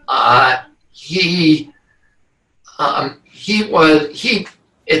 He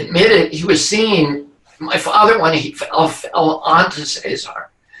admitted he was seeing my father when he fell onto Cesar.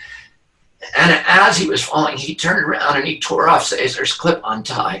 And as he was falling, he turned around and he tore off Cesar's clip-on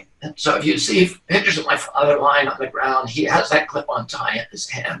tie. And so if you see pictures of my father lying on the ground, he has that clip-on tie in his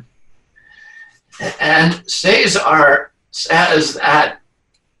hand. And Cesar says that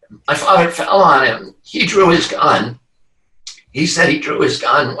my father fell on him. He drew his gun. He said he drew his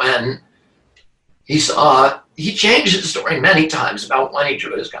gun when he changed his story many times about when he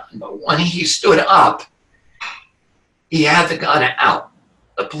drew his gun, but when he stood up, he had the gun out.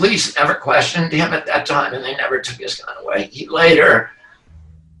 The police never questioned him at that time, and they never took his gun away. He later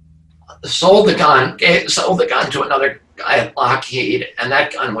sold the gun to another guy at Lockheed, and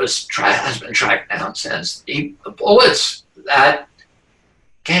that gun has been tracked down since. The bullets that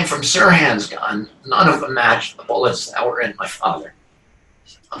came from Sirhan's gun, none of them matched the bullets that were in my father.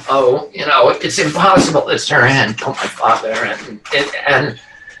 Oh, it's impossible that Sirhan killed my father, and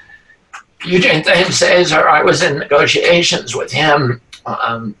Eugene Thames says, I was in negotiations with him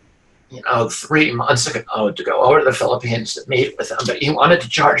 3 months ago to go over to the Philippines to meet with him, but he wanted to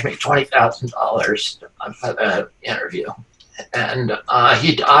charge me $20,000 for the interview. And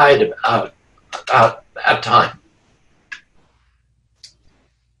he died about that time.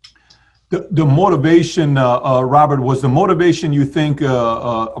 The motivation, Robert, was the motivation, you think,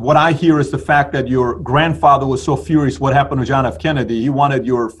 what I hear is the fact that your grandfather was so furious what happened to John F. Kennedy. He wanted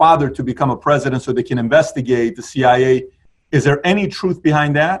your father to become a president so they can investigate the CIA. Is there any truth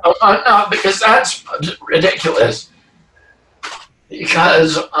behind that? No, because that's ridiculous.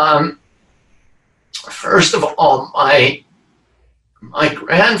 Because, first of all, my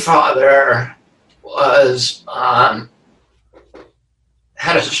grandfather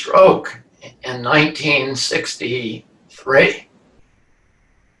had a stroke in 1963,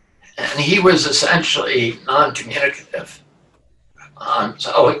 and he was essentially non-communicative.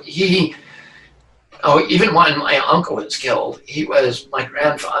 So even when my uncle was killed, my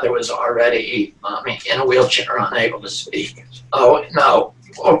grandfather was already in a wheelchair, unable to speak. Oh no,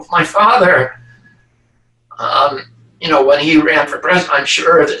 well, my father, when he ran for president, I'm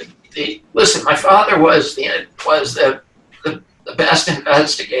sure that my father was the best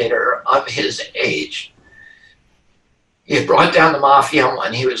investigator of his age. He had brought down the mafia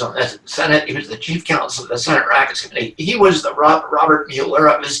when he was on the Senate. He was the chief counsel of the Senate Rackets Committee. He was the Robert Mueller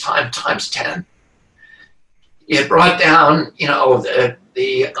of his time times 10. He had brought down, the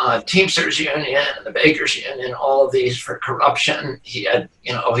Teamsters Union and the Bakers Union, all of these for corruption. He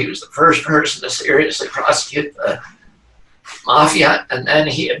was the first person to seriously prosecute the mafia, and then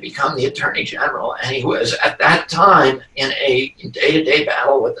he had become the Attorney General, and he was at that time in a day-to-day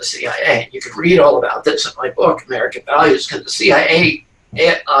battle with the CIA. You can read all about this in my book, American Values, because the CIA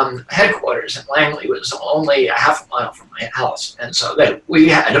headquarters in Langley was only a half a mile from my house, and so that we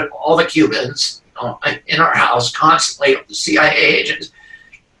had all the Cubans in our house constantly, the CIA agents.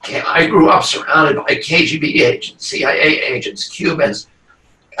 I grew up surrounded by KGB agents, CIA agents, Cubans,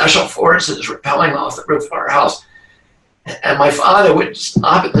 special forces rappelling off the roof of our house. And my father would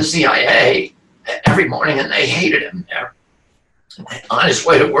stop at the CIA every morning, and they hated him there on his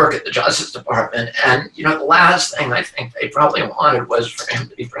way to work at the Justice Department. And, the last thing I think they probably wanted was for him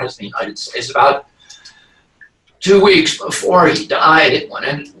to be president of the United States. About 2 weeks before he died,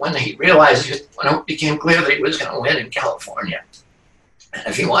 when he realized, when it became clear that he was going to win in California. And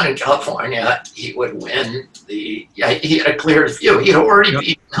if he won in California, he would win he had a clear view. He had already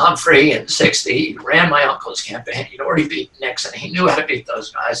beaten Humphrey in 60. He ran my uncle's campaign. He'd already beaten Nixon. He knew how to beat those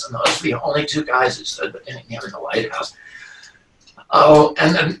guys, and those were the only two guys who stood between him and the White House. Oh,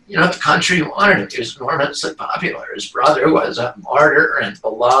 and then, the country wanted him. He was enormously popular. His brother was a martyr and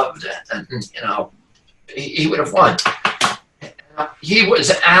beloved, and he would have won. He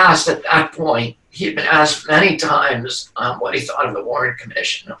was asked at that point, he had been asked many times what he thought of the Warren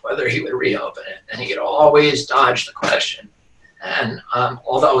Commission, whether he would reopen it, and he had always dodged the question. And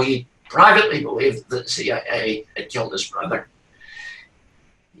although he privately believed that the CIA had killed his brother,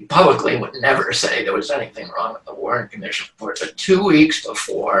 he publicly would never say there was anything wrong with the Warren Commission report. But 2 weeks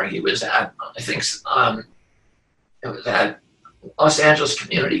before, he was at, I think it was at Los Angeles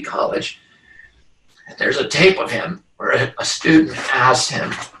Community College. And there's a tape of him where a student asked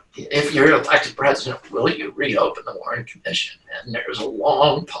him, if you're elected president, will you reopen the Warren Commission? And there's a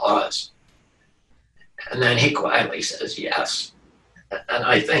long pause. And then he quietly says yes. And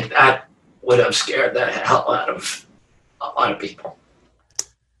I think that would have scared the hell out of a lot of people.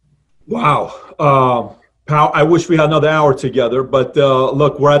 Wow. Pal, I wish we had another hour together, but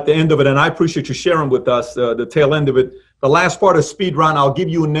look, we're at the end of it, and I appreciate you sharing with us the tail end of it. The last part of speed round, I'll give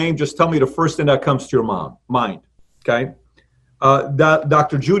you a name. Just tell me the first thing that comes to your mind. Okay?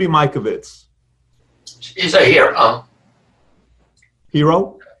 Dr. Judy Mikovits. She's a hero.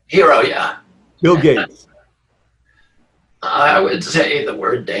 Hero? Hero, yeah. Bill Gates. I would say the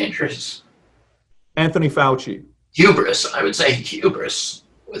word dangerous. Anthony Fauci. Hubris. I would say hubris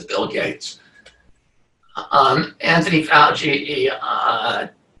with Bill Gates. Anthony Fauci,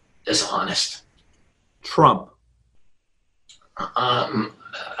 dishonest. Trump.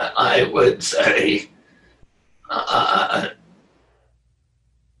 I would say, I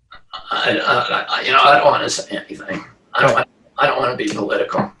don't want to say anything. I don't want to be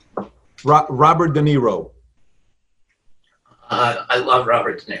political. Robert De Niro. I love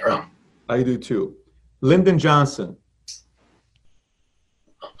Robert De Niro. I do too. Lyndon Johnson.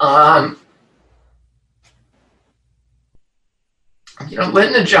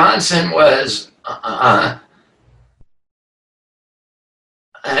 Lyndon Johnson was I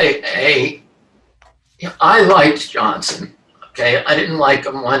liked Johnson. Okay, I didn't like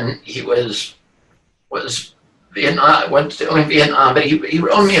him when he was Vietnam, went to Vietnam, but he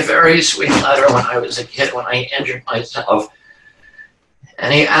wrote me a very sweet letter when I was a kid, when I injured myself.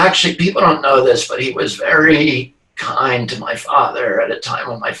 And he actually, people don't know this, but he was very kind to my father at a time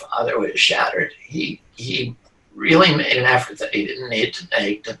when my father was shattered. He really made an effort that he didn't need to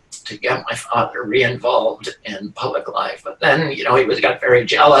make to get my father re-involved in public life. But then, he got very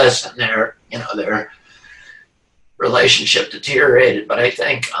jealous, and their relationship deteriorated. But I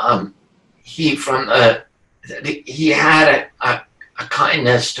think he had a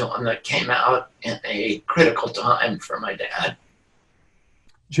kindness to him that came out in a critical time for my dad.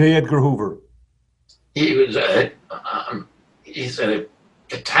 J. Edgar Hoover. He was he's a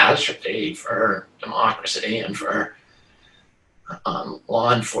catastrophe for democracy and for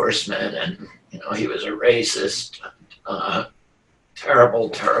law enforcement, and he was a racist, terrible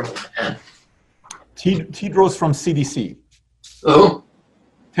man. Tedros from CDC. Who?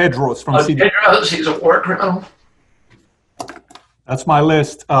 Tedros from CDC. Tedros, he's a war criminal. That's my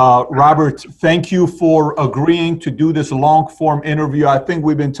list. Robert, thank you for agreeing to do this long form interview. I think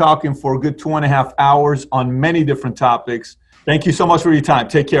we've been talking for a good 2.5 hours on many different topics. Thank you so much for your time.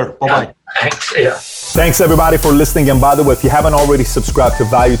 Take care. Bye-bye. Yeah, thanks. Yeah. Thanks, everybody, for listening. And by the way, if you haven't already subscribed to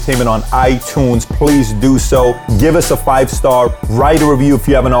Valuetainment on iTunes, please do so. Give us a 5-star. Write a review if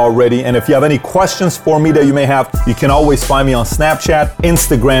you haven't already. And if you have any questions for me that you may have, you can always find me on Snapchat,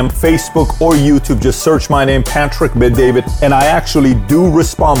 Instagram, Facebook, or YouTube. Just search my name, Patrick Bet-David. And I actually do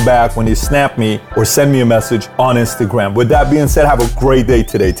respond back when you snap me or send me a message on Instagram. With that being said, have a great day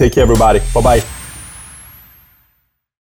today. Take care, everybody. Bye-bye.